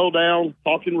Iron Bowl down,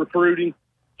 talking recruiting,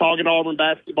 talking Auburn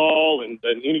basketball, and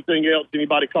anything else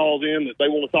anybody calls in that they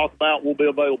want to talk about, we'll be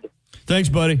available. Thanks,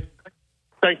 buddy.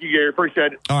 Thank you, Gary.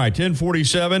 Appreciate it. All right,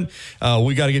 10:47.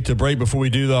 We got to get to break. Before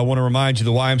we do, though, I want to remind you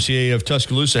the YMCA of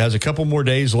Tuscaloosa has a couple more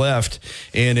days left,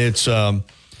 and it's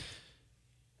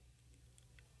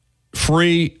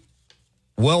free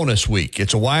Wellness Week.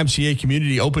 It's a YMCA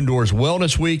Community Open Doors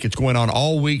Wellness Week. It's going on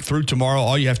all week through tomorrow.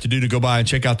 All you have to do to go by and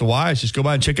check out the Y is just go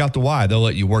by and check out the Y. They'll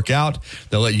let you work out.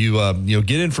 They'll let you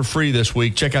get in for free this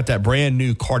week. Check out that brand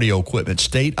new cardio equipment,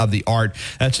 state of the art.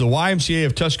 That's the YMCA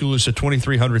of Tuscaloosa,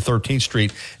 2300 13th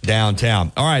Street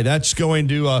downtown. All right, that's going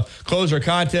to close our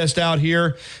contest out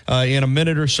here in a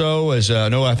minute or so. As I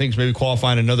think it's maybe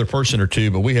qualifying another person or two,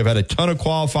 but we have had a ton of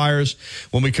qualifiers.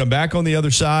 When we come back on the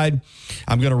other side,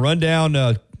 I'm going to run down.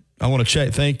 I want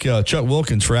to thank Chuck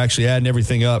Wilkins for actually adding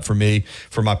everything up for me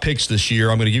for my picks this year.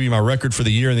 I'm going to give you my record for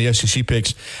the year in the SEC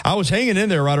picks. I was hanging in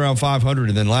there right around 500,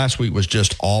 and then last week was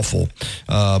just awful.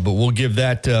 But we'll give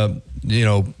that,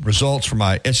 results for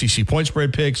my SEC point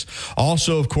spread picks.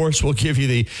 Also, of course, we'll give you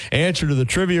the answer to the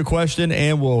trivia question,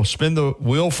 and we'll spin the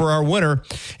wheel for our winner,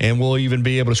 and we'll even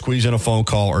be able to squeeze in a phone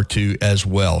call or two as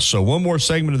well. So one more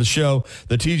segment of the show,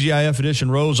 the TGIF edition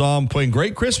rolls on, playing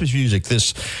great Christmas music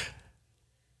this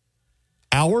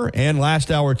hour and last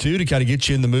hour too to kind of get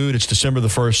you in the mood. It's December the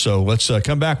 1st, so let's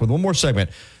come back with one more segment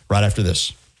right after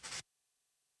this.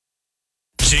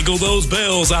 Jingle those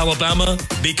bells, Alabama,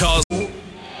 because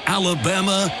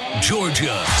Alabama,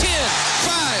 Georgia. 10-5,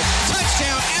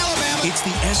 touchdown, Alabama. It's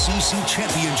the SEC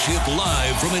Championship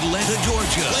live from Atlanta,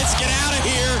 Georgia. Let's get out of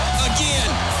here again.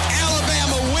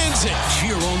 Alabama wins it.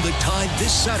 Cheer on the Tide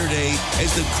this Saturday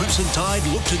as the Crimson Tide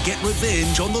look to get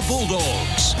revenge on the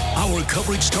Bulldogs. Our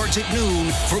coverage starts at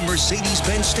noon from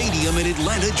Mercedes-Benz Stadium in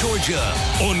Atlanta, Georgia,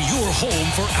 on your home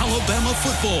for Alabama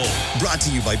football. Brought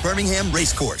to you by Birmingham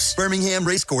Racecourse.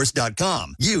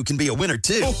 BirminghamRacecourse.com. You can be a winner,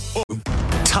 too.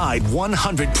 Tide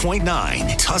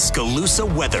 100.9 Tuscaloosa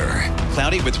weather.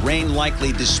 Cloudy with rain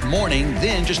likely this morning,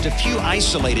 then just a few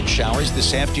isolated showers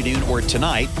this afternoon or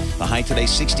tonight. The high today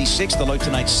 66, the low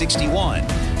tonight 61.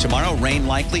 Tomorrow, rain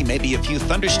likely, maybe a few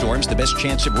thunderstorms. The best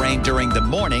chance of rain during the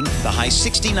morning, the high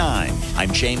 69.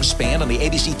 I'm James Spann on the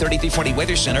ABC 3340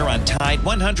 Weather Center on Tide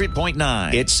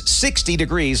 100.9. It's 60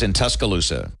 degrees in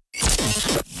Tuscaloosa.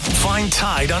 Find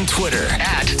Tide on Twitter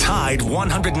at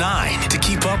Tide109 to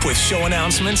keep up with show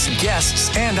announcements,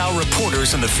 guests, and our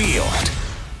reporters in the field.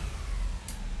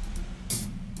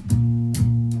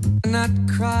 Not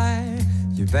cry,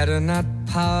 you better not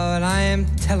pout, I am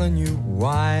telling you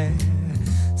why.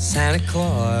 Santa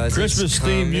Claus. Christmas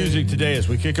theme music today as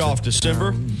we kick off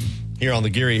December here on the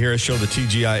Gary Harris Show, the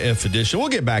TGIF edition. We'll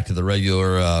get back to the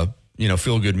regular,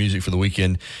 feel-good music for the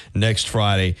weekend next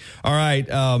Friday. All right,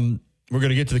 we're going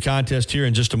to get to the contest here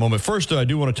in just a moment. First, though, I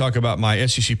do want to talk about my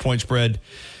SEC point spread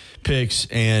picks,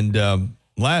 and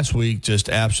last week just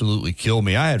absolutely killed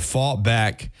me. I had fought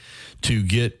back to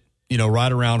get,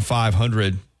 right around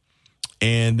 500,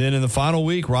 and then in the final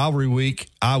week, rivalry week,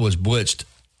 I was blitzed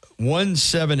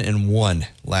 1-7-1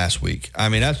 last week. I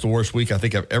mean, that's the worst week I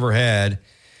think I've ever had,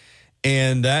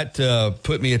 and that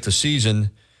put me at the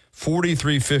season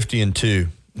 43-50-2.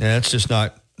 That's just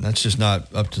not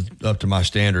up to my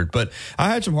standard. But I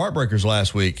had some heartbreakers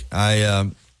last week.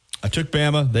 I took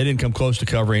Bama. They didn't come close to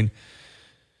covering.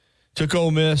 Took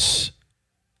Ole Miss,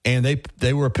 and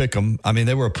they were a pick 'em. I mean,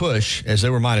 they were a push as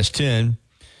they were -10.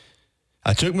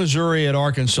 I took Missouri at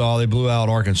Arkansas. They blew out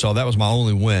Arkansas. That was my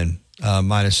only win,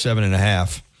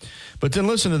 -7.5. But then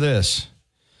listen to this.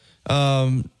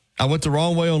 I went the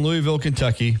wrong way on Louisville,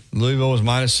 Kentucky. Louisville was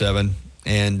 -7.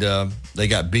 And they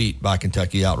got beat by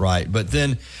Kentucky outright. But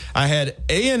then I had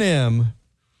A&M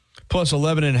plus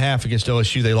 11.5 against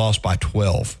LSU. They lost by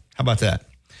 12. How about that?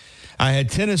 I had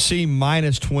Tennessee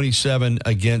 -27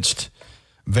 against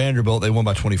Vanderbilt. They won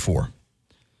by 24.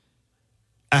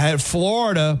 I had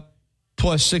Florida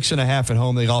plus 6.5 at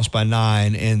home. They lost by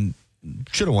 9 and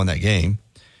should have won that game.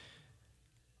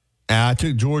 And I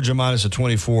took Georgia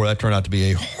 -24. That turned out to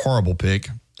be a horrible pick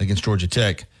against Georgia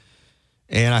Tech.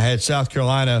 and I had South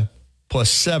Carolina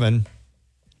 +7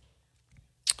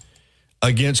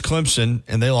 against Clemson,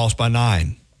 and they lost by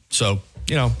 9. So,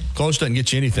 close doesn't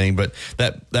get you anything, but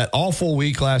that awful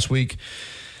week last week,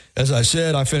 as I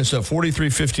said, I finished up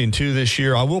 43-50-2 this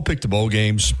year. I will pick the bowl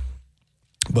games,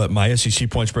 but my SEC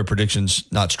point spread predictions,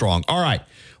 not strong. All right,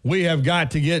 we have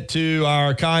got to get to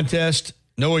our contest.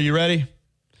 Noah, you ready?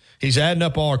 He's adding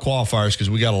up all our qualifiers because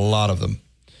we got a lot of them.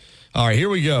 All right, here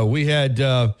we go. We had,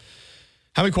 how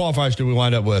many qualifiers did we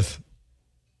wind up with?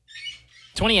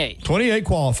 28. 28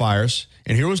 qualifiers.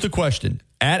 And here was the question.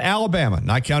 At Alabama,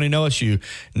 not counting OSU,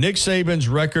 Nick Saban's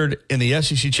record in the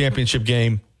SEC championship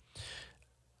game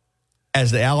as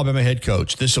the Alabama head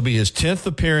coach. This will be his 10th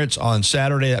appearance on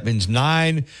Saturday. That means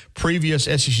 9 previous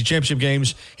SEC championship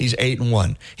games. He's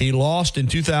 8-1. He lost in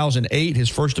 2008. His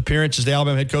first appearance as the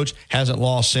Alabama head coach. Hasn't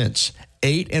lost since.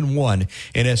 8-1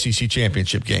 in SEC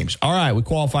championship games. All right, we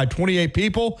qualified 28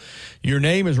 people. Your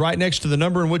name is right next to the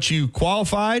number in which you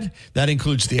qualified. That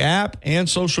includes the app and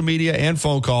social media and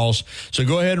phone calls. So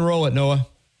go ahead and roll it, Noah.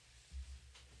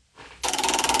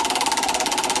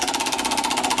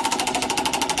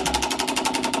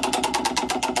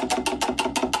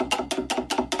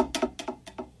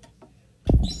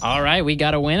 All right, we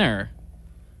got a winner.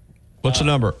 What's the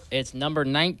number? It's number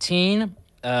 19.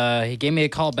 He gave me a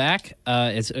call back.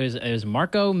 It was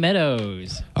Marco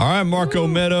Meadows. All right, Marco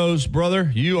Meadows,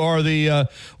 brother. You are the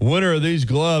winner of these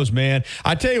gloves, man.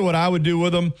 I tell you what I would do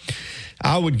with them.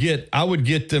 I would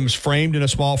get them framed in a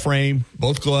small frame,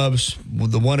 both gloves,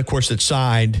 the one, of course, that's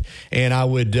signed, and I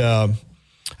would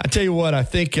I tell you what, I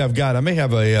think I got a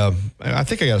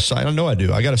sign. I know I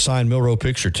do. I got a signed Milroe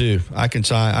picture too. I can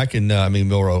sign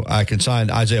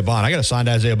Isaiah Bond. I got a signed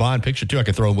Isaiah Bond picture too. I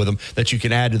can throw with him that you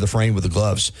can add to the frame with the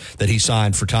gloves that he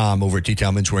signed for Tom over at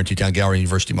T-Town Menswear and T-Town Gallery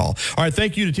University Mall. All right.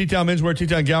 Thank you to T-Town Menswear,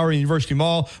 T-Town Gallery University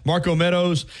Mall. Marco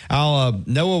Meadows. Noah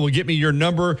will get me your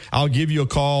number. I'll give you a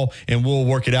call and we'll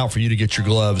work it out for you to get your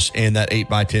gloves and that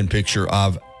 8x10 picture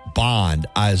of Bond,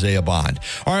 Isaiah Bond.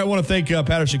 All right, I want to thank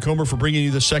Patterson Comer for bringing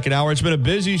you the second hour. It's been a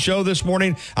busy show this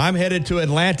morning. I'm headed to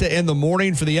Atlanta in the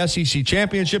morning for the SEC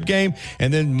championship game,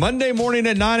 and then Monday morning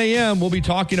at 9 a.m. we'll be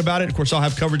talking about it. Of course, I'll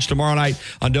have coverage tomorrow night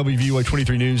on WVUA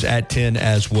 23 News at 10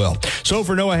 as well. So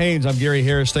for Noah Haynes, I'm Gary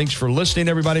Harris. Thanks for listening,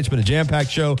 everybody. It's been a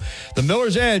jam-packed show. The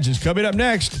Miller's Edge is coming up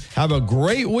next. Have a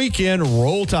great weekend.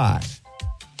 Roll Tide.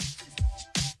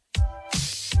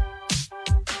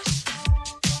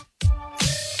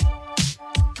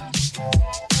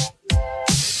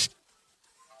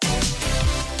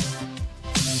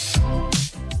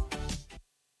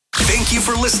 Thank you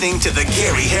for listening to The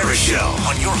Gary Harris Show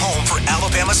on your home for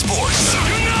Alabama sports.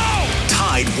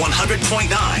 Tide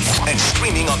 100.9 and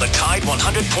streaming on the Tide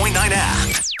 100.9 app.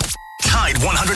 Tide 100.